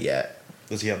LA yet.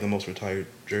 Does he have the most retired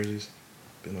jerseys?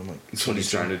 Been on like That's what he's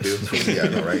trying to do. Yeah, I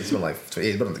know, right?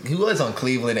 He was on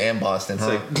Cleveland and Boston, it's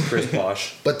huh? like Chris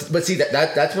Bosh. But see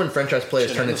that's when franchise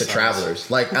players turn into travelers.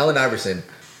 Like Allen Iverson,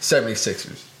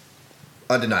 76ers.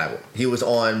 Undeniable. He was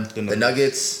on the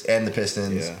Nuggets and the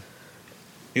Pistons. Yeah.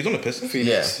 He was on the Pistons?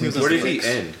 Yeah. Where did he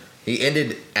end? He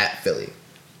ended at Philly.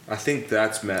 I think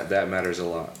that matters a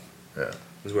lot. Yeah.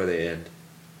 Is where they end.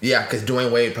 Yeah, because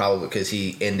Dwayne Wade probably, because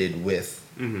he ended with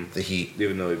the Heat.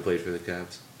 Even though he played for the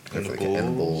Cavs. And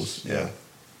the Bulls. Yeah.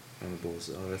 And the Bulls.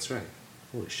 Oh, that's right.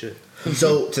 Holy shit.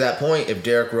 So, to that point, if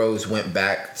Derrick Rose went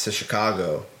back to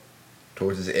Chicago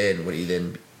towards his end, would he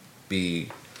then be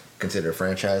considered a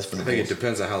franchise for the Bulls? I think it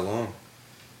depends on how long.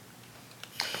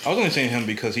 I was only saying him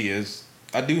because he is.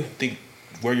 I do think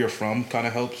where you're from kind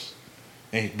of helps.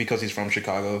 And because he's from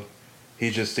Chicago,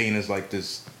 he's just seen as like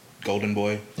this golden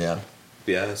boy. Yeah.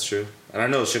 Yeah, that's true. And I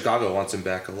know Chicago wants him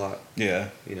back a lot. Yeah.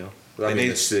 You know? I mean,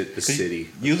 the city.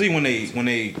 Usually when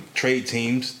they trade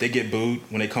teams, they get booed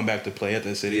when they come back to play at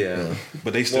the city. Yeah.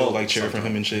 But they still cheer for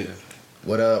him and shit. Yeah.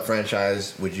 What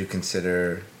franchise would you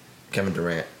consider Kevin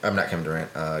Durant? I'm not Kevin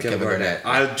Durant. Kevin Garnett.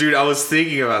 I was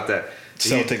thinking about that.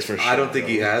 Celtics for sure. I don't think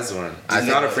he has one. He's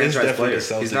not a franchise player.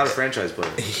 He's not a franchise player.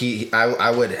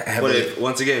 I would have. But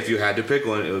once again, if you had to pick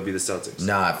one, it would be the Celtics.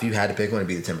 Nah, if you had to pick one, it'd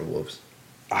be the Timberwolves.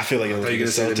 I feel like it would be the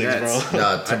Celtics, bro.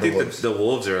 Nah, I think the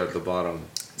Wolves are at the bottom.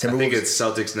 I think it's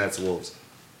Celtics, Nets, Wolves.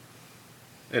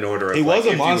 In order of he was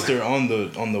a monster on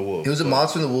the Wolves. He was a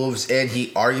monster in the Wolves, and he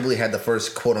arguably had the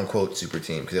first quote unquote super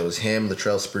team because it was him,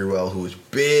 Latrell Sprewell, who was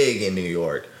big in New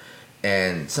York,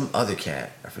 and some other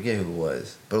cat. I forget who it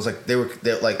was, but it was like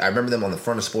they're like I remember them on the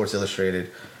front of Sports Illustrated.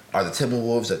 Are the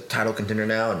Timberwolves a title contender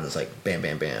now? And it's like bam,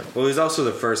 bam, bam. Well, he's also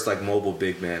the first mobile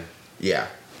big man. Yeah.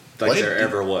 Like there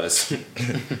ever was.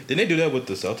 Didn't they do that with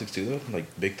the Celtics too though? Like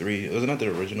Big Three. Wasn't that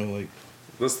the original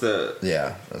What's the?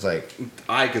 Yeah, it's like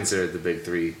I consider it the big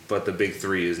three, but the big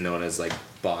three is known as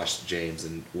Bosh, James,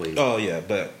 and Wade. Oh yeah,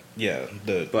 but the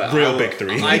real big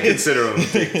three. I consider them a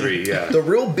big three. Yeah, the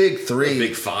real big three. The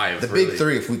big five. The big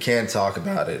three, if we can talk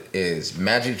about it, is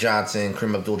Magic Johnson,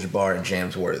 Kareem Abdul-Jabbar, and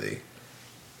James Worthy.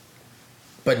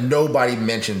 But nobody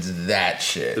mentions that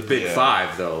shit. The big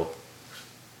five, though: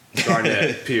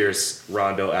 Garnett, Pierce,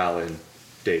 Rondo, Allen,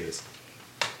 Davis.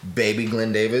 Baby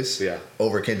Glenn Davis,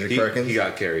 over Kendrick Perkins. He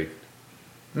got carried.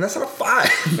 And that's not a five.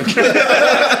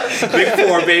 Big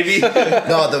four, baby.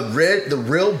 No, the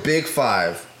real big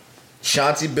five: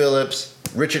 Chauncey Billups,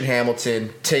 Richard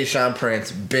Hamilton, Tayshaun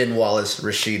Prince, Ben Wallace,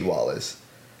 Rasheed Wallace.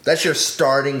 That's your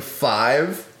starting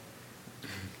five.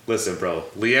 Listen, bro.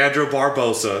 Leandro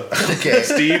Barbosa, Okay.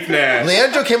 Steve Nash,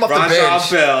 Leandro came off the Raja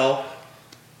bench. Bell,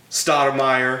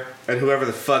 Stoudemire, and whoever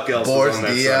the fuck else Boris was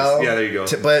on that Diaw. side. Yeah, there you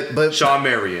go. But Sean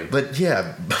Marion. But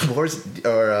yeah, Boris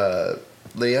or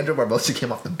Leandro Barbosa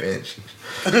came off the bench.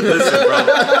 Listen, bro.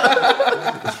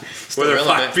 Were there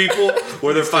relevant. 5 people?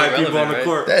 Were there 5 people on relevant, the right?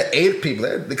 court? That 8 people.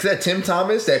 That Tim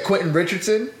Thomas, that Quentin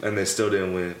Richardson. And they still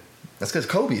didn't win. That's because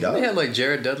Kobe, dog. They had like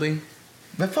Jared Dudley.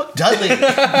 Man, fuck Dudley.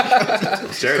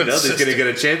 Jared Dudley's gonna get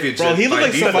a championship. Bro, he by looked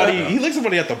like default somebody. now. He looked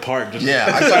somebody at the park. Just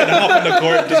Yeah, I signing off on the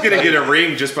court. He's gonna get a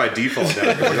ring just by default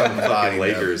now. Because on the Body fucking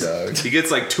Lakers. dog. He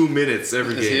gets like 2 minutes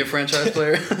every Is he a game. franchise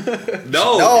player?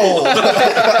 No, No.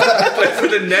 play for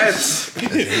the Nets.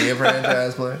 Is he a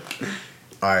franchise player?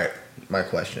 All right, my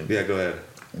question. Yeah, go ahead.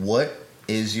 What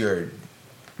is your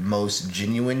most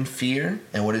genuine fear,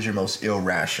 and what is your most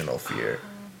irrational fear?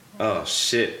 Oh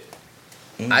shit.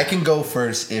 I can go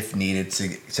first if needed, so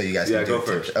you guys Yeah, can do go it too.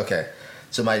 first. Okay.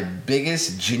 So my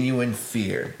biggest genuine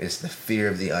fear is the fear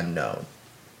of the unknown.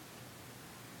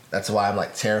 That's why I'm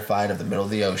like terrified of the middle of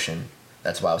the ocean.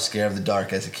 That's why I was scared of the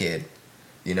dark as a kid.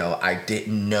 You know, I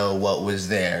didn't know what was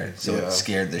there, so Yeah. it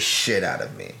scared the shit out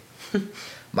of me.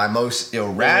 My most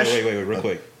irrational. Wait, real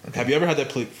quick. Have you ever had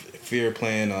that fear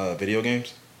playing video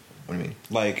games? What do you mean?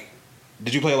 Like,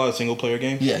 did you play a lot of single player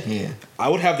games? Yeah. I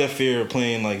would have that fear of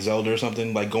playing like Zelda or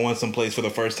something, like going someplace for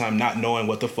the first time, not knowing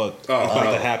what the fuck is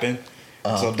about to happen.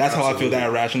 So that's how I feel that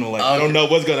irrational. Like I don't know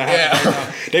what's gonna happen. Right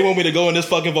now. They want me to go in this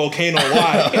fucking volcano.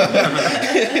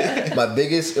 Why? My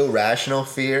biggest irrational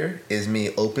fear is me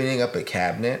opening up a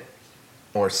cabinet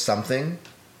or something,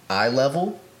 eye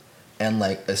level, and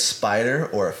like a spider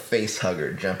or a face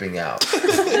hugger jumping out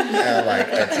and like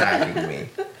attacking me.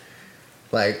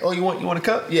 Like, oh, you want a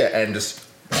cup? Yeah, and just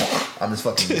I'm just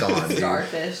fucking gone, dude.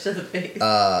 Starfish to the face.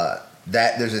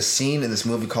 That there's a scene in this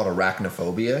movie called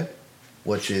Arachnophobia,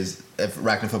 which is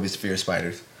arachnophobia is fear of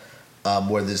spiders,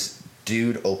 where this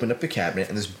dude opened up a cabinet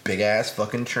and this big ass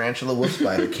fucking tarantula wolf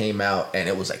spider came out and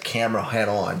it was like camera head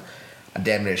on. I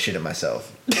damn near shit at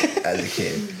myself as a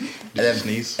kid. And then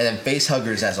sneeze? And then face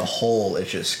huggers as a whole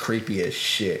is just creepy as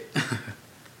shit.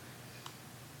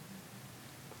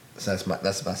 So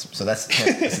that's the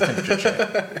temperature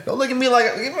check. Don't look at me like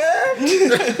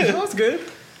That's good.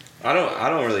 I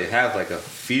don't really have like a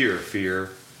fear.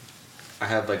 I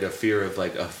have like a fear of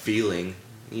like a feeling.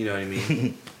 You know what I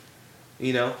mean?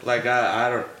 You know, like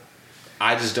I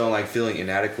just don't like feeling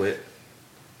inadequate.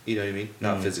 You know what I mean?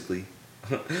 Not physically,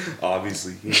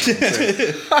 obviously. You know what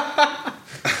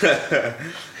I'm saying?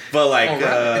 But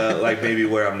like maybe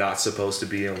where I'm not supposed to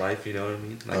be in life. You know what I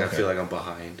mean? Like I feel like I'm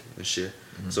behind and shit.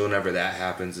 So whenever that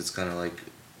happens, it's kind of like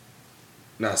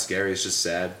not scary. It's just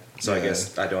sad. So I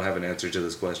guess I don't have an answer to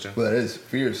this question. Well, that is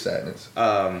fear of sadness.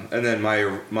 And then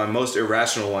my most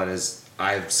irrational one is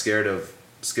I'm scared of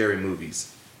scary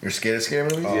movies. You're scared of scary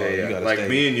movies? Yeah. Like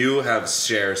me and you have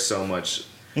shared so much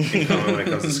in common when it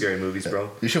comes to scary movies, bro.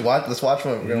 You should watch. Let's watch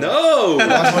one. No,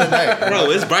 Watch one tonight.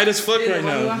 Bro, it's bright as fuck right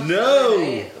now.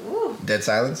 no. Dead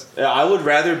silence. I would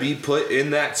rather be put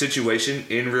in that situation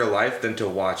in real life than to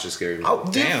watch a scary movie. Oh,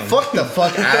 dude, Damn. fuck the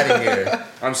fuck out of here.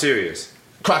 I'm serious.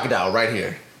 Crocodile right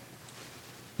here.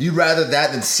 You'd rather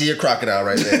that than see a crocodile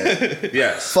right there.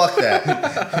 Yes. Fuck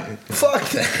that. Fuck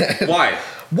that. Why?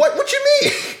 What you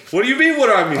mean? What do you mean? What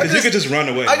do I mean? You could just run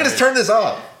away. I can just turn this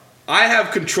off. I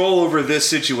have control over this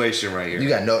situation right here. You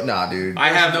got dude.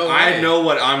 I know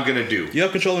what I'm gonna do. You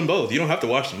have control in both. You don't have to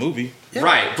watch the movie.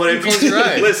 Right, but if Close you your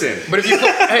eyes. listen, But if you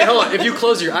hey, hold on. If you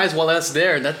close your eyes while that's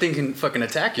there, that thing can fucking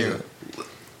attack you.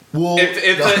 Well,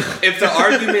 if the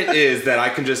argument is that I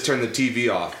can just turn the TV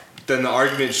off, then the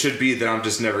argument should be that I'm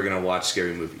just never gonna watch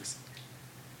scary movies.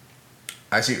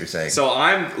 I see what you're saying. So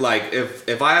I'm like,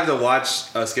 if I have to watch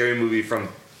a scary movie from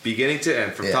beginning to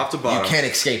end, from top to bottom, you can't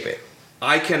escape it,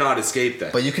 I cannot escape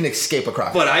that. but you can escape a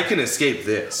crocodile. But I can escape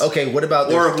this. Okay, what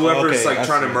about Or this? whoever's Okay, like I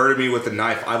trying to see. murder me with a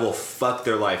knife, I will fuck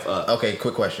their life up. Okay,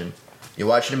 quick question. You're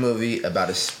watching a movie about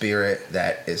a spirit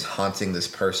that is haunting this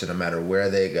person no matter where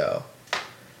they go.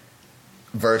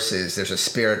 Versus there's a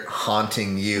spirit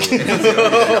haunting you no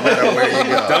matter where you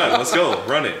go. Done. Let's go.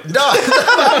 Run it. No.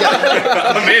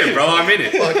 I'm in, bro. I'm in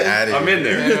it. Fuck outta I'm here. in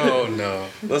there. Oh no.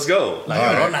 Let's go. La All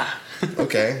right. Llorona.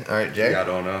 Okay. All right, Jay. I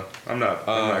don't know. I'm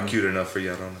not cute enough for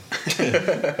you. I don't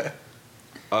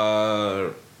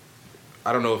know.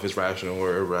 I don't know if it's rational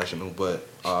or irrational, but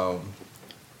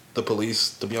the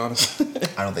police, to be honest.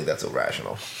 I don't think that's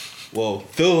irrational. Well,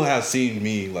 Phil has seen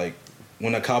me, like,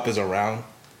 when a cop is around,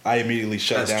 I immediately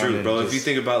shut That's down. true, and bro. If just- you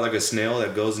think about like a snail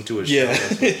that goes into a shell, Yeah. that's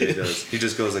what Jay does. He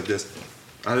just goes like this.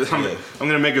 I'm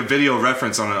gonna make a video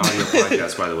reference on an audio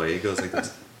podcast, by the way. He goes like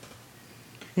this.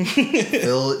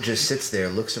 Phill just sits there,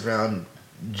 looks around,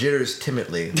 jitters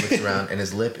timidly, looks around, and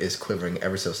his lip is quivering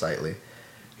ever so slightly.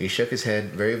 He shook his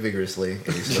head very vigorously.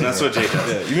 And he's And that's what Jay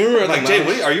does. Yeah. You remember Like, Jay,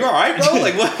 what, are you all right, bro?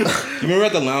 Like, what? You remember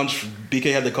at the lounge,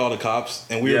 BK had to call the cops,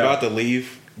 and we were Yeah. about to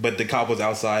leave, but the cop was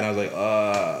outside, and I was like,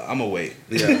 I'm gonna wait.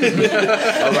 Yeah.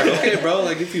 I was like, okay, bro,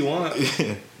 like, if you want.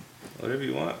 Whatever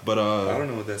you want. But I don't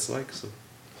know what that's like, so.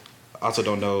 I also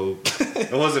don't know.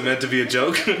 It wasn't meant to be a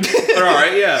joke. But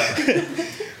alright, yeah.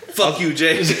 Fuck you,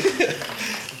 Jay.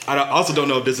 I also don't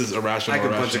know if this is irrational I or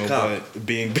can punch a irrational, cop. but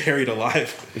being buried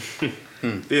alive.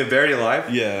 Being buried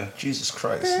alive? Yeah. Jesus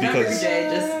Christ. Because Jay,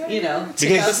 just, take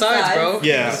Because- out the sides, bro.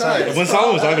 Yeah, Besides, when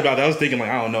someone was talking about that, I was thinking like,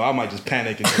 I don't know, I might just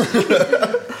panic.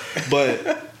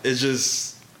 But it's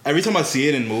just every time I see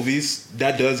it in movies,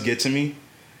 that does get to me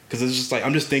because it's just like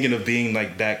I'm just thinking of being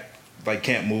like that, like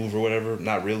can't move or whatever,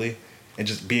 not really, and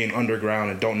just being underground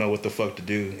and don't know what the fuck to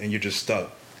do, and you're just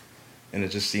stuck, and it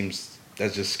just seems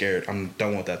that's just scared. I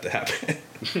don't want that to happen.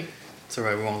 It's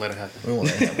alright, we won't let it happen. We won't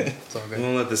let it happen. It's all We good.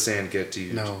 won't let the sand get to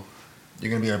you. No. You're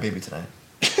gonna be our baby tonight.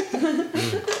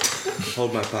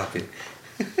 Hold my pocket.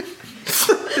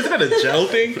 Is that a gel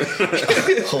thing?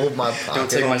 Hold my pocket. Don't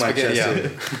take my Hold my spaghetti chest out.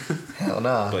 hair. Hell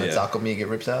nah. But The yeah. taco meat get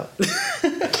ripped out.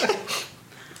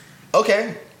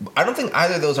 Okay. I don't think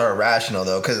either of those are irrational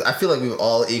though, because I feel like we would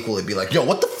all equally be like, yo,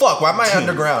 what the fuck? Why am I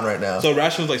underground right now? So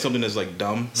rational is like something that's like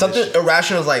dumb. Something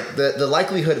irrational is like the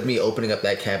likelihood of me opening up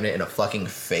that cabinet and a fucking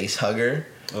face hugger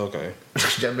Okay.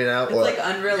 jumping out, It's or like but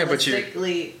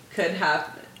unrealistically could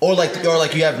happen. or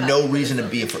like you have no reason to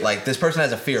be like this person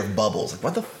has a fear of bubbles. Like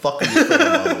what the fuck are you afraid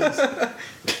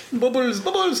of bubbles?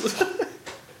 Bubbles.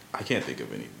 I can't think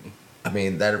of anything. I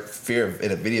mean, that fear of,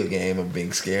 in a video game of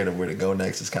being scared of where to go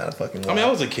next is kind of fucking wild. I mean,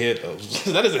 I was a kid though.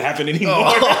 That doesn't happen anymore.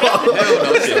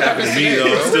 It happened to me,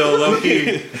 though. Still low key.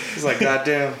 It's like,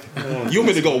 goddamn. You want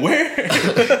me to go where?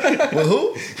 With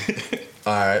who?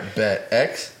 Alright, bet.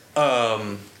 X?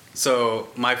 So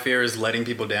my fear is letting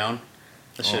people down.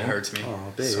 That shit hurts me.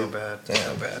 Oh, babe. So bad. Damn.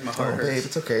 So bad. My heart Oh, babe, hurts.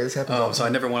 it's okay. This happens all the So I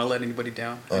time. never want to let anybody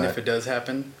down. And Alright. if it does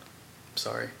happen, I'm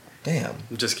sorry. Damn.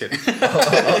 I'm just kidding.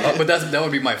 But that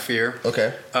would be my fear.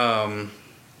 Okay.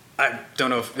 I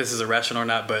don't know if this is irrational or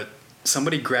not, but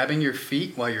somebody grabbing your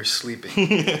feet while you're sleeping.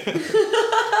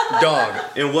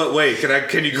 Dog. In what way?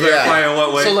 Can you clarify in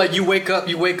what way? So like you wake up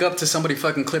to somebody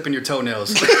fucking clipping your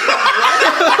toenails.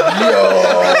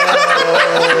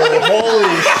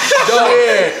 Holy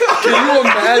shit. Can you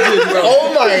imagine, bro?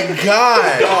 Oh my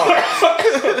god.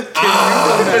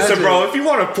 Listen, bro, if you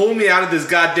want to pull me out of this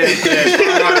goddamn bed,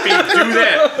 on my feet, do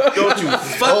that. Don't you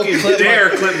fucking clip dare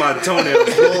clip my toenails.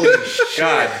 Holy shit.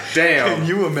 God damn. Can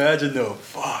you imagine though?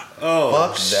 Fuck. Oh,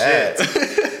 Fuck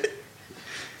that.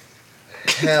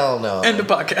 Hell no. End the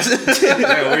podcast.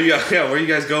 Where you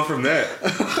guys go from there?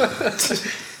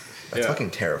 That's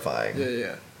fucking terrifying.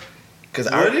 yeah. Because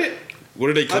Would it? What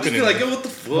are they I just clipping? feel like, in? yo, what the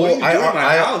fuck? What are you doing in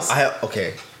my house?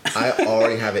 Okay. I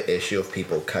already have an issue of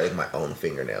people cutting my own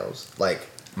fingernails. Like,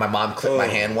 my mom clipped my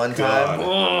hand one God. time.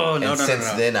 Oh And since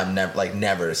then, I'm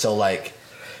never. So, like,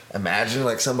 imagine,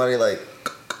 like, somebody, like,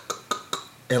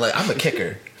 and, like, I'm a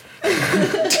kicker.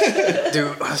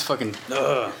 Dude, that's fucking.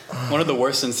 One of the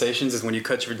worst sensations is when you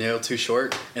cut your nail too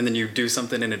short and then you do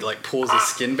something and it like pulls the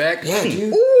skin back. Yeah,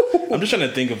 dude. I'm just trying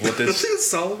to think of what this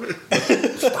Solomon. was.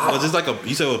 This like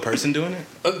you said, a person doing it?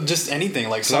 Just anything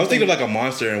like. So I was thinking of like a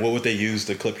monster, and what would they use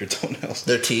to clip your toenails?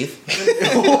 Their teeth.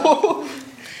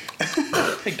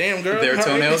 Like, damn girl, their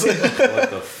toenails. What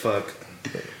the fuck?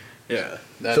 Yeah.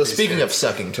 So, speaking of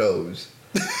sucking toes.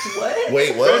 What?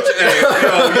 Wait, what?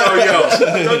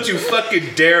 Yo. Don't you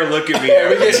fucking dare look at me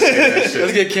after you say that shit.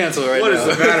 Let's get canceled right What now.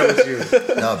 is the matter with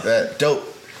you? No, bet. Dope.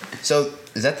 So,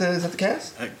 is that the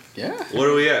cast? Yeah. What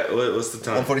are we at? What's the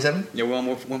time? 147? Yeah, we're on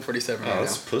 147 Oh, right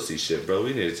that's pussy shit, bro.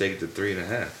 We need to take it to 3.5.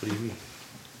 What do you mean?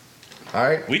 All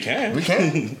right. We can. We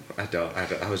can. I don't.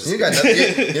 I was just. You got nothing.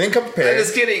 You didn't come prepared. I'm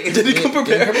just kidding. You didn't come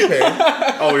prepared.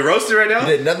 Oh, we roasted right now?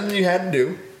 You did nothing you had to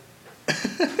do.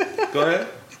 Go ahead.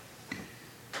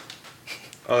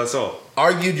 Oh, that's all.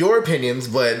 Argued your opinions,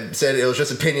 but said it was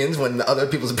just opinions when the other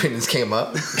people's opinions came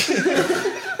up.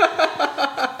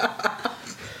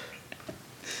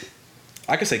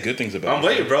 I can say good things about. I'm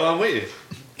waiting, bro. I'm waiting.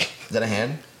 Is that a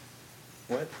hand?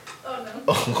 What? Oh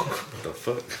no. What the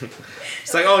fuck?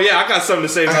 It's like, oh yeah, I got something to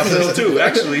say about Phill too,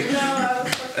 actually. No, I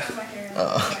was fucking my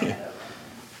hair.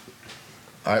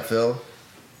 All right, Phill.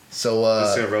 So,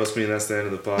 Just gonna roast me and that's the end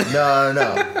of the pod. no.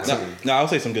 No, I'll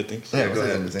say some good things. Yeah, go we'll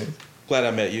say ahead. something. Glad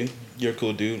I met you. You're a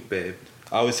cool dude. Babe.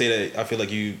 I always say that I feel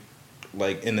like you,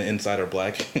 like in the inside, are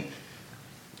black. I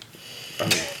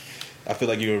mean, I feel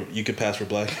like you could pass for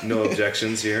black. No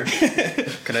objections here.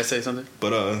 Can I say something?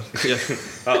 But yeah.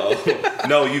 Uh-oh.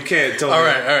 No, you can't tell me. All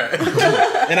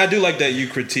right. And I do like that you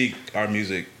critique our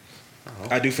music.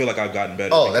 I do feel like I've gotten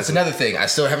better. Oh, that's another thing. I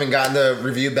still haven't gotten the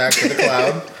review back to the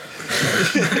cloud.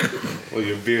 Well,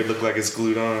 your beard look like it's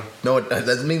glued on. No,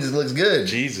 that means it looks good.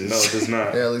 Jesus. No, it does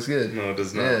not. Yeah, it looks good. No, it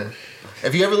does not. Yeah.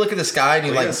 If you ever look at the sky and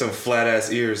you got like some flat ass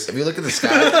ears. If you look at the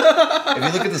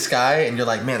sky, and you're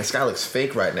like, man, the sky looks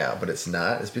fake right now, but it's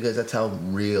not. It's because that's how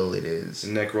real it is.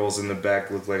 The neck rolls in the back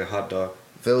look like a hot dog.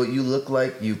 Phil, you look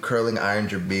like you curling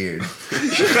ironed your beard.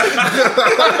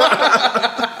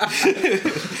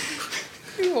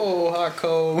 Oh, hot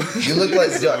cold. You look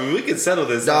like we can settle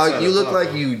this. Dog, you look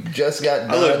like you just got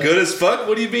done. I look good as fuck?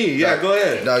 What do you mean? Yeah, go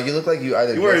ahead. Dog, you look like you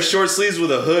either... You're wearing short sleeves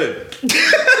with a hood.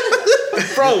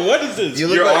 Bro, what is this?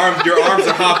 Your arms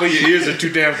are hot, but your ears are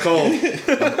too damn cold.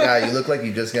 Yeah, you look like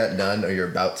you just got done or you're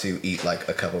about to eat like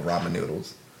a cup of ramen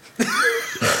noodles.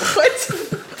 What?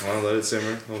 I'll let it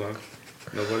simmer. Hold on.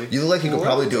 Nobody? You look like you could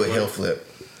probably do a hill flip.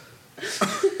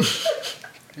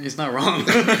 He's not wrong.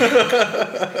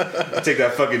 Take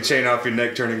that fucking chain off your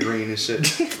neck, turning green and shit.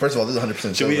 First of all, this is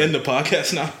 100% Should we end the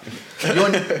podcast now?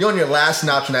 You're on your last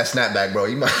notch in that snapback, bro.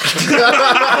 You might.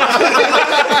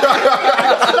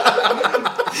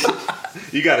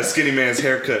 You got a skinny man's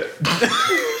haircut.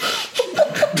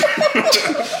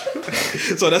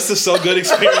 So that's the So-Gud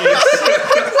Xperience.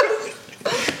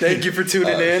 Thank you for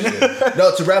tuning in.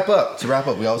 No, to wrap up,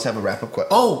 we always have a wrap up question.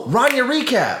 Oh, Rania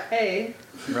recap. Hey.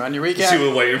 Rania recap. She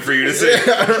was waiting for you to say.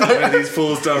 One of these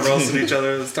fools done roasting each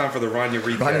other. It's time for the Rania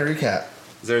recap. Rania recap.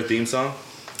 Is there a theme song?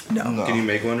 No. Can you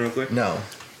make one real quick? No.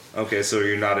 Okay, so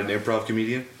you're not an improv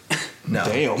comedian? No.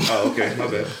 Damn. Oh, okay, my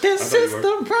bad. This is the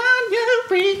Rania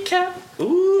recap.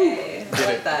 Ooh. Hey, I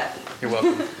like that. You're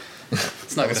welcome.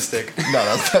 It's not gonna stick. No,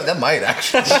 that might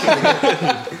actually.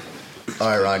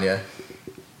 All right, Rania.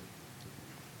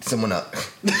 Someone up.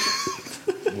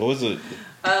 What was it?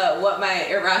 What my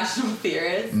irrational fear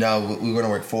is. No, we're gonna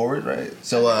work forward, right?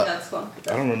 So, That's cool. I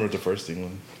don't remember what the first thing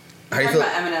was. how We you talked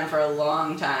feel? about Eminem for a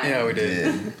long time. Yeah, we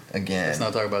did. Yeah, again. Let's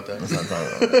not talk about that. Let's not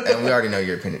talk about that. And we already know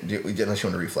your opinion. Unless you want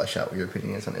to reflesh out what your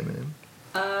opinion is on Eminem.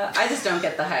 I just don't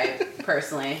get the hype,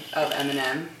 personally, of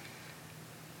Eminem.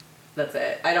 That's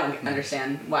it. I don't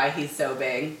understand why he's so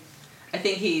big. I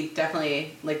think he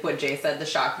definitely, like what Jay said, the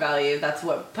shock value, that's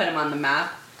what put him on the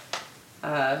map.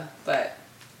 But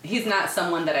he's not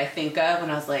someone that I think of when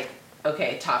I was like,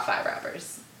 okay, top 5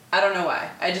 rappers. I don't know why.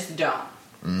 I just don't.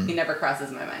 He never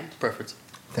crosses my mind. Perfect.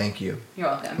 Thank you. You're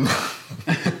welcome.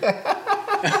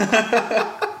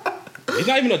 He's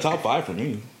not even a top 5 for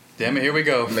me. Damn it, here we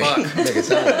go. Fuck. Make it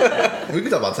sound like we can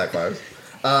talk about tech fives.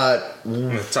 I'm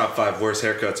the top 5 worst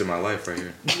haircuts in my life right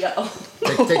here. Yo.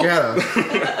 Take your hat off.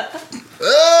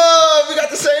 Oh, we got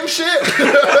the same shit.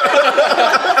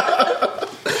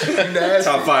 Nasty.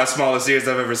 Top 5 smallest ears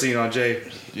I've ever seen on Jay.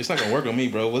 It's not gonna work on me,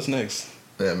 bro. What's next?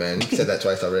 Yeah, man, you said that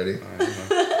twice already.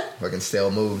 Fucking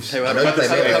stale moves. Hey, I how know you play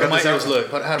do Mayweather. my ears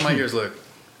look? How do my ears look?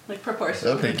 Like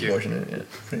proportional. Okay, Thank you. proportionate, yeah.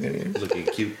 Pretty good ears. Looking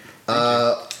cute.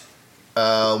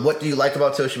 What do you like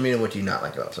about social media and what do you not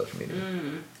like about social media?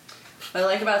 What I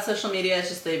like about social media is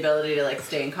just the ability to like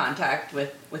stay in contact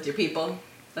with your people.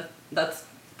 That's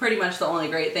pretty much the only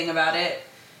great thing about it.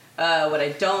 What I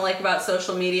don't like about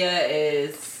social media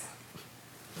is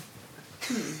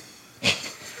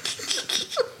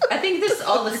I think just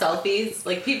all the selfies.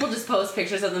 Like people just post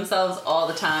pictures of themselves all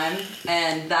the time,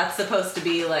 and that's supposed to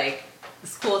be like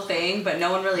this cool thing, but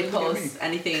no one really posts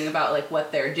anything about like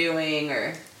what they're doing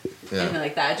or anything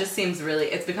like that. It just seems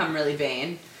it's become really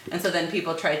vain. And so then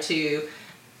people try to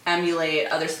emulate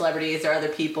other celebrities or other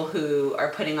people who are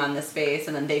putting on this space,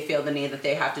 and then they feel the need that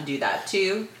they have to do that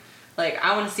too. Like,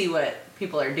 I want to see what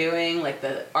people are doing, like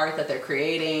the art that they're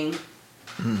creating.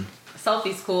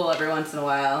 Selfie's cool every once in a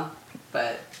while,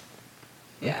 but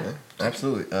yeah. Okay.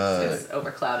 Absolutely. It's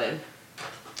overclouded.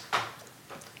 I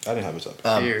didn't have a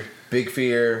top. Fear. Big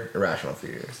fear, irrational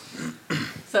fear.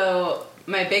 So,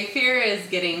 my big fear is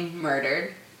getting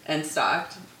murdered and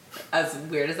stalked, as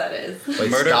weird as that is.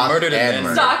 Wait, Murdered stalked and and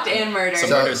murdered. Stalked and murdered. So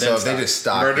So, murdered, so then if they stalked. just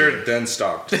stalk Murdered, then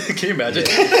stalked. Can you imagine?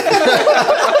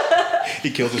 He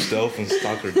kills himself and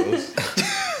stalks her ghost.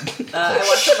 I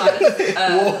watch a lot of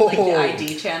like the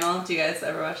ID channel. Do you guys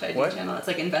ever watch ID What? channel? It's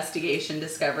like Investigation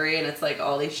Discovery, and it's like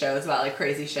all these shows about like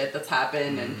crazy shit that's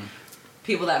happened and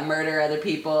people that murder other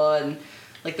people, and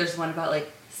like there's one about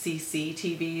like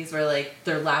CCTVs where like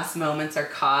their last moments are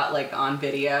caught like on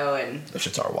video, and Those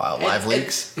shits are wild. Live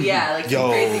leaks? yeah, like some Yo,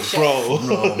 crazy shit. bro.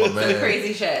 Oh, my Some man.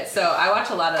 crazy shit. So I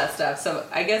watch a lot of that stuff. So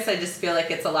I guess I just feel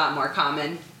like it's a lot more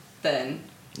common than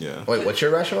Yeah. Wait, what's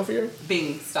your irrational fear?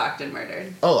 Being stalked and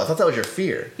murdered. Oh, I thought that was your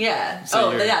fear. Yeah.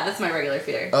 So you're- yeah, that's my regular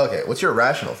fear. Okay, what's your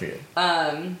irrational fear?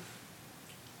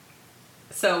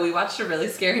 So we watched a really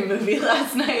scary movie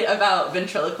last night about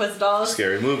ventriloquist dolls.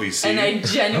 Scary movie, see? And I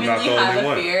genuinely I'm not the have only a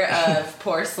one. fear of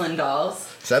porcelain dolls.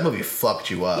 So that movie fucked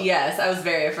you up. Yes, I was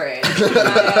very afraid.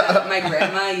 My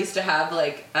grandma used to have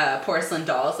like porcelain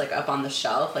dolls like up on the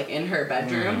shelf, like in her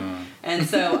bedroom. And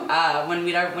so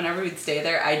whenever we'd stay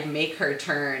there, I'd make her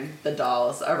turn the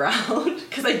dolls around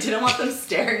because I didn't want them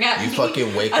staring at me. You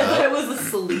fucking wake I thought I up. was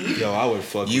asleep. Yo, I would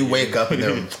fuck. You with wake up and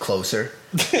they're closer.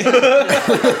 That's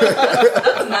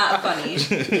not funny.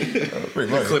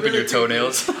 Clipping your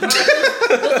toenails. Those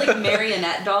like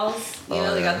marionette dolls, you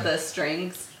know, they got the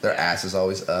strings. Their ass is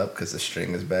always up because the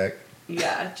string is back.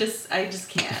 Yeah, I just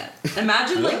can't.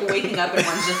 Imagine like waking up and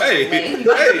one's just Hey, laying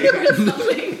by you or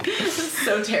something. It's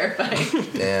so terrifying.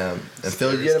 Damn. And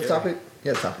Phil, you had a topic? You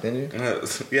had a topic, didn't you?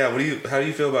 Yeah, how do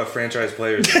you feel about franchise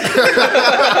players? Fuck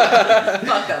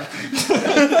them.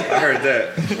 I heard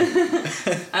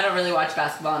that. I don't really watch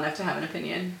basketball enough to have an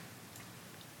opinion.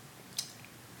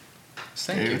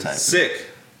 Thank you. Sick.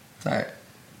 Alright.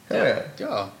 Hell yeah.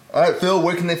 Yeah. Alright, Phil,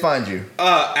 where can they find you?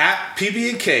 At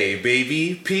PB&K,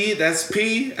 baby. That's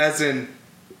P as in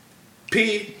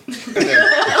P. And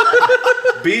then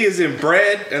B is in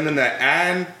bread, and then the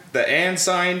and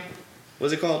sign.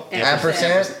 What's it called?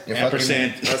 Ampersand? You're fucking-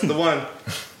 Ampersand. That's the one.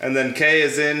 And then K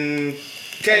is in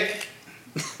cake.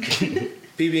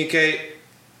 PB&K,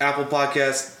 Apple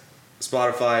Podcast,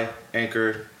 Spotify,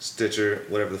 Anchor, Stitcher,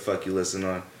 whatever the fuck you listen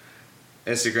on.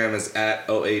 Instagram is at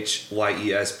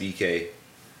OHYESBK.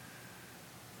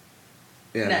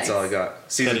 Yeah, that's all I got.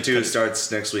 Season Cut it, 2 cut it.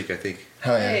 starts next week, I think.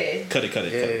 Hell yeah. Hey. Cut it. Cut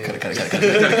it.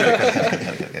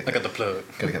 I got the plug.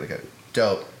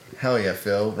 Dope. Hell yeah,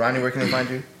 Phil. Ronnie, where can they find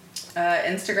you?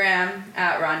 Instagram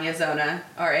at Rania Zona,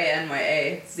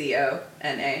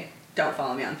 RANYAZONA. Don't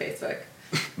follow me on Facebook.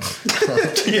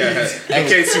 Yeah, in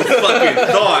case you fucking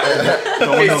thought. In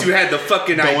case you had the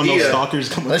fucking Don't want no idea. stalkers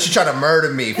coming. Unless you try to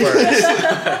murder me first.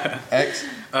 X.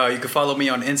 You can follow me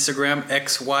on Instagram,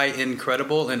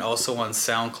 XYIncredible, and also on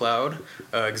SoundCloud,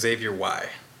 Xavier Y.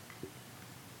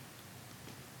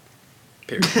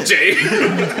 Period. Jay.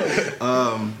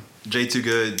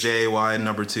 J2Good,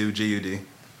 JAY2 GUD,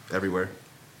 everywhere.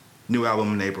 New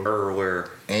album in April.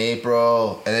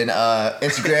 April. And then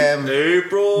Instagram.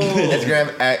 April.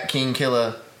 Instagram at King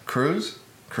Killer Cruz.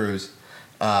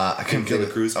 I couldn't Killer think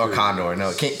of- Cruz. Or Condor.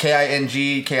 No.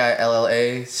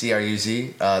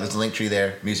 KINGKILLACRUZ. There's a link tree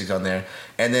there. Music's on there.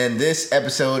 And then this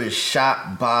episode is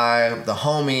shot by the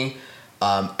homie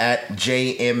at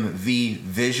JMV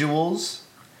Visuals.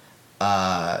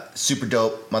 Super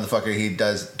dope motherfucker. He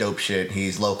does dope shit.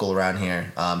 He's local around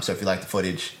here. So if you like the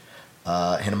footage,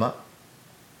 hit him up.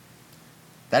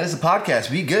 That is the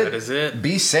podcast. Be good. That is it.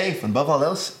 Be safe. And above all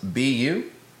else, be you.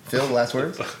 Phil, last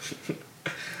words?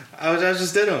 I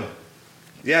just did them.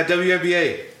 Yeah,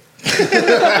 WNBA.